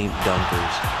in-game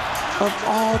dunkers of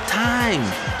all time.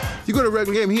 You go to a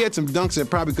regular game, he had some dunks that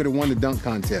probably could have won the dunk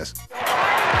contest.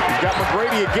 He's got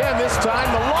McGrady again this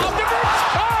time. The lob to Vince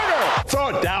Carter. Throw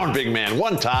it down, big man,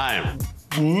 one time.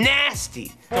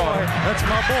 Nasty. Boy, that's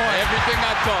my boy. Everything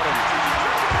I taught him.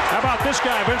 How about this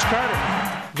guy, Vince Carter?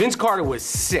 Vince Carter was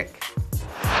sick.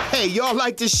 Hey, y'all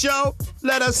like the show?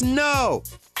 Let us know.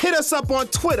 Hit us up on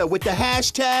Twitter with the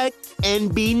hashtag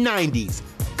NB90's.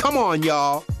 Come on,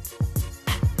 y'all.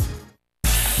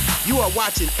 You are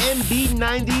watching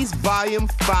NB90's Volume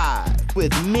 5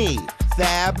 with me,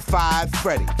 Fab 5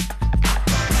 Freddy.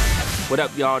 What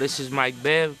up, y'all? This is Mike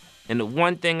Bev. And the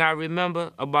one thing I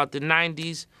remember about the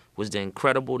 90s was the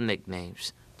incredible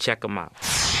nicknames. Check them out.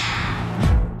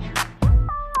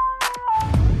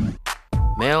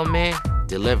 Mailman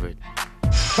delivered.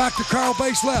 Back to Carl,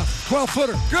 base left.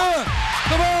 12-footer. Good.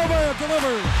 The mailman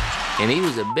delivered. And he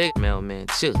was a big mailman,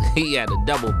 too. He had a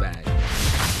double bag.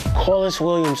 Corliss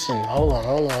Williamson. Hold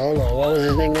on. What was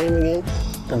his nickname again?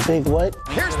 The Big what?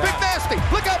 Here's Big Nasty.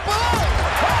 Look out below.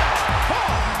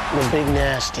 The Big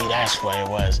Nasty, that's what it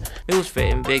was. It was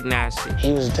fitting, Big Nasty.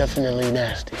 He was definitely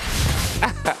nasty.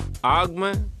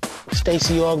 Augman?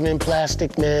 Stacey Augman,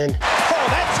 Plastic Man. Oh,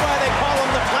 that's why they call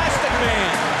him the Plastic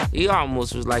Man. He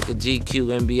almost was like a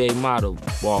GQ NBA model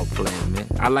ball player, man.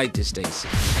 I like this Stacey.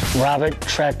 Robert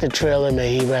Tractor Trailer,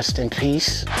 may he rest in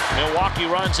peace. Milwaukee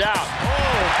runs out.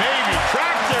 Oh, baby,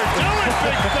 Tractor, do it,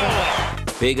 Big fella.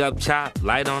 Big up chop,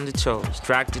 light on the toes.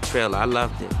 Tractor Trailer, I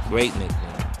loved it. Great nickname.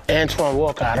 Antoine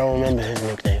Walker, I don't remember his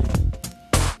nickname.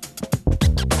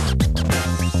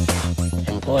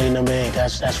 Employee number 8,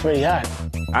 that's pretty hot.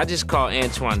 I just call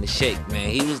Antoine the Shake, man.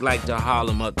 He was like the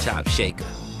Harlem up top shaker.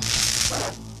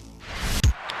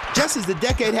 Just as the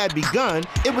decade had begun,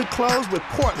 it would close with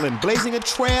Portland blazing a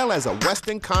trail as a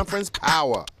Western Conference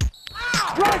power.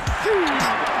 With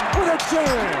a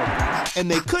jam.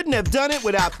 And they couldn't have done it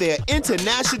without their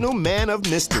international man of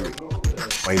mystery.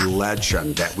 A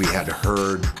legend that we had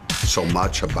heard so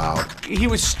much about. He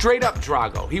was straight up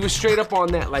Drago. He was straight up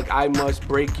on that, like, I must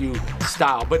break you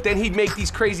style. But then he'd make these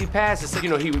crazy passes. So, you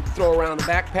know, he would throw around the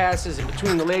back passes and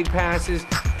between the leg passes.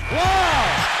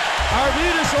 Wow!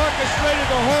 Arvidas orchestrated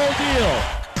the whole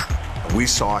deal. We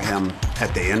saw him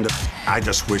at the end of, I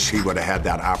just wish he would have had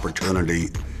that opportunity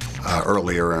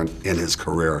earlier in his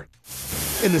career.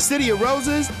 In the City of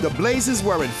Roses, the Blazers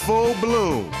were in full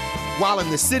bloom. While in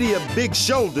the City of Big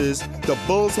Shoulders, the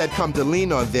Bulls had come to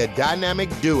lean on their dynamic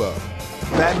duo.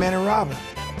 Batman and Robin.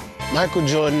 Michael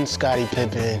Jordan, Scottie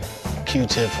Pippen,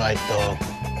 Q-Tip, Fight Dog.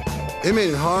 It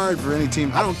made it hard for any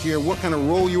team. I don't care what kind of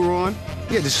role you were on,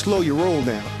 you had to slow your roll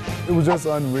down. It was just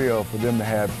unreal for them to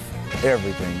have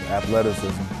everything,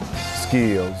 athleticism,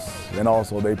 skills, and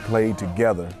also they played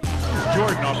together.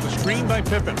 Jordan off the screen by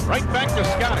Pippen. Right back to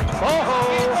Scottie.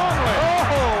 Oh!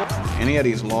 Any of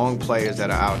these long players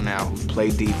that are out now who play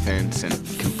defense and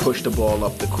can push the ball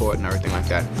up the court and everything like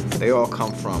that, they all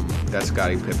come from that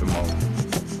Scottie Pippen mold.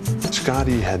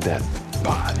 Scottie had that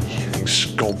body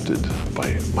sculpted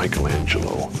by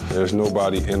Michelangelo. There's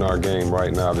nobody in our game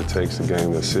right now that takes the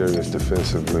game that's serious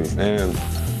defensively and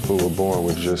who were born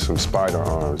with just some spider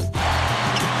arms.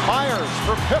 Myers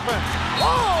for Pippen.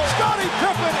 Oh, Scottie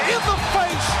Pippen in the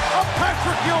face of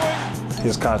Patrick Ewing.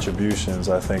 His contributions,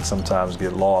 I think, sometimes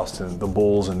get lost in the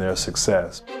Bulls and their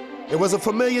success. It was a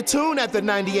familiar tune at the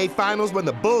 '98 finals when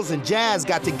the Bulls and Jazz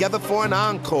got together for an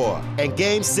encore, and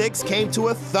Game 6 came to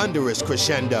a thunderous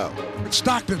crescendo.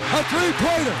 Stockton, a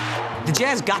three-pointer. The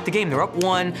Jazz got the game. They're up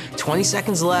 1, 20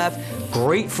 seconds left.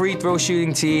 Great free throw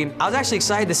shooting team. I was actually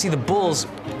excited to see the Bulls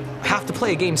have to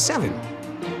play a Game 7.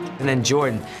 And then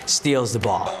Jordan steals the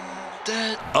ball.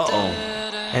 Uh-oh.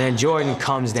 And then Jordan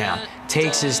comes down,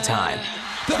 takes his time.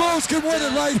 The Bulls can win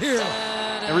it right here.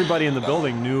 Everybody in the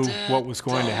building knew what was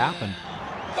going to happen.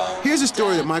 Here's a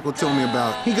story that Michael told me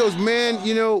about. He goes, man,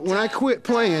 you know, when I quit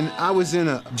playing, I was in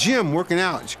a gym working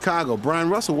out in Chicago. Brian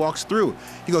Russell walks through.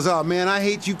 He goes, oh, man, I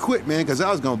hate you quit, man, because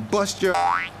I was going to bust your...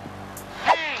 Hangs,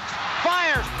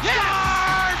 fires,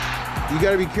 yes! You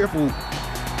got to be careful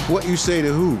what you say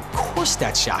to who. Of course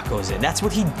that shot goes in. That's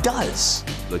what he does.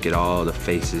 Look at all the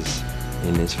faces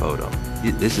in this photo.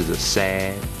 This is a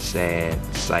sad, sad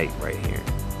sight right here.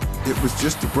 It was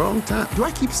just the wrong time. Do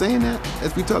I keep saying that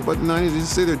as we talk about the 90s? Did you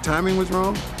say their timing was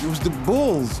wrong? It was the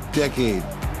Bulls' decade.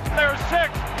 Their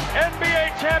sixth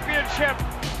NBA championship.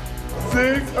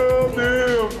 6 of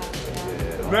them.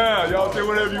 Now, y'all say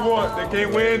whatever you want. They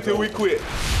can't win until we quit.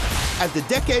 As the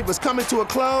decade was coming to a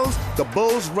close, the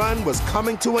Bulls' run was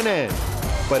coming to an end.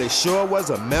 But it sure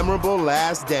was a memorable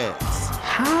last dance.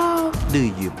 How do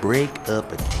you break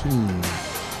up a team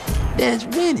that's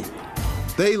winning?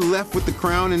 They left with the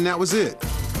crown and that was it.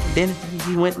 Then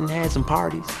he went and had some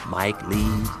parties. Mike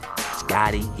leaves,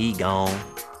 Scotty, he gone.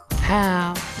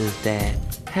 How does that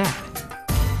happen?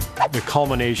 The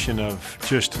culmination of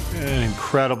just an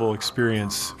incredible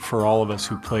experience for all of us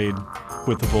who played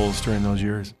with the Bulls during those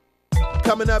years.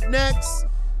 Coming up next,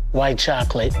 White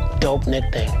chocolate, dope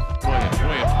nickname. Williams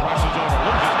crosses over,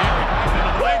 loses Henry, in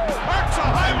the lane, parks a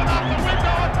high one off the window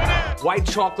up and in. White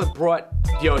chocolate brought,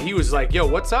 he was like, yo,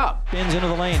 what's up? Spins into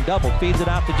the lane, double, feeds it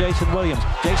out to Jason Williams.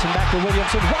 Jason back to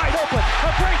Williamson, wide open.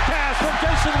 A great pass from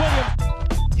Jason Williams.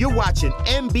 you're watching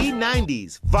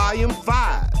NB90's Volume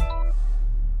 5.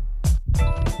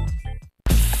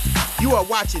 You are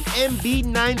watching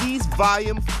NB90's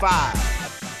Volume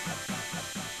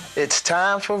 5. It's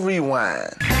time for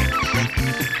Rewind.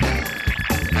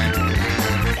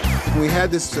 We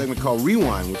had this segment called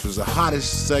Rewind, which was the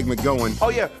hottest segment going. Oh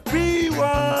yeah,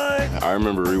 Rewind! I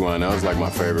remember Rewind. That was like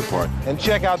my favorite part. And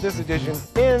check out this edition.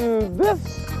 In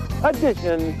this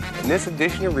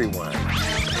edition of Rewind.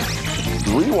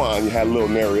 Rewind, you had a little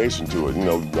narration to it. You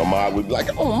know, Ahmad would be like,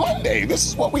 oh, Monday, this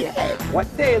is what we had.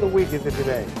 What day of the week is it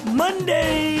today?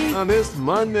 Monday! On this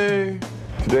Monday.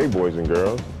 Today, boys and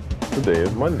girls, today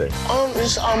is Monday.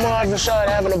 This is Ahmad Rashad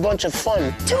having a bunch of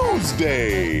fun.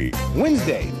 Tuesday.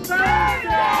 Wednesday.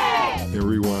 Thursday! And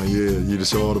Rewind, yeah, you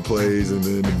just show all the plays and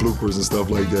then the bloopers and stuff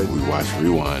like that. We watched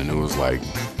Rewind, and it was like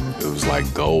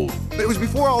gold. But it was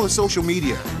before all the social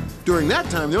media. During that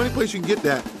time, the only place you can get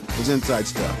that was Inside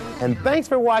Stuff. And thanks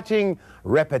for watching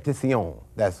Repetition.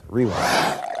 That's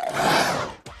Rewind.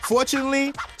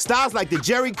 Fortunately, styles like the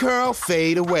Jerry curl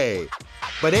fade away.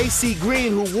 But AC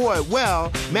Green, who wore it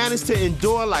well, managed to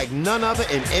endure like none other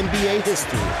in NBA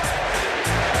history.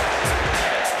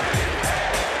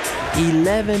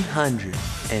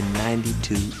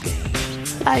 1,192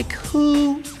 games. Like,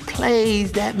 who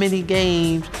plays that many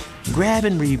games,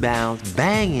 grabbing rebounds,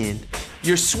 banging?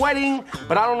 You're sweating,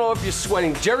 but I don't know if you're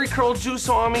sweating Jerry curl juice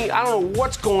on me. I don't know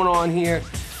what's going on here.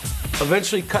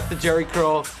 Eventually cut the Jerry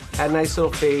curl, had a nice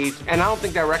little fade, and I don't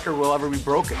think that record will ever be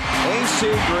broken. AC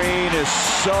Green is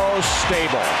so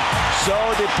stable,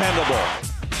 so dependable.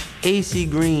 AC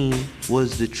Green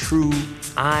was the true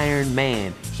Iron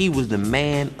Man. He was the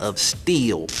man of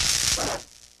steel.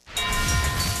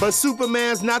 But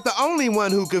Superman's not the only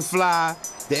one who could fly.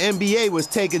 The NBA was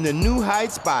taking to new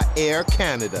heights by Air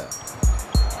Canada.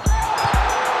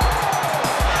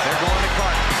 They're going to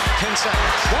Carter. 10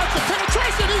 seconds. Watch the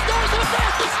penetration. He goes to the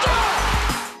basket.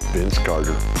 Stop! Vince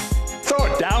Carter. Throw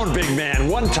it down, big man,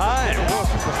 one time. Oh,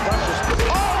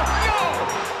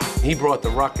 He brought the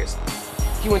ruckus.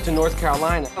 He went to North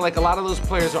Carolina. Like, a lot of those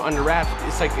players are under wraps.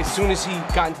 It's like as soon as he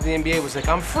got into the NBA, it was like,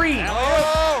 I'm free.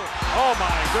 oh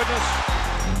my goodness.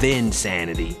 Then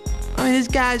sanity. I mean, this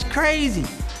guy's crazy.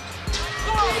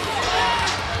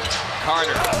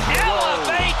 Carter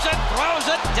elevates and throws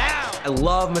it down. I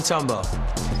love Mutombo.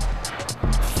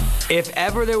 If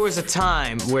ever there was a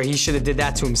time where he should have did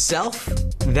that to himself,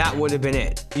 that would have been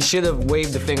it. He should have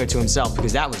waved the finger to himself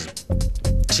because that was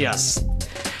just,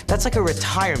 that's like a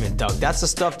retirement dunk. That's the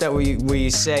stuff that where you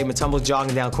say Mutombo's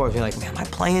jogging down court and you're like, man, am I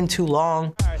playing too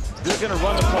long? They're gonna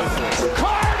run the play for it.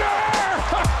 Carter!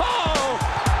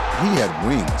 He had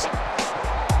wings.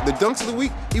 The dunks of the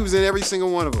week, he was in every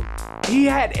single one of them. He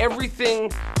had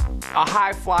everything a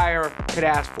high flyer could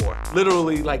ask for.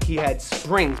 Literally, like he had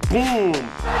springs. Boom!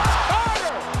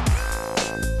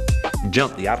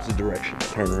 Jump the opposite direction,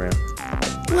 turn around.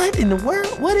 What in the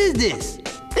world? What is this?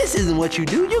 This isn't what you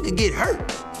do. You could get hurt.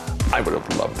 I would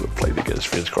have loved to have played against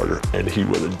Vince Carter, and he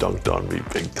would have dunked on me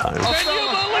big time. Can you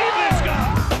believe this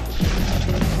guy?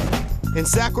 In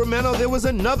Sacramento, there was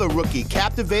another rookie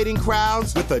captivating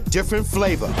crowds with a different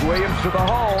flavor. Williams to the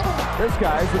hole. This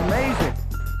guy's amazing.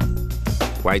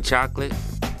 White chocolate,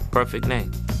 perfect name.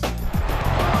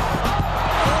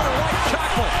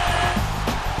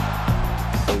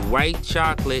 white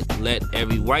chocolate let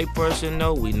every white person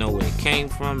know we know where it came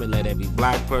from, and let every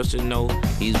black person know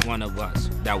he's one of us.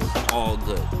 That was all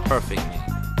good. Perfect, man.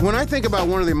 When I think about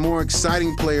one of the more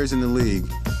exciting players in the league,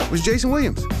 it was Jason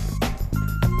Williams.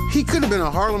 He could have been a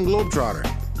Harlem Globetrotter.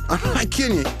 I'm not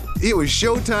kidding you. It was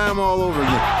showtime all over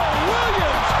again.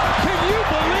 Williams, can you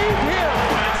believe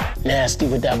him? Nasty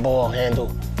with that ball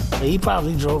handle. He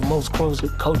probably drove most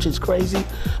coaches crazy,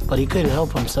 but he couldn't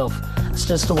help himself. It's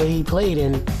just the way he played,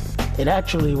 and it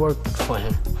actually worked for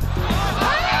him.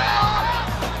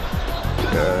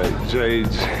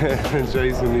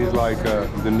 Jason, he's like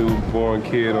the newborn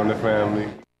kid on the family.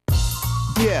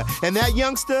 Yeah, and that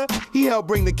youngster, he helped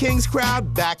bring the Kings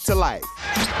crowd back to life.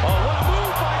 Oh, what a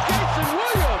move by Jason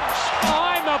Williams.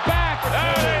 Behind the back.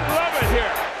 They love it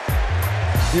here.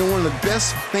 You know, one of the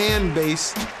best fan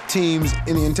base teams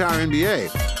in the entire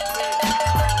NBA.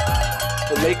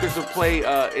 The Lakers would play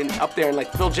up there, and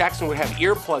like Phil Jackson would have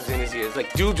earplugs in his ears.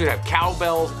 Like dudes would have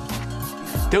cowbells.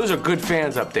 Those are good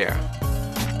fans up there.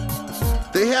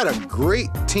 They had a great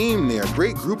team there, a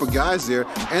great group of guys there,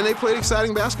 and they played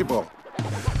exciting basketball.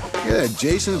 Yeah,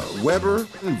 Jason, Weber,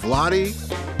 and Vlade.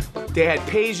 They had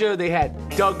Peja, they had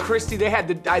Doug Christie, they had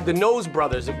the Nose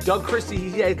brothers. Doug Christie,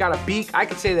 he had got a beak. I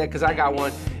could say that because I got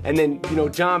one. And then, you know,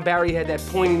 John Barry had that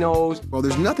pointy nose. Well,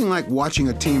 there's nothing like watching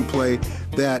a team play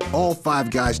that all five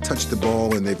guys touch the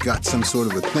ball and they've got some sort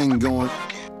of a thing going.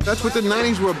 That's what the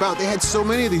 90s were about. They had so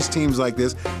many of these teams like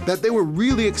this that they were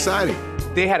really exciting.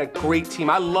 They had a great team.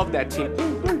 I love that team.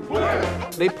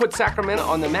 They put Sacramento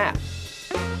on the map.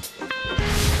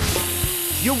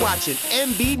 You're watching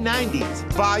NB90's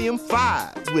Volume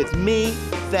 5 with me,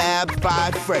 Fab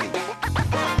Five Freddy.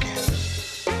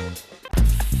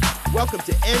 Welcome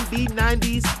to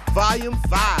NB90's Volume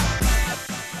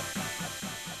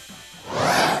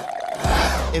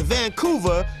 5. In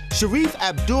Vancouver, Sharif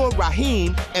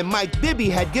Abdur-Rahim and Mike Bibby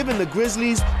had given the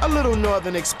Grizzlies a little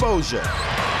northern exposure.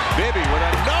 Bibby with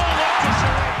a no-look to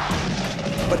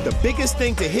Sharif. But the biggest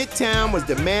thing to hit town was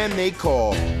the man they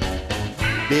called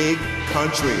Big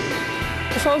Country.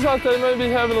 It sounds like they may be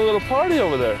having a little party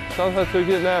over there. Sounds like they're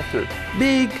getting after it.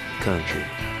 Big Country.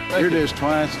 You're just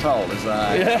twice as tall as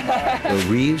I am. Yeah.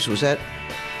 Reeves, was that?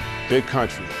 Big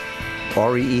Country.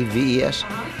 R-E-E-V-E-S?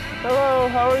 Hello,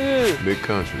 how are you? Big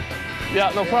Country.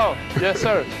 Yeah, no problem. Yes,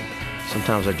 sir.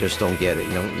 Sometimes I just don't get it,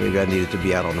 you know. Maybe I needed to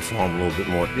be out on the farm a little bit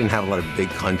more. Didn't have a lot of big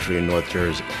country in North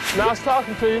Jersey. Nice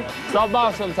talking to you. Stop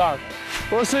by sometime.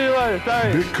 We'll see you later.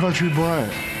 Thanks. Big Country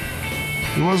Bryant.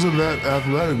 He wasn't that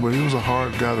athletic, but he was a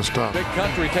hard guy to stop. Big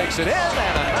Country takes it in,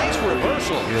 and a nice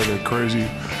reversal. He had that crazy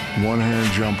one-hand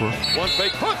jumper. One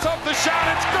fake, puts up the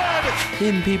shot, it's good!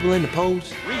 Hitting people in the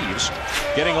post. Reeves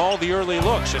getting all the early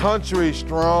looks. Country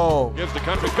strong. Gives the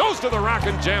Country, goes to the rack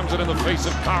and jams it in the face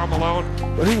of Karl Malone.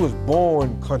 But he was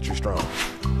born country strong.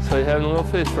 So you're having a little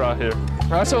fish right here.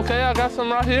 That's okay, I got some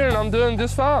right here, and I'm doing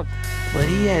just fine. But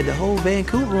he had the whole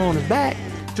Vancouver on his back.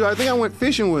 So I think I went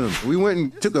fishing with him. We went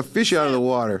and took a fish out of the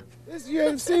water. You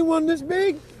haven't seen one this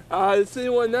big? I've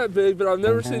seen one that big, but I've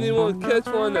never seen anyone catch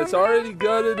one that's already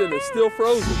gutted and is still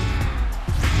frozen.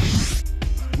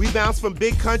 We bounced from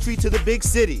Big Country to the big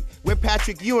city, where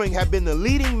Patrick Ewing had been the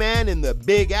leading man in the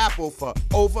Big Apple for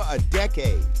over a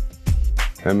decade.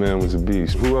 That man was a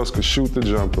beast. Who else could shoot the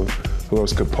jumper? Who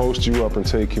else could post you up and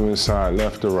take you inside,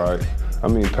 left or right? I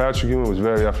mean, Patrick Ewing was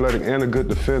very athletic and a good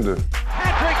defender.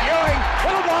 Patrick Ewing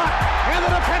with a block and the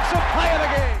defensive play of the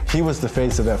game. He was the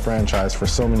face of that franchise for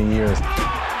so many years.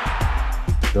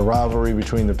 The rivalry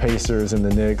between the Pacers and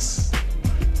the Knicks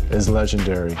is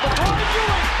legendary.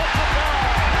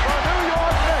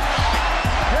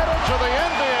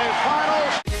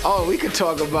 Oh, we could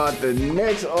talk about the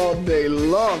Knicks all day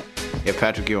long. Yeah,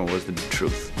 Patrick Ewing was the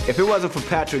truth. If it wasn't for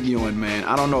Patrick Ewing, man,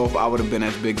 I don't know if I would have been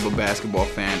as big of a basketball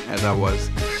fan as I was.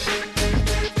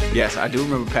 Yes, I do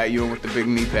remember Pat Ewing with the big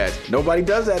knee pads. Nobody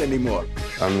does that anymore.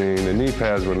 I mean, the knee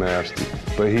pads were nasty,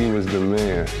 but he was the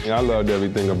man. I loved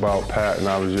everything about Pat, and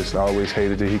I always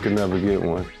hated that he could never get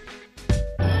one.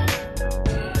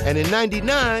 And in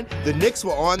 '99, the Knicks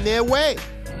were on their way.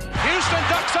 Houston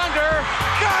ducks under,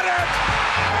 got it!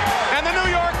 And the New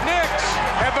York Knicks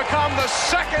have become the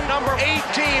second number 8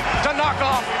 team to knock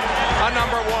off a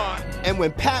number 1. And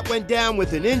when Pat went down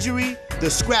with an injury,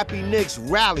 the scrappy Knicks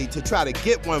rallied to try to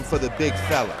get one for the big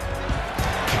fella.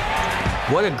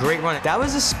 What a great run. That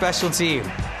was a special team.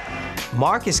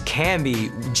 Marcus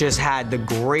Camby just had the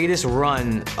greatest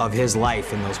run of his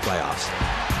life in those playoffs.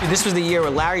 This was the year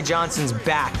where Larry Johnson's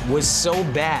back was so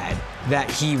bad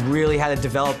that he really had to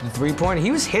develop the three-pointer.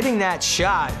 He was hitting that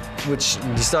shot, which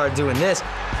he started doing this.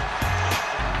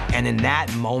 And in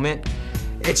that moment,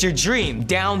 It's your dream.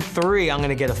 Down 3, I'm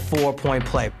gonna get a 4-point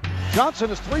play. Johnson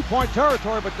is three-point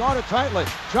territory, but guarded tightly.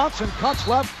 Johnson cuts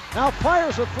left, now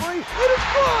fires a 3. It is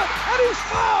good, and he's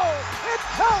fouled. It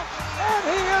counts, and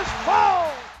he is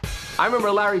fouled. I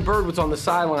remember Larry Bird was on the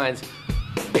sidelines,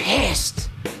 pissed.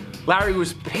 Larry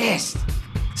was pissed.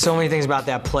 So many things about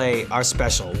that play are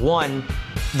special. One,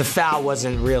 the foul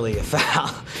wasn't really a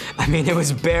foul. I mean, it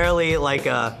was barely like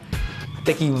a, I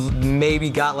think he maybe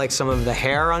got like some of the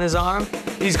hair on his arm.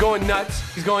 He's going nuts,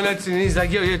 and he's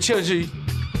like, yo, chill.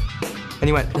 And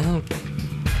he went,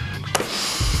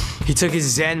 He took his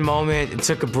zen moment,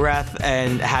 took a breath,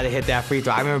 and had to hit that free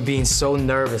throw. I remember being so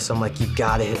nervous. I'm like, you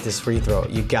gotta hit this free throw.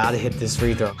 You gotta hit this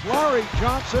free throw. Larry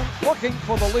Johnson looking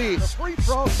for the lead. The free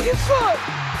throw is good.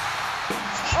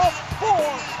 A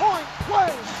 4-point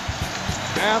play.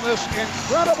 And this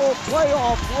incredible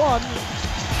playoff run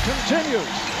continues.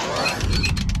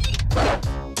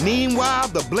 Meanwhile,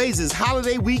 the Blazers'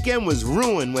 holiday weekend was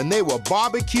ruined when they were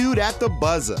barbecued at the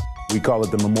buzzer. We call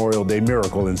it the Memorial Day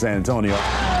Miracle in San Antonio.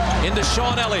 Into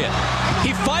Sean Elliott.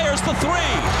 He fires the 3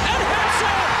 and hits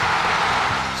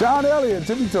it! Sean Elliott,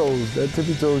 tippy toes. That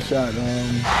tippy toes shot. What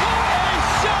a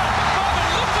shot!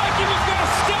 It looked like he was going to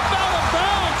step out of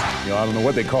bounds. You know, I don't know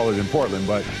what they call it in Portland,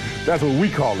 but that's what we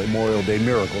call it, Memorial Day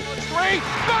Miracle. 3,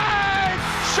 bang!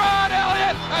 Sean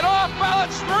Elliott, an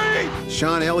off-balance 3!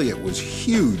 Sean Elliott was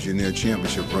huge in their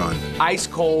championship run. Ice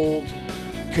cold,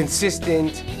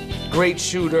 consistent, great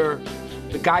shooter,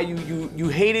 the guy you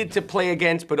hated to play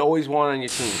against but always wanted on your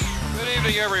team. Good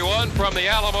evening, everyone. From the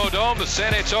Alamo Dome, the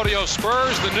San Antonio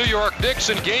Spurs, the New York Knicks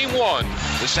in Game 1.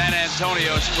 The San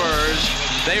Antonio Spurs,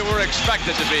 they were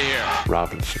expected to be here.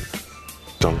 Robinson,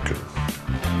 Duncan,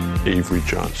 Avery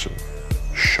Johnson,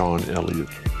 Sean Elliott,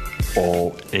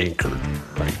 all anchored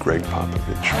by Greg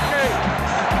Popovich. Okay,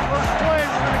 first play,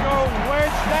 we're going to go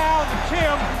wedge down to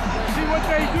Tim. See what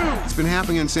they do. It's been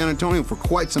happening in San Antonio for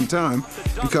quite some time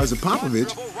because of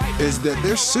Popovich is that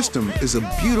their system is a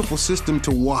beautiful system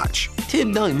to watch.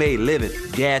 Tim Duncan made a living.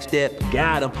 Gas step,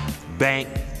 got him, bank,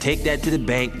 take that to the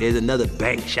bank. There's another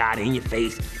bank shot in your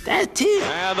face. That's Tim.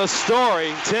 And the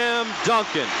story, Tim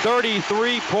Duncan,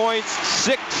 33 points,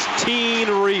 16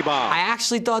 rebounds. I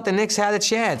actually thought the Knicks had a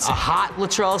chance. A hot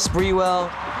Latrell Sprewell.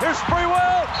 Here's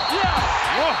Sprewell.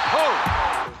 Yes. Whoa.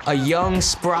 A young,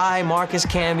 spry Marcus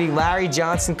Camby, Larry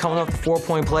Johnson coming off the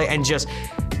 4-point play, and just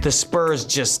the Spurs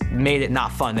just made it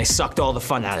not fun. They sucked all the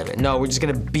fun out of it. No, we're just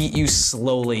gonna beat you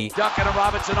slowly. Duncan and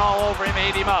Robinson all over him,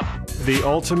 ate him up. The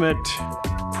ultimate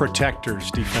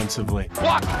protectors defensively.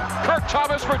 Blocked. Kurt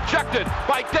Thomas rejected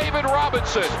by David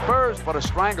Robinson. Spurs put a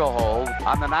stranglehold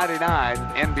on the 99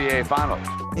 NBA Finals.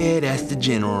 Yeah, that's the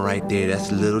general right there. That's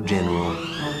the little general.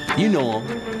 You know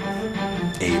him.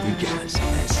 Avery Johnson,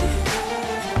 that's it.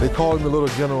 They call him the little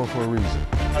general for a reason.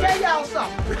 Tell y'all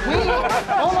something.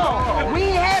 Hold on. We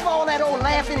ain't have all that old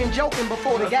laughing and joking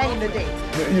before the game today.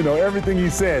 You know, everything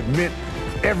he said meant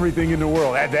everything in the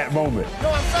world at that moment. You know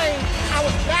what I'm saying? I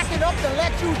was backing up to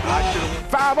let you do.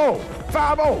 5-0.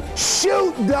 5-0.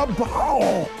 Shoot the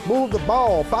ball. Move the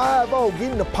ball. 5-0.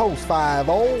 Get in the post.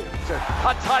 5-0.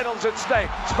 A title's at stake.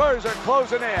 Spurs are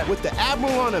closing in. With the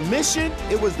Admiral on a mission,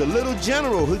 it was the little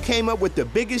general who came up with the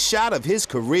biggest shot of his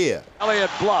career.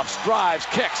 Elliott bluffs, drives,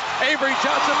 kicks. Avery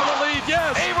Johnson for the lead,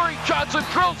 yes. Avery Johnson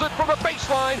drills it from the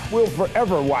baseline. We'll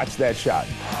forever watch that shot.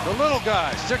 The little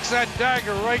guy sticks that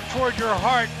dagger right toward your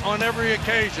heart on every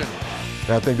occasion.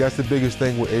 And I think that's the biggest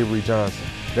thing with Avery Johnson.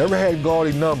 Never had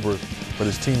gaudy numbers, but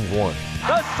his teams won.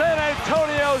 The San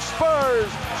Antonio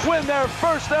Spurs win their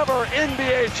first ever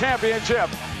NBA championship.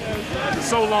 For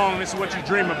so long, this is what you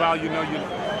dream about, you know.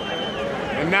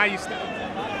 And now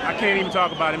I can't even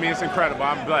talk about it. I mean, it's incredible.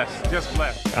 I'm blessed, just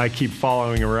blessed. I keep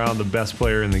following around the best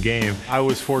player in the game. I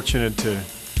was fortunate to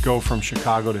go from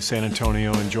Chicago to San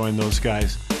Antonio and join those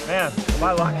guys. Man, am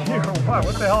I lucky here or what?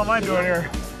 What the hell am I doing here?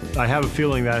 I have a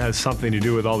feeling that has something to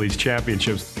do with all these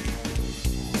championships.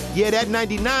 Yeah, that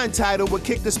 99 title would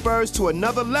kick the Spurs to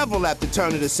another level at the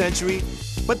turn of the century,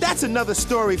 but that's another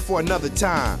story for another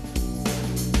time.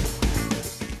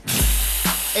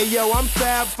 Hey yo, I'm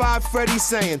Fab Five Freddy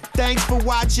saying thanks for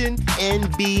watching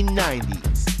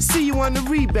NB90's. See you on the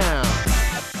rebound.